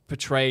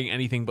portraying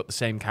anything but the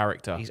same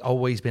character. He's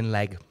always been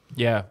Leg.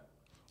 Yeah.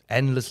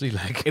 Endlessly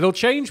Leg. It'll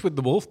change with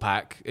the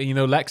Wolfpack.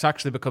 Lex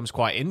actually becomes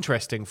quite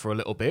interesting for a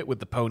little bit with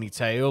the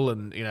ponytail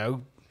and,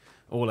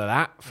 all of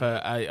that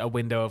for a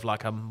window of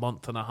like a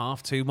month and a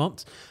half, 2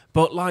 months.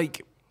 But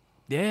like,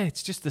 yeah,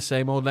 it's just the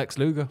same old Lex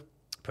Luger.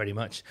 Pretty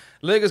much.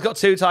 Luger's got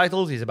 2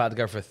 titles. He's about to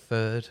go for a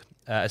 3rd.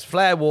 As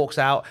Flair walks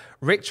out,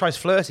 Rick tries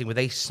flirting with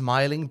a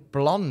smiling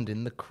blonde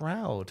in the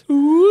crowd.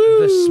 Ooh.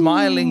 The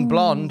smiling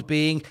blonde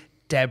being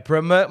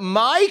Deborah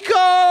McMichaels.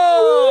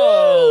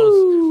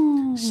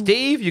 Ooh.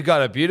 Steve, you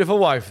got a beautiful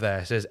wife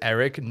there, says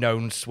Eric,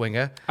 known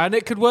swinger. And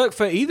it could work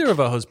for either of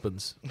her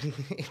husbands.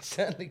 It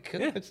certainly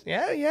could.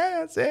 Yeah,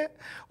 that's it.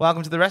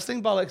 Welcome to the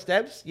Wrestling Bollocks,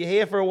 Debs. You're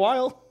here for a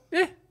while.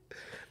 Yeah.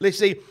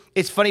 Literally,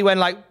 it's funny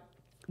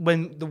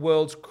when the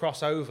worlds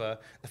cross over,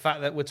 the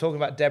fact that we're talking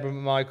about Deborah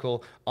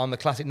McMichael on the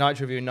Classic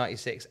Nitro review in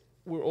 96,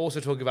 we're also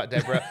talking about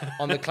Deborah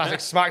on the Classic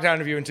SmackDown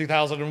review in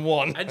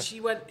 2001. And she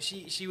went,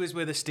 she was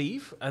with a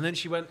Steve, and then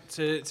she went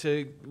to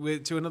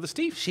another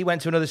Steve. She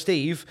went to another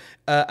Steve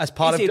as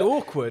part of... Is it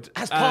awkward?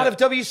 As part of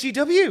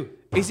WCW.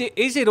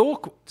 Is it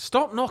awkward?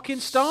 Stop knocking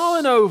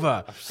Stalin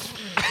over.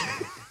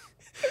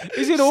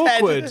 Is it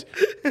awkward?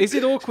 Is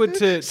it awkward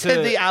to...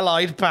 Said the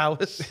Allied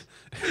powers.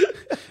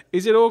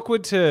 Is it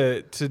awkward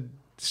to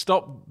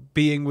stop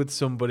being with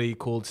somebody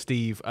called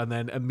Steve and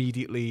then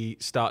immediately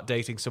start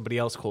dating somebody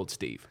else called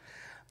Steve?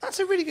 That's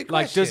a really good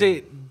question.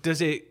 Like,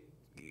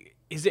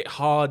 is it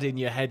hard in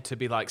your head to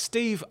be like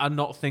Steve and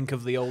not think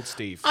of the old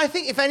Steve? I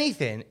think if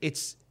anything,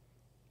 it's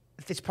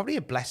probably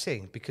a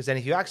blessing, because then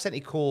if you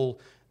accidentally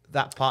call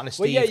that partner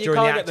Steve you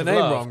during can't the get act the of name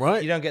love, wrong,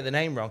 right? You don't get the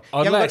name wrong.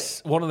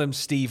 Unless one of them's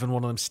Steve and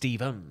one of them's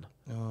Steven.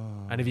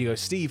 Oh. And if you go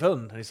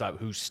Steven, and it's like,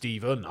 who's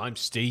Steven? I'm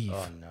Steve.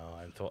 Oh no,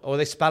 I thought. Or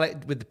they spell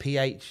it with the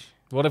PH.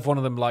 What if one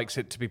of them likes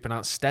it to be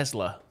pronounced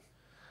Stesler?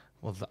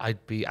 Well,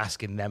 I'd be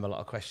asking them a lot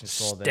of questions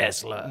more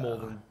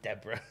than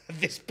Deborah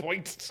at this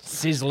point.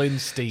 Sizzling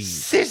Steve.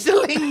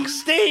 Sizzling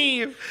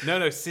Steve.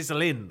 No,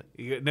 sizzling.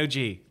 No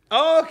G.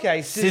 Oh,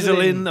 okay.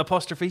 Sizzling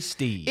apostrophe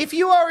Steve. If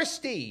you are a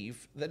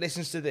Steve that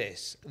listens to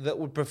this that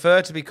would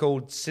prefer to be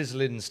called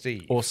Sizzling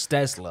Steve or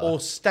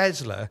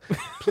Stesler,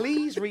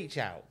 please reach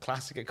out,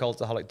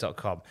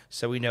 classic@cultaholic.com,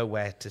 so we know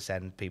where to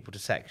send people to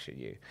section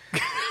you.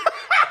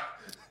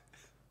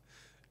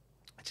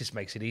 It just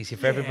makes it easier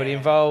for everybody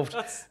involved.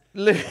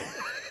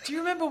 Do you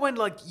remember when,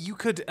 like, you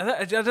could...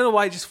 I don't know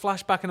why it just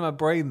flashed back into my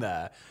brain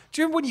there.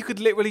 Do you remember when you could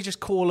literally just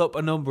call up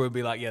a number and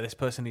be like, yeah, this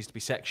person needs to be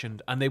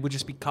sectioned, and they would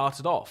just be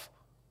carted off?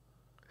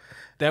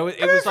 It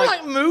was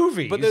like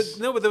movies. But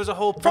there was a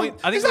whole point.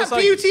 I think is it was that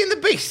like, Beauty and the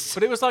Beast?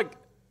 But it was like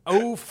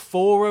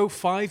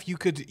 0405. You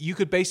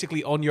could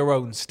basically on your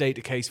own state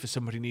a case for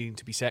somebody needing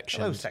to be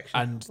sectioned,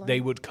 and they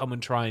would come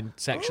and try and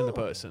section the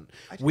person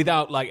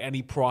without like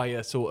any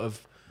prior sort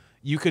of.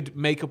 You could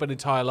make up an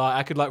entire lie.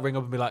 I could like ring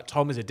up and be like,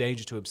 Tom is a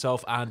danger to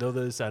himself and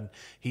others, and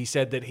he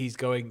said that he's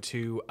going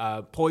to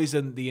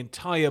poison the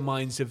entire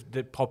minds of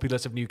the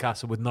populace of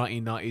Newcastle with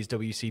 1990s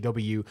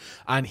WCW,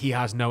 and he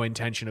has no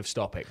intention of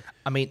stopping.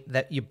 I mean,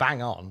 that you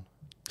bang on,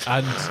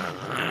 and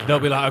they'll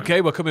be like,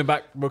 okay, we're coming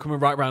back. We're coming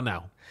right round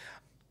now.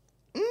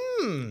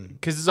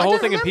 Because there's a whole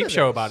thing in Peep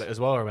Show about it as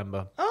well. I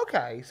remember.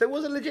 Okay, so it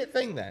was a legit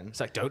thing then. It's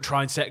like, don't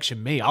try and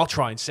section me. I'll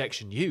try and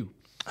section you.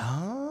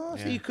 Oh,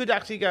 so you could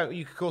actually go.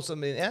 You could call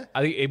something. Yeah,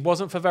 I think it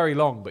wasn't for very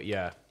long, but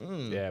yeah,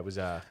 it was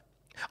a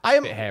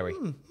bit hairy.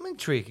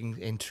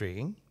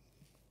 Intriguing.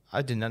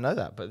 I did not know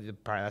that, but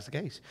apparently that's the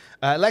case.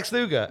 Lex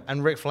Luger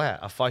and Ric Flair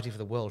are fighting for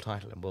the world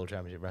title in World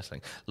Championship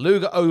Wrestling.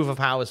 Luger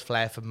overpowers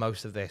Flair for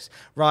most of this.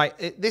 Right,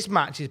 this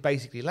match is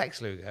basically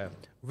Lex Luger,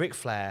 Ric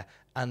Flair,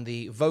 and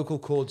the vocal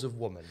cords of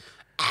woman.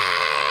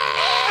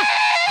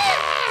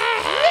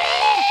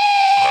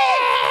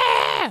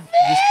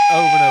 Just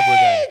over and over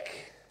again.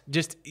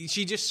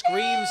 She just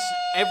screams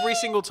every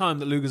single time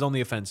that Luger's on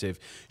the offensive.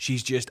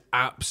 She's just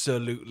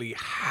absolutely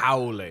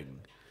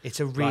howling.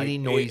 It's a really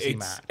noisy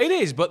match. It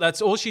is, but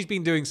that's all she's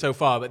been doing so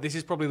far. But this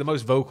is probably the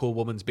most vocal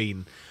woman's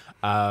been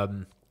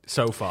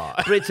so far.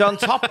 But it's on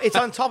top. It's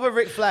on top of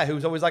Ric Flair,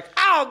 who's always like,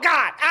 "Oh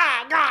God,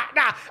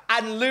 nah,"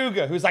 and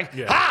Luger, who's like,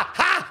 "Ha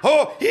ha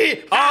ho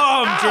he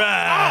arm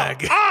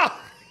drag."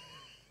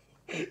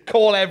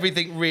 Call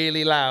everything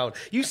really loud.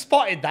 You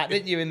spotted that,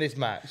 didn't you, in this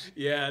match?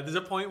 Yeah, there's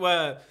a point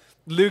where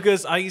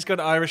Luger's, I think he's got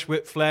an Irish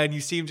whip Flair, and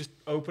you see him just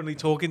openly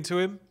talking to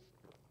him.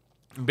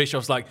 And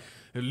Bischoff's like,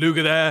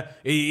 Luger there,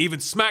 he even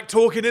smack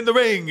talking in the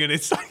ring. And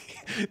it's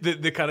like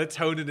the kind of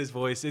tone in his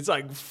voice. It's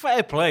like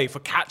fair play for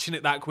catching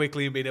it that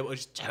quickly and being able to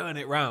just turn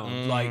it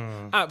round. Like,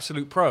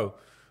 absolute pro.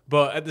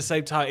 But at the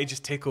same time, it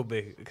just tickled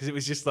me because it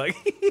was just like,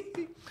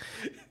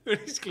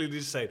 he's clearly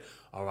just saying,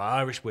 all right,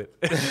 Irish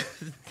whip.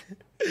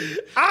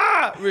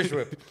 Irish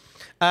whip.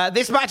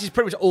 This match is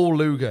pretty much all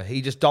Luger.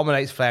 He just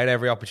dominates Flair at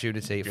every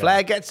opportunity. Yeah.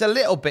 Flair gets a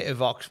little bit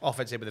of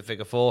offensive with the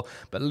figure four,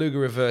 but Luger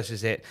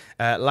reverses it.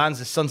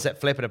 Lands a sunset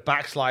flip and a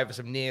backslide for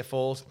some near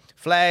falls.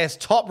 Flair's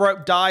top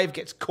rope dive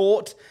gets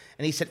caught,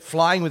 and he's sent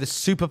flying with a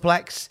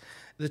superplex.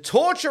 The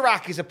torture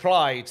rack is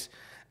applied,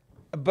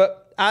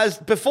 but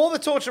before the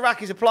torture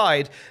rack is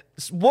applied,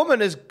 this woman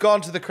has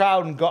gone to the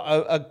crowd and got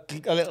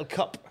a little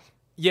cup.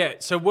 Yeah,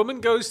 so woman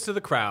goes to the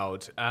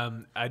crowd,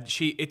 and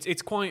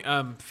it's quite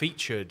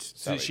featured.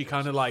 So she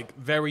kind of like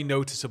very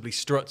noticeably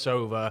struts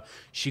over.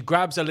 She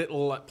grabs a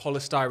little like,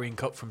 polystyrene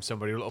cup from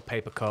somebody, a little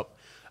paper cup,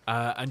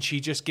 and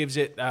she just gives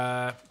it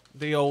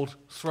the old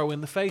throw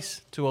in the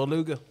face to old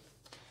Luger.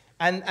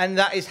 And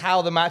that is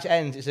how the match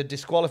ends. It's a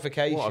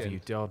disqualification. What have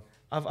you done?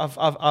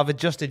 I've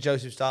adjusted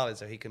Joseph Stalin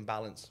so he can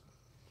balance.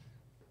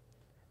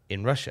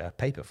 In Russia,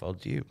 paper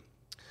folds you.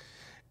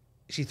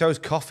 She throws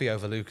coffee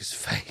over Luger's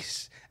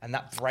face. And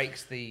that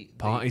breaks the...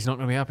 Party's not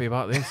going to be happy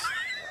about this.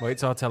 Wait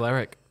till I tell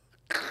Eric.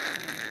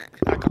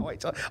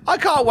 I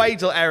can't wait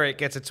till Eric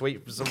gets a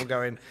tweet from someone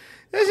going,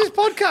 there's this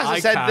podcast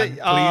that said that...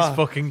 Please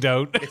fucking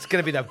don't. It's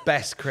going to be the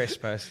best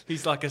Christmas.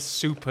 He's like a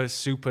super,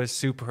 super,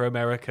 super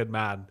American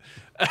man.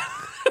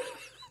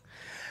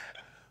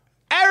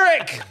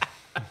 Eric!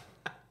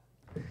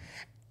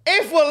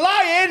 If we're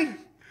lying,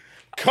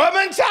 come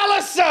and tell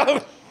us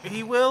so!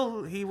 He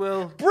will.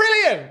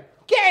 Brilliant!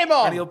 Get him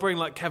on! And he'll bring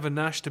like Kevin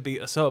Nash to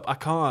beat us up. I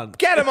can't.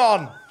 Get him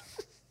on!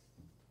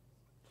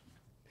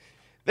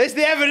 There's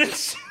the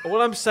evidence. All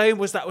I'm saying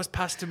was that was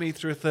passed to me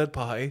through a third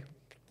party.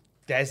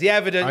 There's the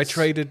evidence. I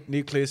traded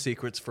nuclear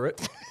secrets for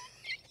it.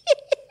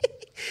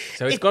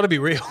 So it's got to be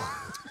real.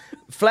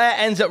 Flair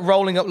ends up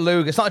rolling up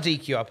Luger. It's not a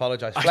DQ, I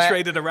apologise. I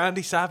traded a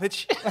Randy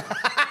Savage.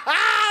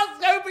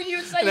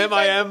 You say an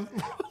MIM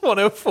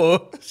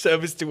 104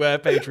 service to air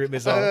Patriot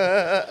missile.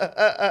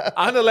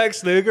 And a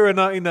Lex Luger in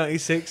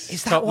 1996.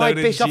 Is that why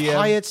Bischoff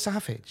hired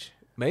Savage?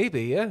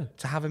 Maybe, yeah.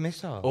 To have a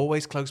missile?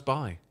 Always close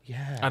by.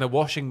 Yeah. And a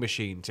washing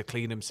machine to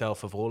clean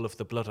himself of all of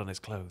the blood on his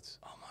clothes.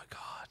 Oh my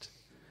God.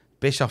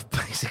 Bischoff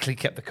basically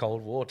kept the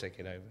Cold War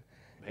ticking over.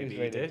 Maybe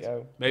he did.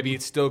 Maybe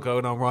it's still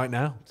going on right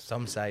now.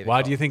 Some say.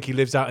 Why do you think he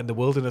lives out in the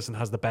wilderness and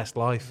has the best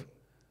life?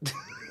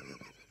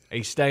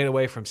 He's staying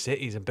away from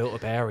cities and built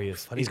up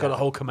areas. He's got a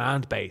whole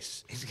command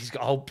base. He's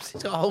got a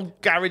whole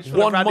garage.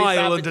 1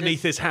 mile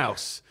underneath his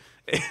house.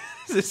 It's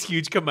this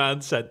huge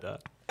command center.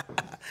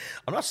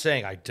 I'm not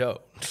saying I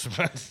don't.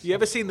 You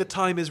ever seen the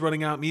Time Is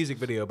Running Out music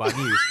video by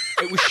Muse?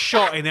 It was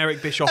shot in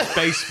Eric Bischoff's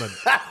basement.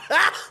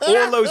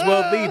 all those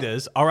world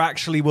leaders are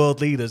actually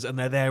world leaders, and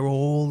they're there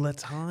all the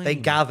time. They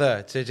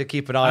gather to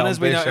keep an eye on And as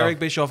we Bischoff. know, Eric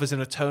Bischoff is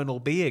an eternal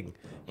being.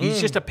 He's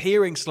just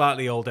appearing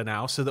slightly older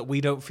now so that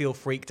we don't feel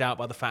freaked out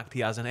by the fact he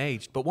hasn't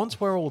aged. But once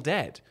we're all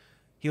dead,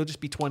 he'll just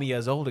be 20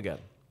 years old again.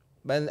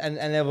 And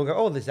then we'll go,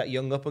 oh, there's that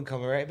young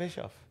up-and-comer Eric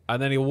Bischoff.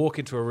 And then he'll walk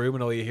into a room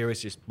and all you hear is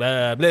just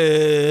blah,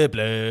 blah,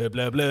 blah,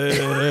 blah, blah,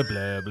 blah,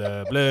 blah,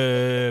 blah,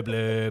 blah,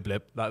 blah, blah,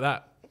 like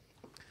that.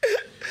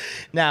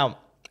 Now,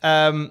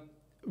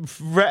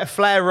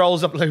 Flair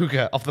rolls up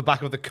Luger off the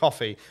back of the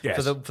coffee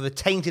for the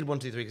tainted 1,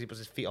 2, 3 because he puts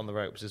his feet on the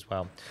ropes as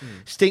well.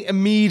 Sting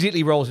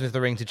immediately rolls into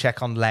the ring to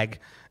check on Leg.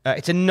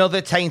 It's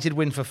another tainted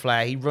win for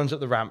Flair. He runs up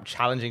the ramp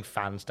challenging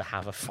fans to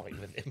have a fight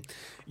with him.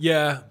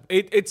 Yeah,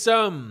 it's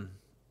at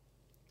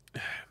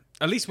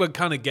least we're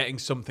kind of getting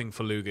something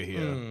for Luger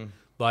here.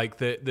 Like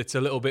that's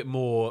a little bit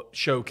more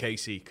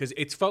showcasey because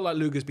it's felt like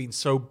Luger's been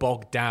so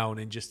bogged down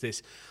in just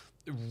this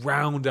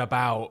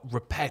roundabout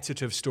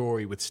repetitive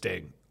story with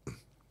Sting.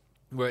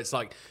 Where it's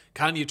like,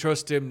 can you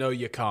trust him? No,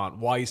 you can't.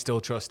 Why are you still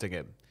trusting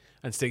him?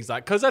 And Sting's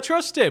like, because I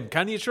trust him.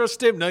 Can you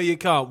trust him? No, you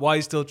can't. Why are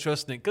you still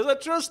trusting him? Because I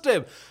trust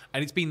him.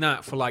 And it's been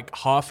that for like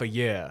half a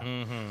year.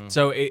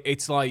 So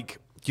it's like,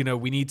 you know,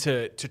 we need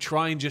to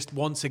try and just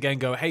once again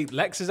go, hey,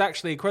 Lex is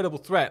actually a credible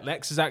threat.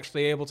 Lex is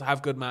actually able to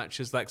have good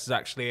matches. Lex is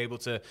actually able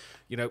to,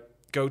 you know,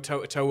 go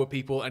toe-to-toe with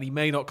people. And he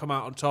may not come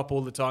out on top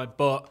all the time,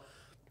 but...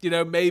 You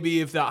know,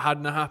 maybe if that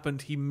hadn't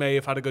happened, he may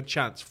have had a good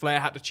chance. Flair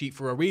had to cheat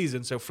for a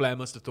reason, so Flair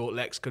must have thought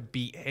Lex could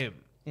beat him,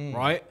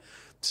 right?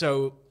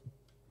 So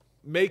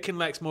making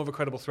Lex more of a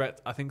credible threat,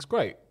 I think, is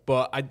great.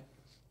 But at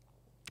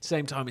the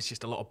same time, it's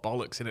just a lot of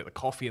bollocks in it, the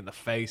coffee in the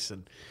face.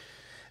 And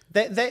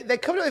They're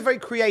coming up with very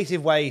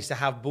creative ways to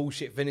have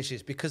bullshit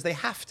finishes because they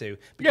have to.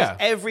 Because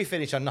every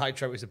finish on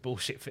Nitro is a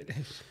bullshit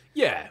finish.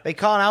 Yeah. They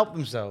can't help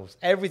themselves.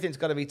 Everything's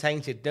got to be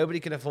tainted. Nobody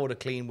can afford a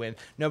clean win.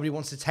 Nobody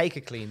wants to take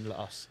a clean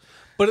loss.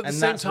 But at the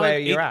same that's where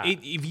time, you're at.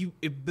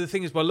 The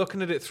thing is, we're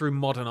looking at it through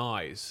modern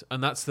eyes,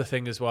 and that's the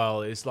thing as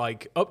well. Is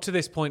like up to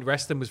this point,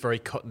 wrestling was very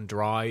cut and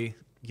dry.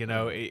 You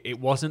know, it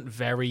wasn't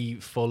very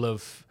full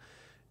of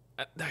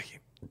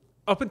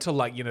up until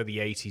like the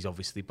 80s,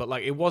 obviously, but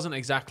like it wasn't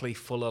exactly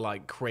full of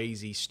like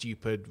crazy,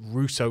 stupid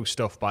Russo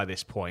stuff by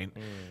this point.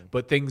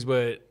 But things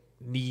were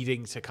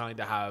needing to kind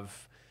of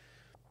have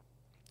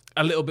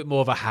a little bit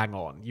more of a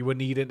hang-on. You were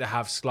needing to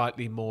have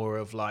slightly more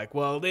of like,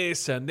 well,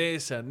 this and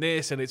this and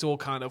this, and it's all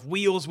kind of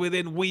wheels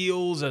within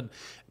wheels, and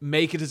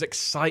make it as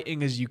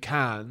exciting as you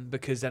can,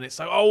 because then it's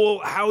like, oh,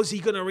 well, how is he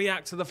going to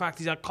react to the fact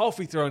he's had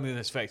coffee thrown in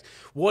his face?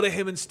 What are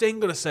him and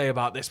Sting going to say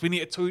about this? We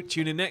need to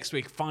tune in next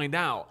week, find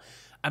out.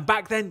 And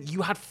back then,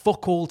 you had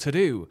fuck all to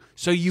do,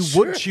 so you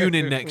would tune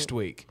in next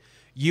week.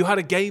 You had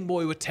a Game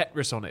Boy with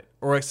Tetris on it,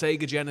 or a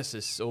Sega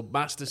Genesis, or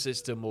Master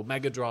System, or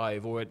Mega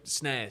Drive, or a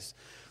SNES.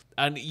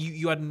 And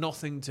you had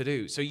nothing to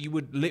do. So you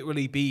would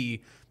literally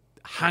be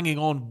hanging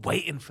on,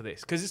 waiting for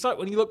this. Because it's like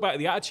when you look back at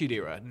the Attitude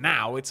Era,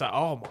 now it's like,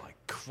 oh my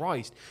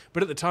Christ.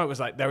 But at the time, it was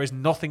like, there is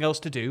nothing else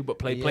to do but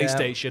play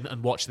PlayStation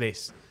and watch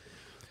this.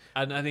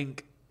 And I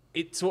think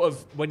it sort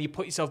of, when you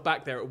put yourself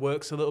back there, it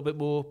works a little bit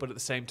more. But at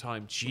the same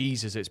time,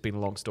 Jesus, it's been a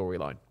long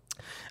storyline.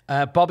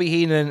 Bobby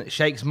Heenan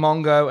shakes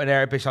Mongo and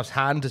Eric Bischoff's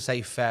hand to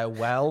say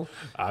farewell.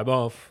 I'm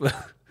off.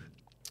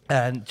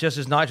 And just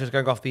as Nitro's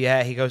going off the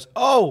air, he goes,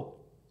 oh,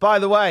 by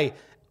the way,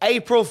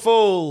 April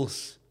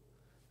Fools.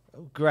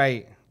 Oh,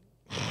 great.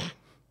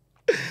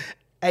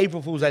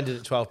 April Fools ended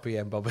at 12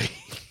 p.m., Bobby.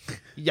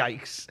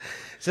 Yikes.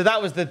 So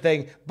that was the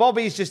thing.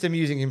 Bobby's just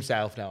amusing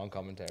himself now on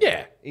commentary.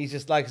 Yeah. He's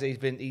just, like I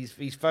said, he's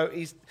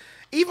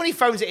even when he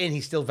phones it in,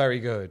 he's still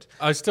very good.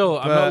 I'm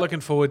not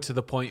looking forward to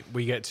the point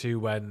we get to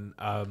when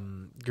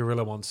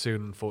Gorilla Monsoon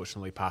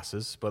unfortunately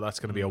passes, but that's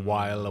going to be a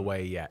while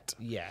away yet.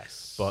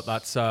 Yes. But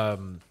that's...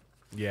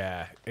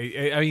 yeah,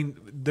 I mean,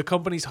 the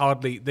company's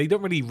they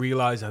don't really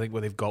realize, I think,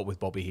 what they've got with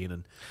Bobby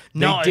Heenan.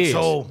 Not at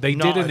all. They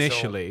did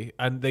initially,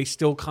 and they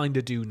still kind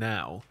of do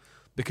now,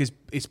 because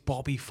it's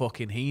Bobby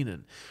fucking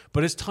Heenan.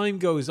 But as time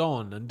goes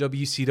on and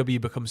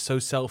WCW becomes so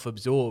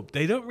self-absorbed,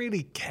 they don't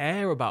really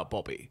care about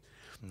Bobby.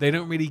 They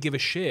don't really give a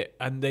shit,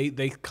 and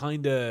they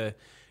kind of,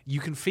 you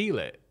can feel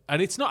it.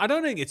 And it's not, I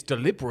don't think it's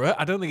deliberate.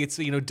 I don't think it's,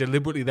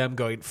 deliberately them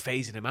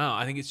phasing him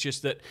out. I think it's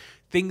just that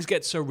things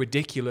get so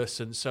ridiculous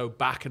and so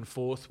back and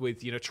forth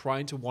with,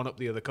 trying to one-up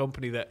the other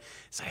company that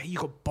it's like, hey, you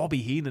got Bobby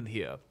Heenan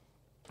here.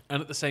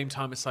 And at the same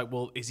time, it's like,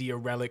 well, is he a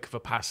relic of a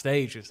past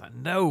age? It's like,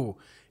 no,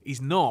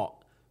 he's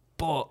not.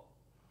 But,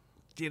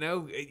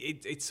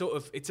 it's sort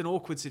of, it's an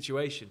awkward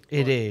situation.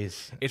 It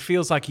is. It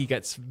feels like he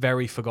gets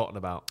very forgotten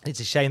about. It's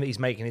a shame that he's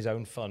making his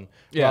own fun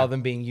rather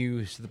than being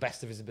used to the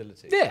best of his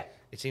ability. Yeah.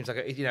 It seems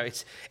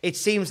like, it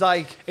seems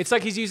like... It's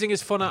like he's using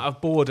his fun out of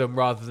boredom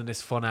rather than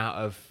his fun out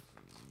of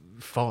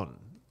fun.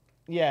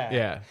 Yeah.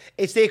 Yeah.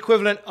 It's the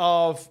equivalent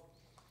of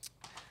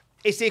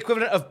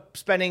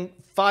spending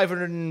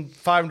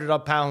 500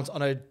 odd pounds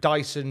on a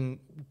Dyson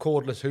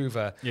cordless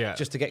Hoover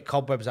just to get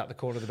cobwebs out the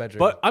corner of the bedroom.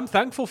 But I'm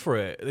thankful for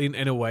it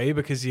in a way,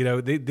 because,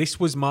 this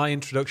was my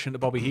introduction to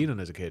Bobby Heenan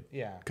as a kid.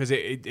 Yeah. Because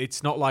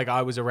it's not like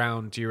I was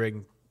around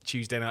during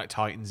Tuesday Night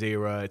Titans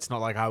era. It's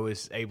not like I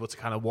was able to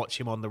kind of watch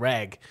him on the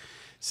reg.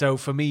 So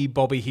for me,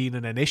 Bobby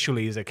Heenan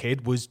initially as a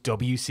kid was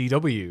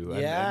WCW.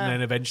 And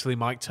then eventually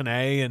Mike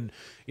Tenay and,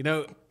 you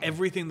know,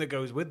 everything that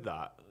goes with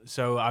that.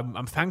 So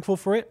I'm thankful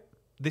for it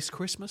this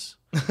Christmas.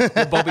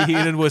 Bobby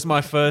Heenan was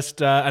my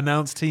first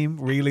announced team,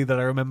 really, that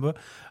I remember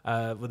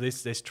with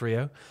this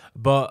trio.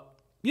 But,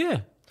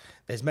 yeah.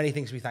 There's many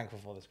things to be thankful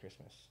for this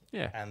Christmas.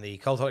 Yeah. And the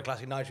Cultaholic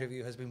Classic Nitro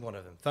Review has been one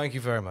of them. Thank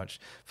you very much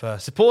for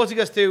supporting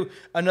us through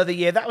another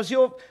year. That was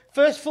your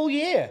first full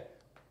year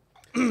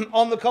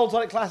on the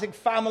Cultaholic Classic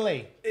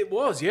family. It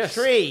was, yes.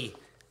 Tree.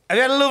 Have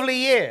you had a lovely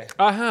year?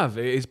 I have.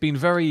 It's been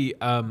very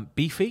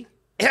beefy.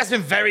 It has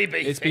been very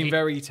beefy. It's been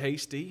very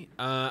tasty.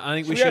 I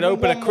think we should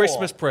open a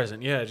Christmas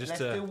present. Yeah, Let's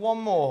do one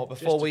more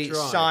before we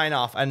sign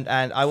off. And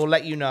I will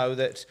let you know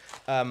that...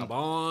 Come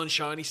on,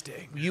 Shiny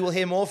Sting. You will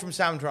hear more from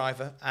Sam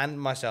Driver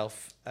and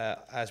myself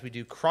as we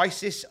do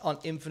Crisis on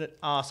Infinite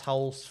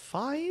Arseholes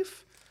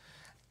 5,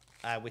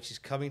 which is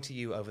coming to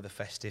you over the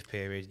festive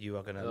period. You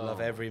are going to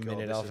love every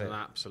minute of it. This is an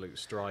absolute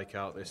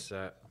strikeout, this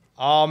set.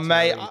 Oh,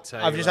 mate,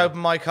 I've just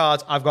opened my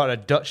cards. I've got a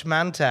Dutch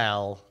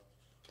Mantel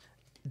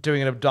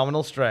doing an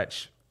abdominal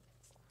stretch.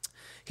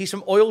 He's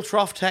from Oil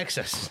Trough,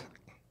 Texas.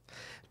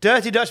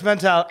 Dirty Dutch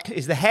Mantel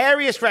is the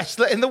hairiest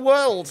wrestler in the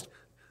world.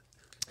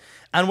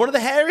 And one of the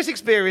hairiest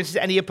experiences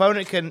any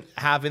opponent can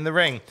have in the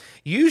ring.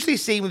 Usually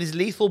seen with his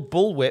lethal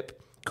bullwhip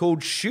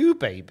called Shoe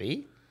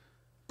Baby.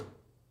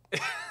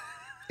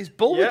 His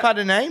bullwhip had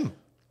a name.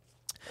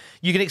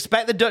 You can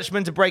expect the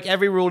Dutchman to break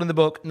every rule in the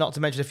book, not to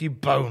mention a few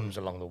bones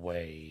along the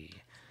way.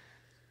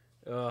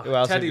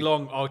 Teddy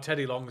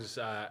Long's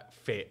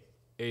fit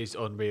is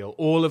unreal.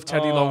 All of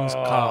Teddy Long's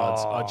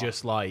cards are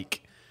just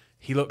like,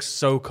 he looks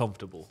so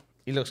comfortable.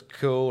 He looks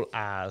cool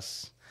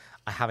as...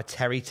 I have a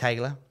Terry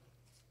Taylor.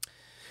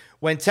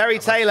 When Terry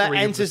Taylor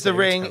enters the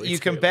ring, you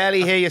can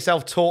barely hear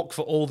yourself talk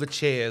for all the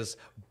cheers.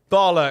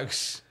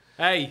 Bollocks.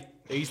 Hey,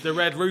 he's the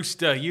Red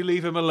Rooster. You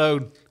leave him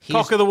alone.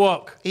 Cock of the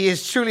walk. He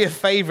is truly a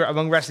favourite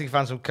among wrestling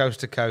fans from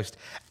coast to coast.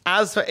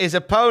 As for his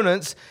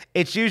opponents,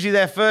 it's usually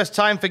their first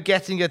time for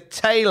getting a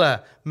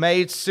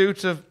tailor-made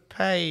suit of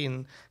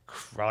pain.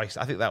 Christ,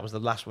 I think that was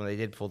the last one they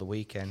did before the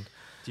weekend.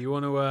 Do you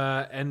want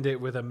to end it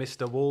with a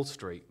Mr. Wall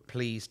Street?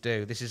 Please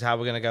do. This is how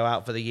we're going to go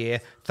out for the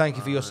year. Thank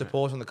you for your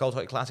support on the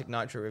Cultaholic Classic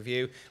Nitro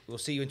Review. We'll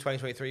see you in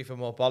 2023 for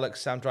more bollocks.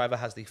 Sam Driver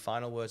has the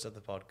final words of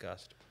the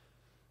podcast.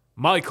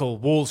 Michael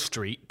Wall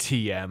Street,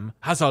 TM,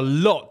 has a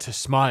lot to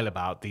smile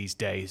about these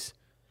days.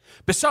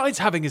 Besides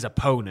having his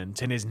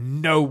opponent in his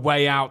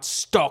no-way-out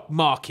stock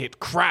market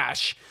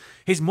crash,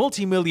 his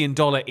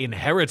multi-million-dollar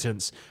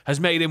inheritance has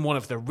made him one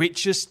of the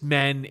richest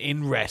men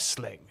in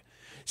wrestling.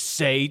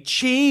 Say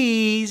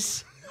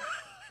cheese!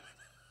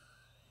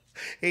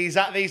 He's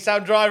at the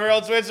Sam Driver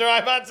on Twitter.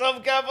 I'm at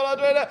Tom Campbell on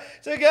Twitter.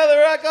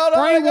 Together,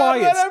 Bray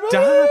Wyatt's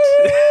dad.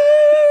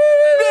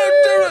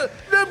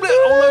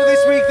 Although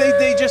this week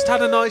they just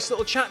had a nice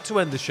little chat to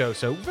end the show,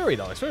 so very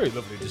nice, very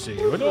lovely to see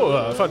you. And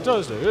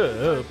fantastic,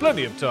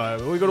 plenty of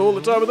time. We got all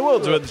the time in the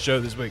world to end the show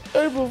this week.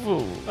 April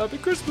Fool. Happy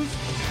Christmas.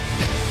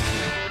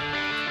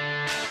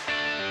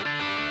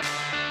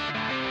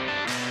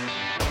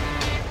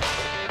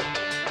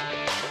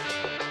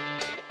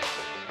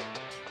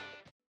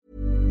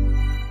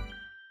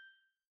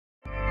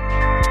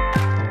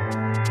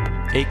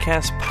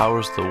 Acast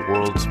powers the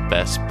world's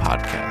best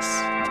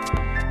podcasts.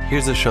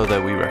 Here's a show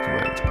that we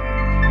recommend.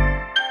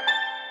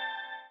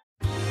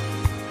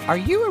 Are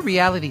you a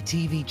reality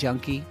TV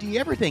junkie? Do you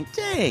ever think,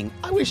 dang,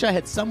 I wish I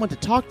had someone to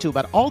talk to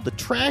about all the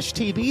trash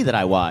TV that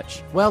I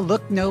watch? Well,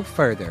 look no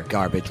further,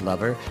 garbage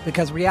lover,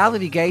 because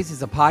Reality Gaze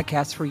is a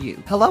podcast for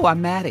you. Hello,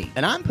 I'm Maddie.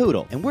 And I'm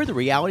Poodle, and we're the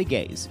Reality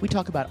Gaze. We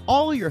talk about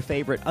all your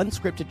favorite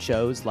unscripted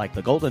shows like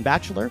The Golden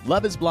Bachelor,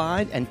 Love is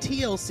Blind, and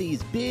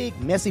TLC's big,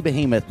 messy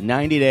behemoth,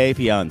 90 Day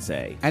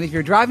Fiancé. And if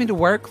you're driving to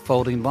work,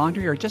 folding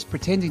laundry, or just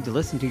pretending to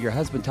listen to your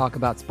husband talk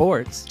about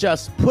sports,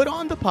 just put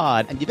on the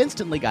pod, and you've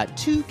instantly got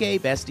two gay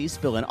besties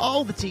spilling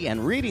all the tea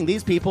and reading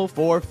these people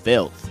for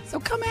filth.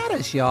 So come at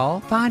us, y'all.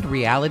 Find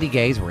Reality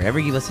Gaze wherever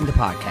you listen to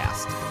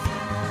podcasts.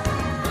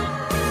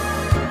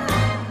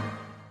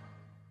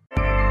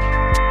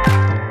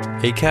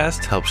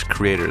 Acast helps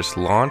creators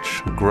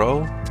launch,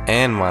 grow,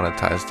 and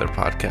monetize their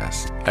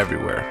podcasts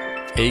everywhere.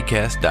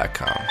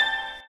 Acast.com.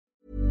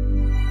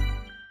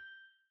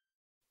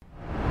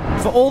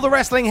 For all the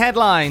wrestling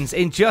headlines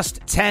in just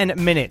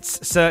 10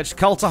 minutes, search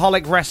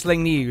Cultaholic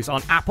Wrestling News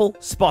on Apple,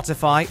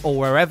 Spotify, or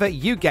wherever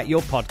you get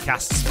your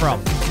podcasts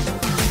from.